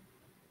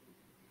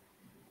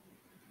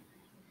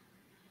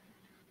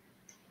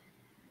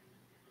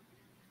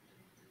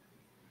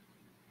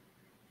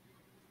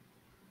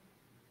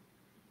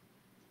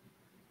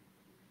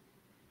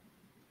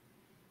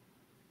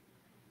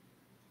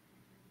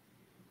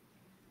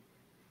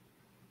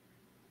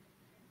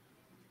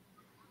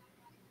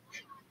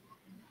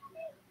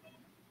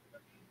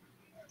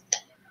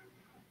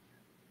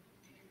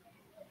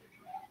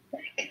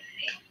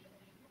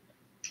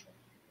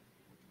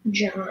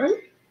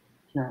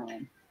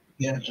 John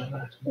Yeah,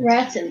 John.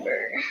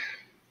 Ratzenberger.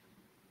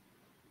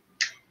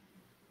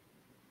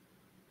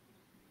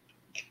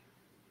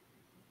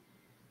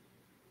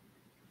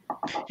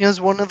 You know,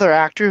 there's one other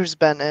actor who's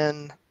been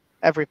in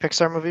every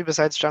Pixar movie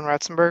besides John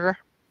Ratzenberger.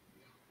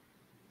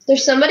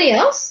 There's somebody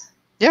else?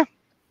 Yeah.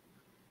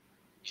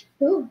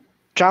 Who?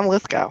 John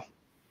Lithgow.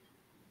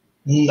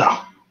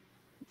 No.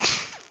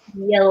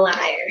 You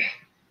liar.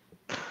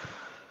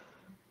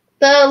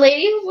 The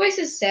lady who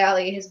voices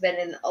Sally has been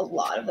in a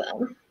lot of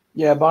them.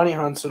 Yeah, Bonnie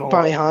Hunt's in all.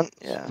 Bonnie Hunt,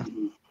 yeah.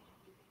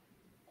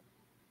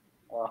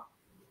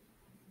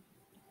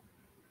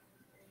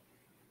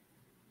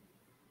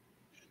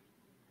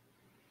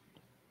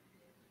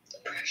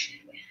 Depression.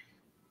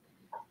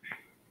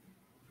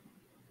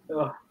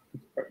 Oh,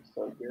 this part's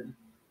so good.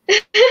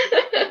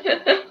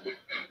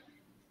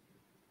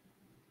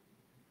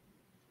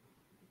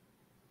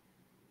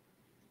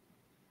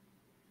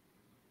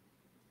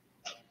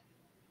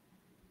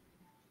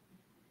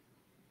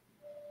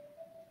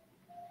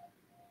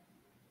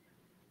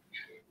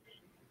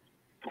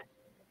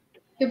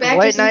 You're The back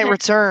White to some Knight kind-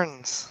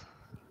 Returns.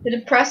 the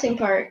depressing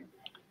part,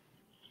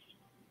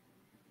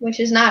 which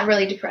is not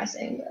really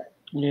depressing, but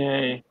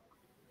Yay.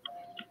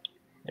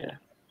 Yeah.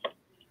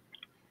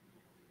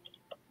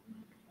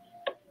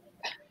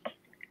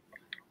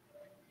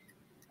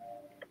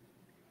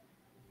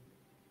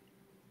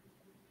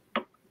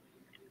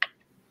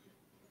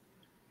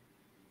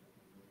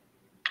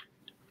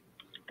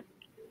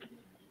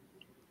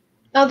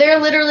 oh, there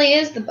literally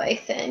is the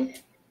bike thing.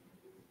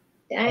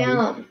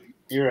 Damn.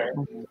 You're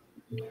right.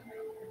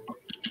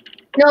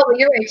 No, but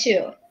you're right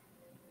too.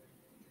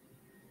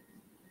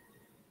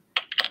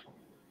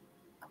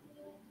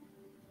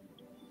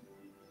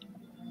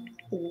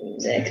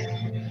 Music,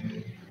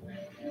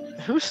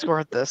 Who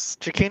scored this?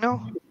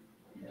 Chiquino?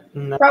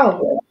 No,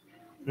 probably.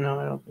 no,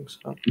 I don't think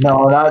so.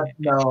 No, it's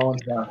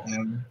not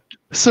him.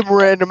 Some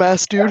random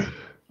ass dude.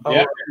 Oh,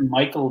 Yeah,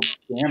 Michael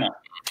Dana.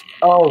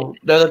 oh,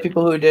 they're the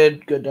people who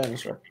did Good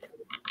Dinosaur.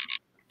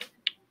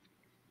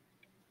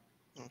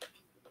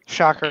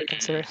 Shocker,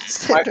 considering it's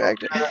the same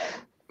director.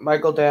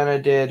 Michael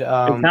Dana did.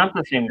 It's not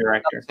the same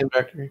director. Same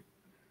director.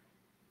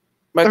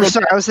 I'm Michael,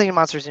 sorry, I was thinking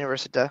Monsters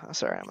University. I'm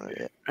sorry, I'm an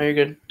idiot. are you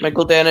good?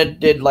 Michael Dana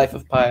did Life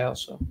of Pi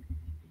also.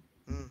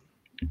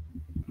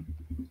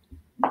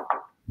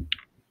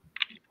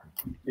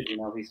 Did you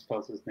know he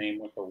spells his name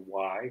with a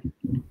Y?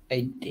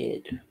 I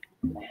did.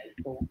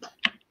 Michael.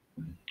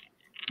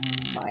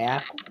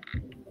 Maya.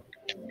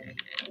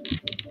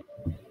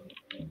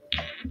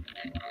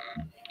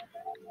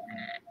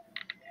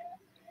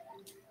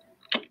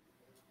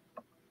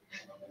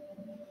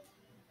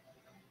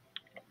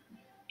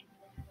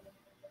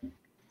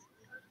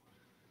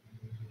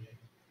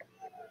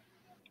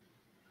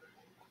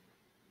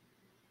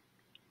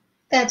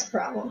 That's a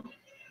problem.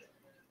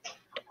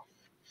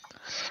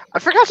 I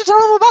forgot to tell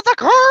him about the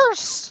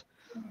curse!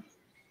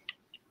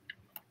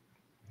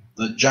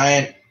 The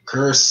giant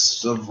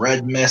curse of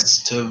red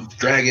mist of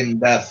dragon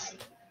death.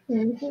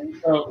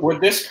 Mm-hmm.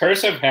 Would this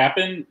curse have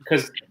happened?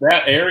 Because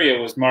that area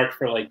was marked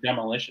for like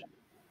demolition.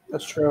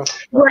 That's true.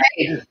 Right.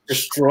 It just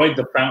destroyed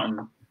the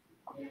fountain.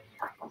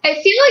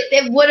 I feel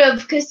like they would have,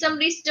 because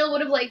somebody still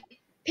would have like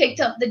picked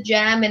up the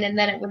gem and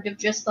then it would have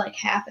just like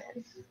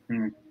happened.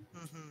 Mhm.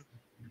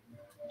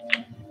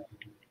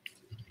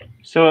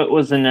 So it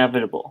was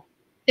inevitable.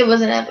 It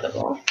was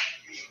inevitable.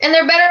 And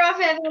they're better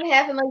off having it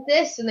happen like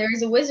this, and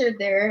there's a wizard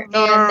there,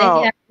 No, and they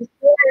no. have the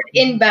sword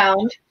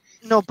inbound.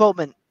 No,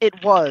 Boatman,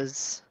 it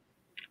was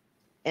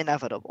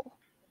inevitable.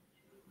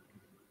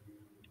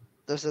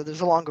 There's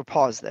a longer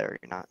pause there.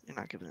 You're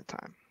not giving it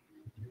time.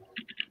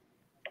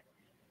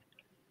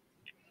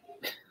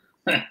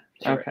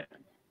 Okay.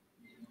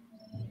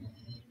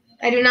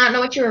 I do not know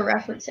what you were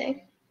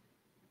referencing.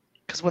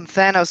 Because when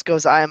Thanos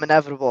goes, "I am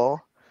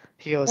inevitable,"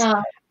 he goes,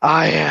 Oh,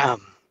 "I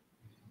am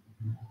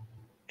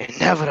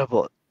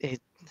inevitable."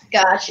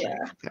 gotcha.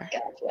 There.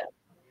 Gotcha.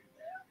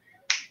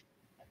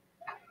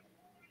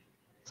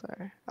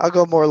 Sorry, I'll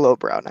go more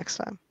lowbrow next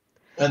time.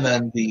 And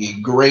then the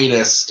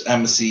greatest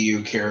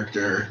MCU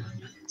character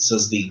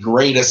says the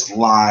greatest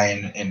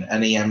line in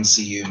any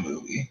MCU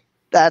movie.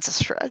 That's a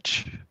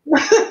stretch.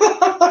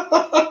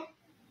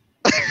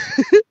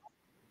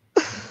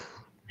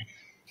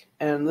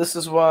 And this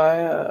is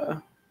why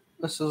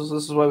this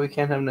is why we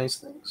can't have nice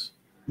things.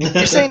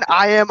 You're saying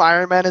 "I am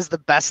Iron Man" is the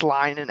best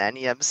line in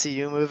any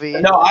MCU movie?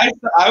 No,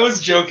 I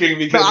was joking No,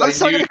 because I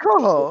was I talking knew. to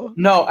Koho.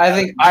 No, I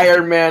think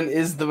Iron Man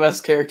is the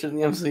best character in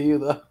the MCU,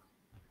 though.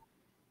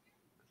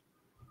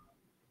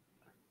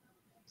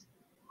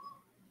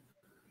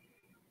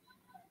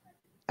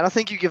 I don't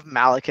think you give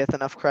Malekith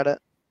enough credit.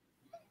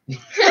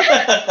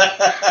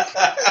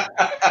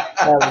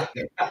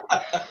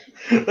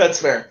 That's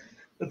fair.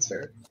 That's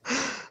fair.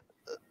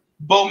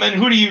 Boatman,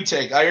 who do you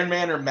take, Iron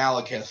Man or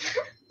Malekith?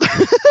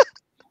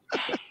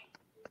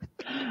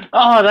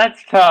 Oh,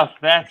 that's tough.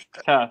 That's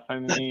tough. I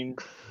mean,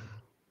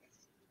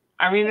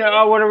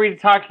 what are we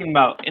talking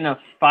about? In a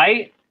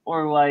fight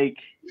or like?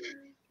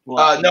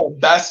 What? No,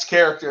 best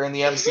character in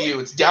the MCU.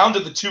 It's down to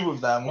the two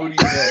of them. Who do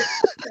you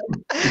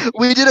think?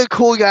 We did a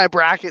cool guy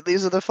bracket.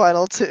 These are the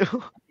final two.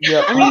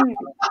 Yeah. I mean,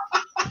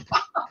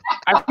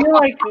 I feel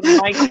like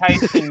Mike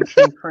Tyson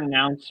can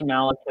pronounce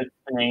Malekith's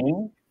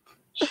name,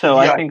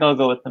 so Yeah. I think I'll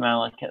go with the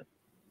Malekith.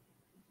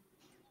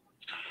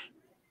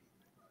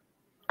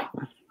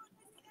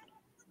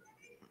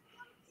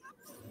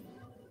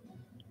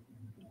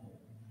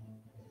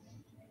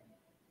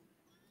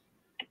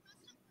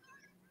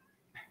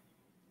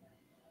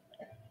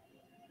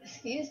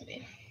 Excuse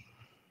me.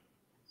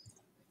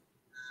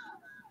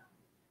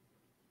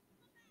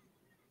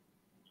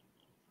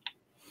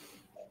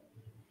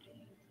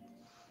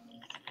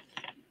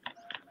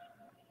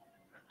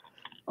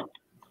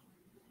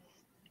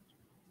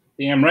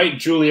 Damn right,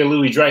 Julia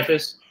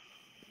Louis-Dreyfus.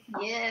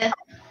 Yeah.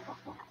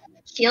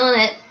 Killing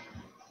it.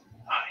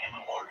 I am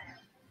a warrior.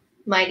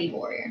 Mighty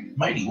warrior.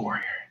 Mighty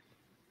warrior.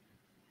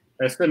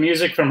 That's the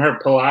music from her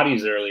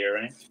Pilates earlier,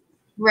 right?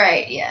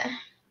 Right, yeah.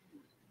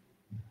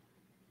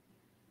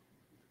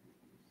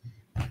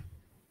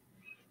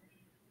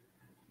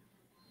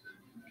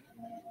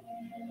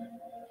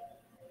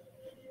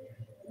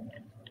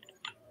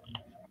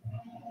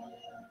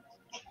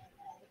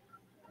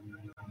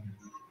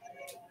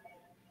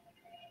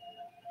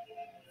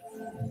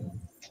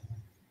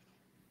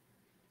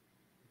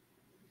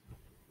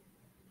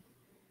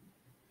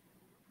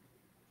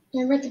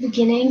 Remember at the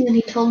beginning when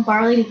he told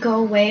Barley to go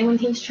away when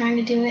he was trying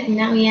to do it, and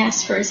now he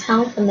asks for his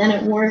help, and then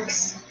it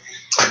works.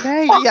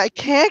 Maggie, I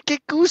can't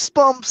get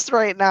goosebumps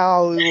right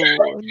now.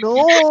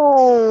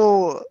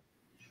 No.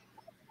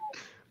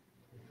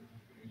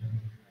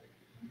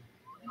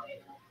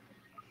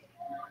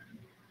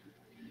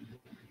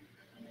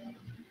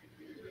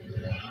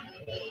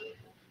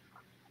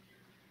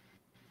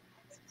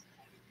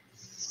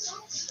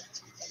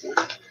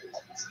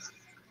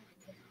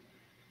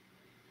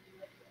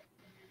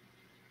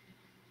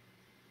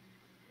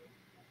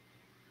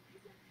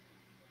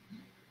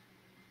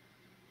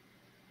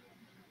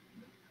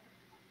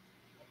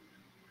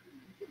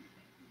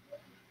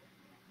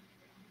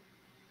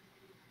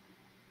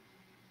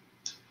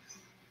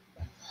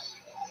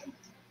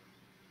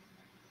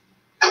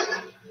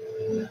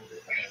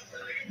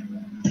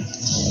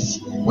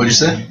 What'd you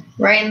say?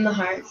 Right in the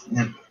heart.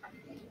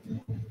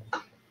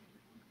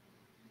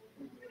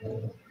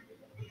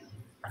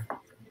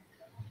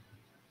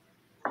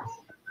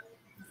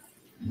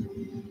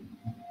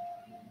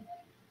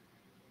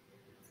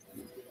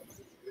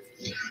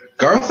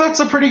 Garth, that's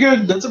a pretty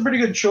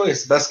good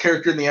choice. Best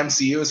character in the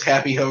MCU is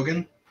Happy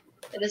Hogan.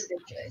 It is a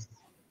good choice.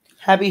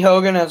 Happy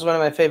Hogan has one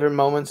of my favorite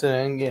moments in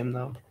Endgame,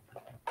 though.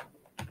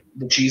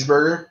 The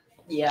cheeseburger.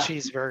 Yeah.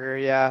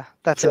 Cheeseburger, yeah.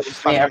 That's a Kills me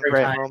fucking every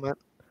great time. moment.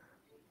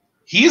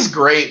 He's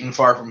great in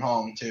Far From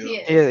Home too.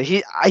 Yeah.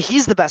 Yeah,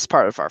 he's the best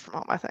part of Far From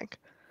Home, I think.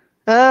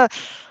 Uh,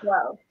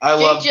 Wow. I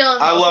Jake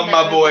Gyllenhaal's love in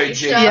my that boy movie,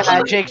 Jake. so-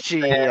 yeah, Jake G,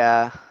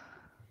 yeah.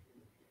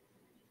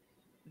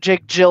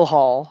 Jake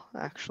Gyllenhaal,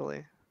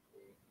 actually.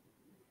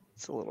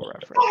 It's a little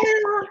reference.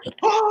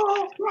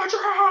 Oh, Roger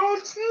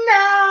House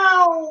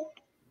now.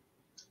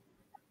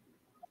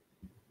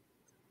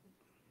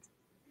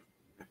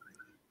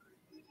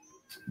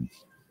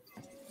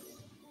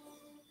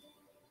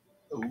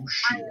 Oh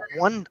shit.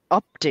 One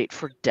update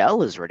for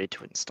Dell is ready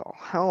to install.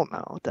 Hell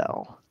no,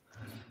 Dell.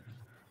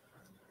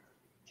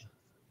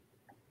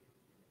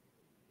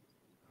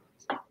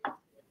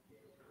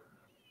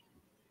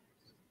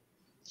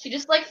 She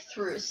just like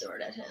threw a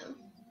sword at him.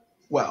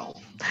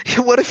 Well,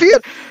 What if he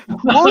had?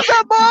 What was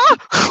that, Ma?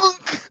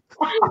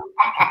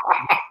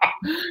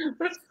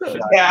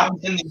 yeah,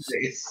 in the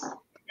face.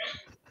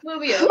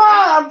 Movie over.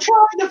 Mom, I'm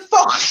trying to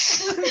fuck.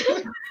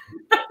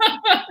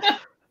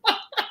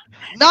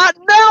 Not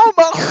now,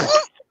 Ma.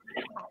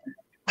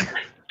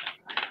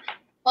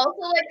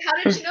 Also, like,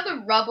 how did she know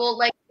the rubble?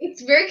 Like,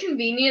 it's very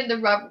convenient the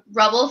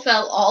rubble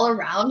fell all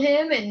around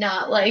him and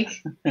not like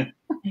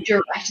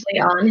directly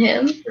on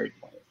him.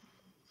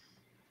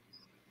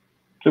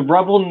 The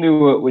rebel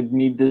knew it would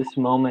need this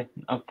moment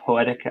of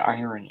poetic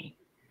irony.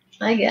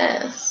 I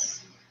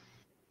guess.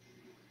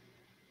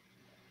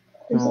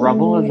 The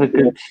rebel is a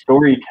good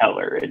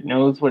storyteller. It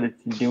knows what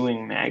it's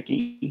doing,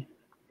 Maggie.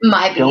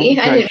 Might Don't be.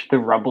 I didn't. judge the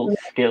rebel's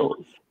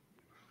skills.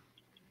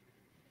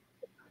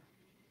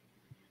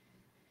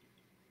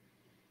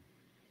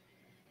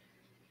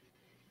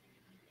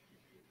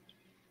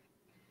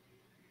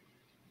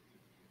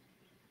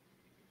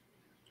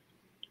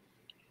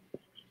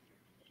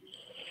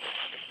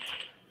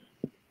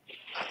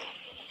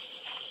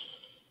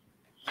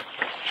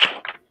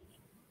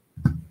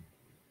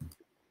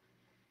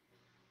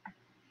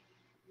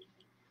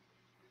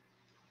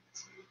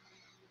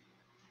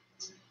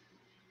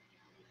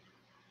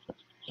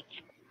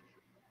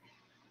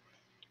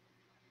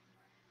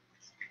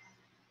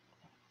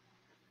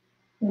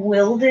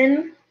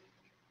 Wilden.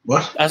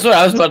 What? That's what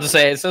I was about to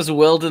say. It says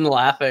Wilden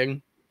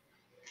laughing.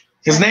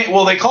 His name?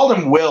 Well, they called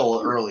him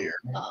Will earlier.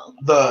 Oh,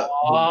 The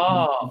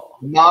Oh.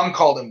 mom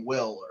called him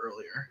Will earlier.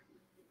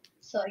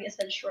 so I guess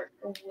that's short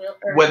for Will.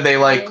 Or When they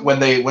like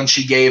Will. when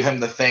she gave him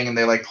the thing and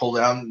they like pulled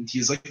it out and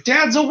he's like,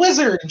 "Dad's a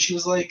wizard," and she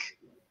was like,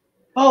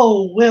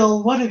 "Oh,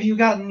 Will, what have you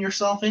gotten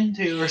yourself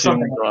into?" or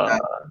something like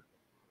that.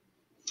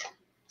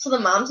 So the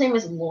mom's name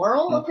is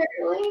Laurel,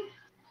 apparently.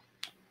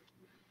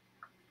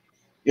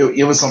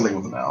 It was something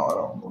with an L. I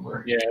don't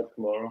remember. Yeah, it's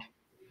Laurel.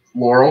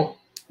 Laurel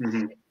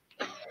Mm-hmm.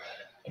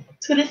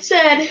 That's what it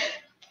said.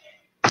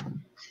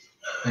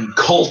 and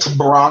Colt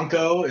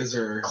Bronco is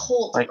her.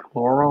 Colt. Like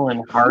Laurel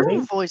and Hardy?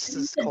 Who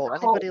voices Colt?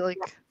 Anybody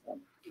like?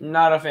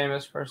 Not a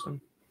famous person.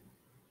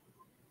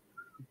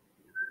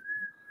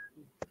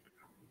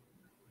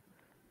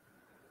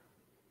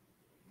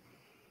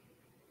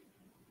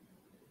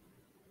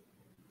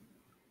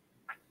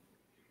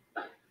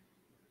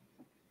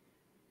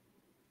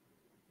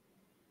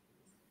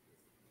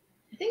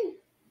 I think.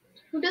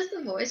 Who does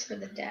the voice for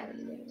the dad in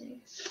the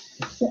movie?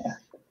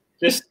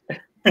 Just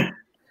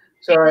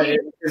sorry.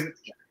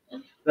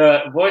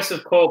 The voice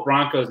of Colt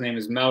Bronco's name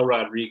is Mel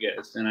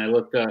Rodriguez, and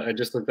I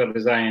just looked up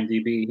his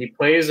IMDb. He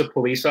plays a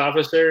police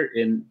officer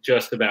in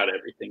just about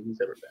everything he's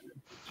ever been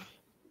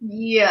in.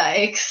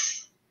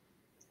 Yikes.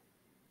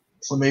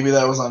 So maybe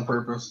that was on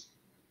purpose.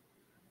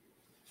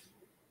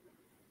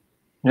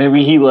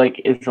 Maybe he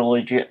like is a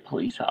legit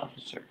police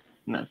officer,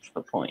 and that's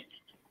the point.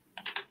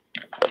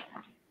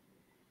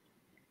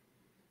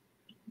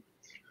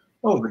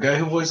 Oh, the guy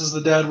who voices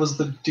the dad was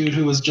the dude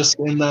who was just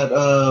in that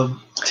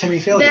Timmy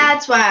Failure.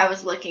 That's why I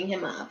was looking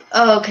him up.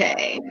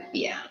 Okay.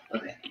 Yeah.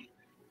 Okay.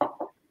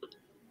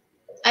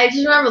 I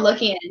just remember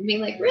looking at it and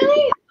being like,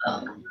 really?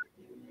 Oh.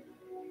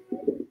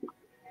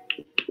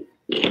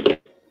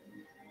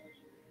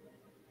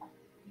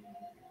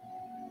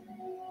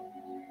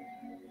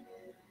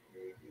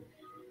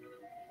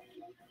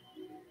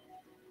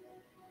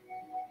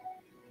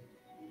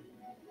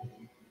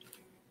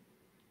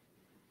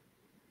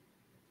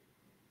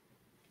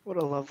 What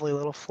a lovely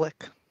little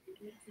flick.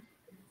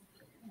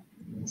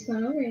 It's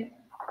not over yet.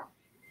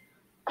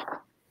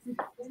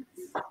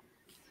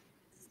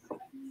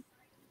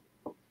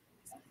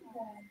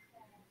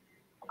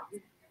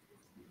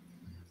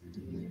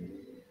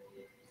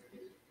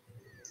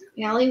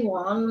 Ali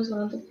Wong was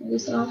one of the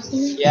police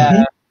officers.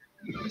 Yeah.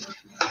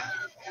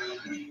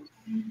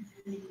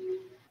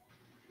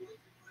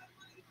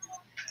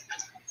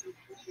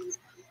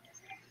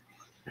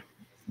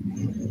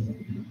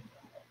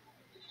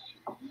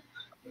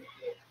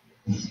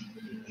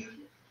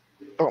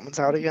 Boatman's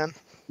out again.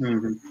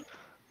 Mm-hmm.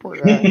 Poor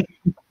guy.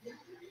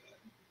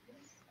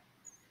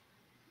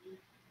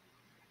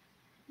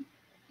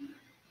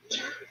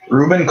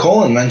 Ruben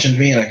Colin mentioned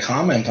me in a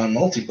comment on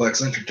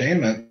Multiplex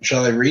Entertainment.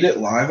 Shall I read it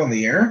live on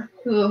the air?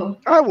 Ooh.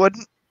 I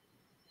wouldn't.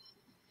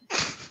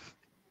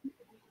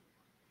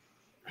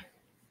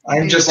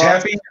 I'm just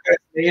happy you guys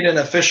made an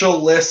official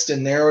list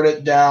and narrowed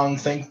it down.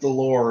 Thank the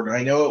Lord.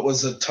 I know it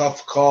was a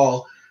tough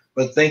call,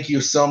 but thank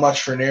you so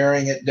much for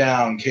narrowing it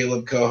down,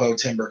 Caleb Coho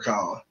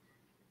Timbercala.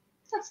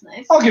 That's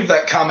nice. I'll give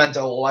that comment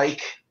a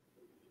like.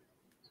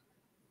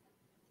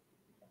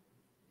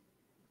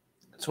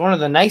 It's one of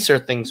the nicer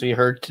things we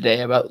heard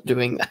today about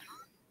doing that.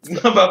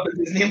 About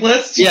the Disney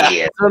list? Yeah,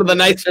 it's one of the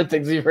nicer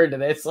things we've heard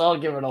today, so I'll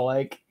give it a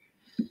like.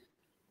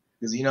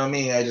 Because you know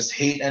me, I just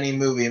hate any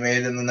movie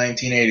made in the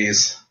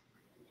 1980s.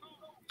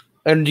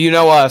 And you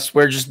know us,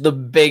 we're just the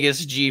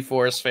biggest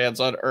G-Force fans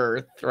on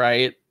Earth,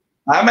 right?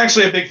 I'm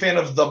actually a big fan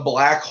of The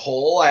Black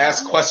Hole. I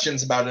ask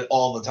questions about it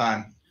all the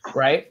time.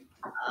 Right?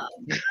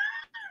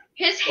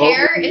 His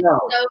hair is so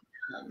dumb.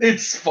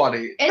 It's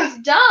funny. It's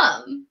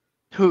dumb.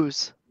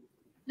 Whose?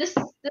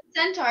 The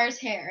centaur's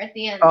hair at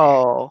the end.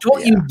 Oh.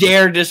 Don't you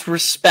dare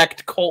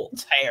disrespect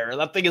Colt's hair.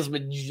 That thing is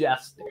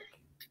majestic.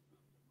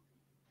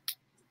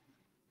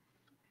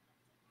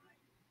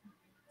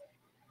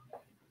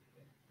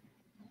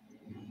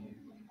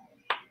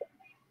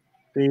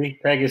 See,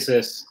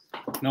 Pegasus,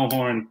 no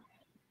horn,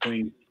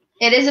 queen.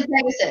 It is a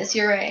Pegasus.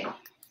 You're right.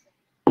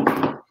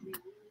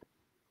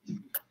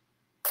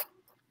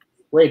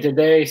 Wait, did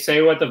they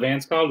say what the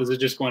van's called? Is it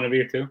just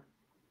Guinevere too?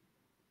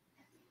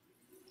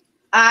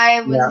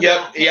 I was.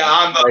 Yeah,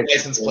 on the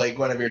license plate,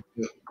 Guinevere.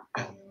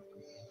 I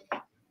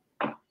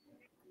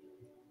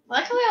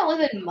like how they all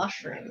live in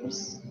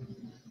mushrooms.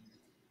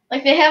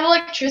 Like they have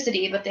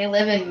electricity, but they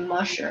live in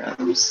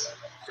mushrooms.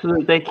 So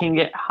that they can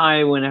get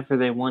high whenever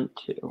they want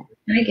to.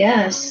 I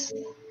guess.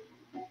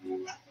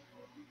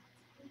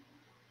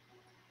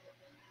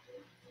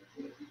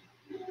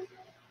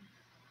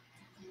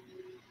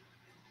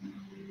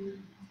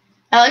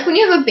 I like when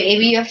you have a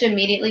baby, you have to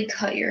immediately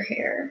cut your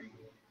hair.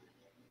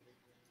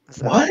 Is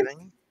that What? a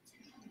thing?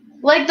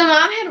 Like the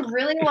mom had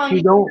really long You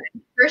hair don't.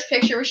 in the first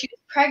picture where she was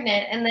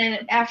pregnant, and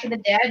then after the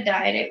dad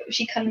died,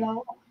 she cut it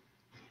all off.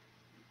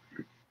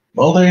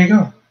 Well, there you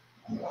go.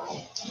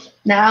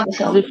 Now the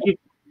Because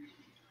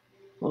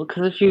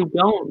film. if you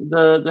don't,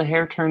 the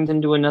hair turns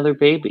into another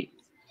baby.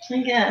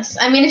 I guess.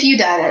 I mean, if you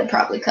died, I'd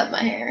probably cut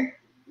my hair.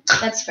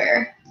 That's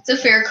fair. It's a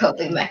fair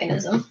coping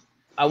mechanism.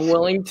 I'm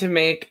willing to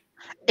make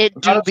It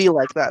do be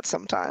like that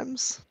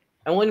sometimes.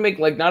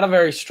 like not a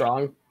very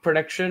strong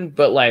prediction,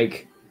 but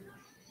like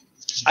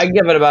I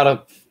give it about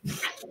a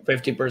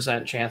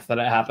 50% chance that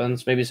it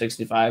happens, maybe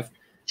 65.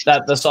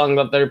 That the song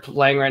that they're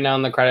playing right now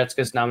in the credits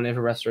gets nominated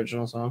for Best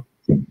Original Song.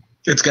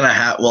 It's gonna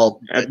have. Well,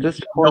 At this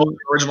no point,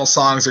 original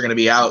songs are gonna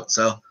be out,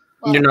 so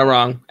Well, You're not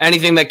wrong.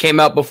 Anything that came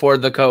out before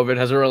the COVID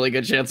has a really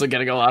good chance of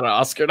getting a lot of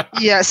Oscar noms.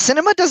 Yeah,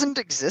 cinema doesn't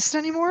exist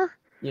anymore.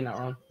 You're not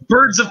wrong.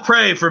 Birds of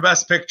Prey for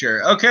Best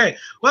Picture. Okay,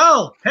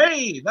 well,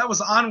 hey, that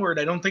was Onward.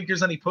 I don't think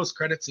there's any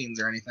post-credit scenes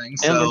or anything.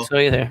 I don't So think so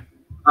either.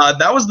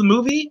 that was the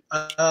movie.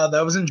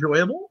 That was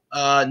enjoyable.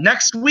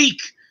 Next week,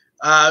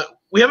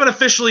 we haven't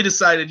officially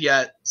decided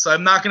yet, so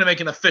I'm not going to make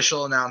an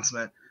official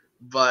announcement,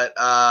 but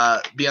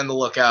be on the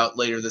lookout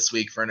later this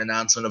week for an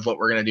announcement of what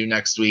we're going to do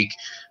next week.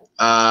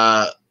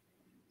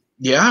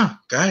 Yeah,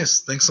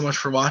 guys, thanks so much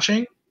for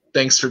watching.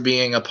 Thanks for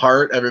being a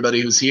part, everybody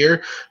who's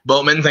here.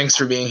 Boatman, thanks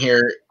for being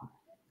here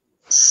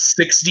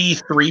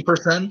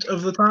 63%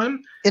 of the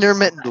time.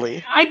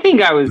 Intermittently. I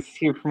think I was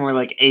here for more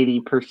like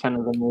 80%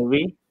 of the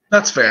movie.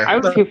 That's fair. I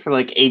was here for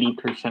like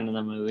 80% of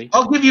the movie.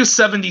 I'll give you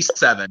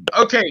 77.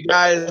 Okay,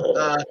 guys.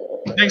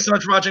 Thanks so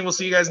much for watching. We'll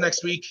see you guys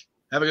next week.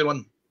 Have a good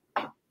one.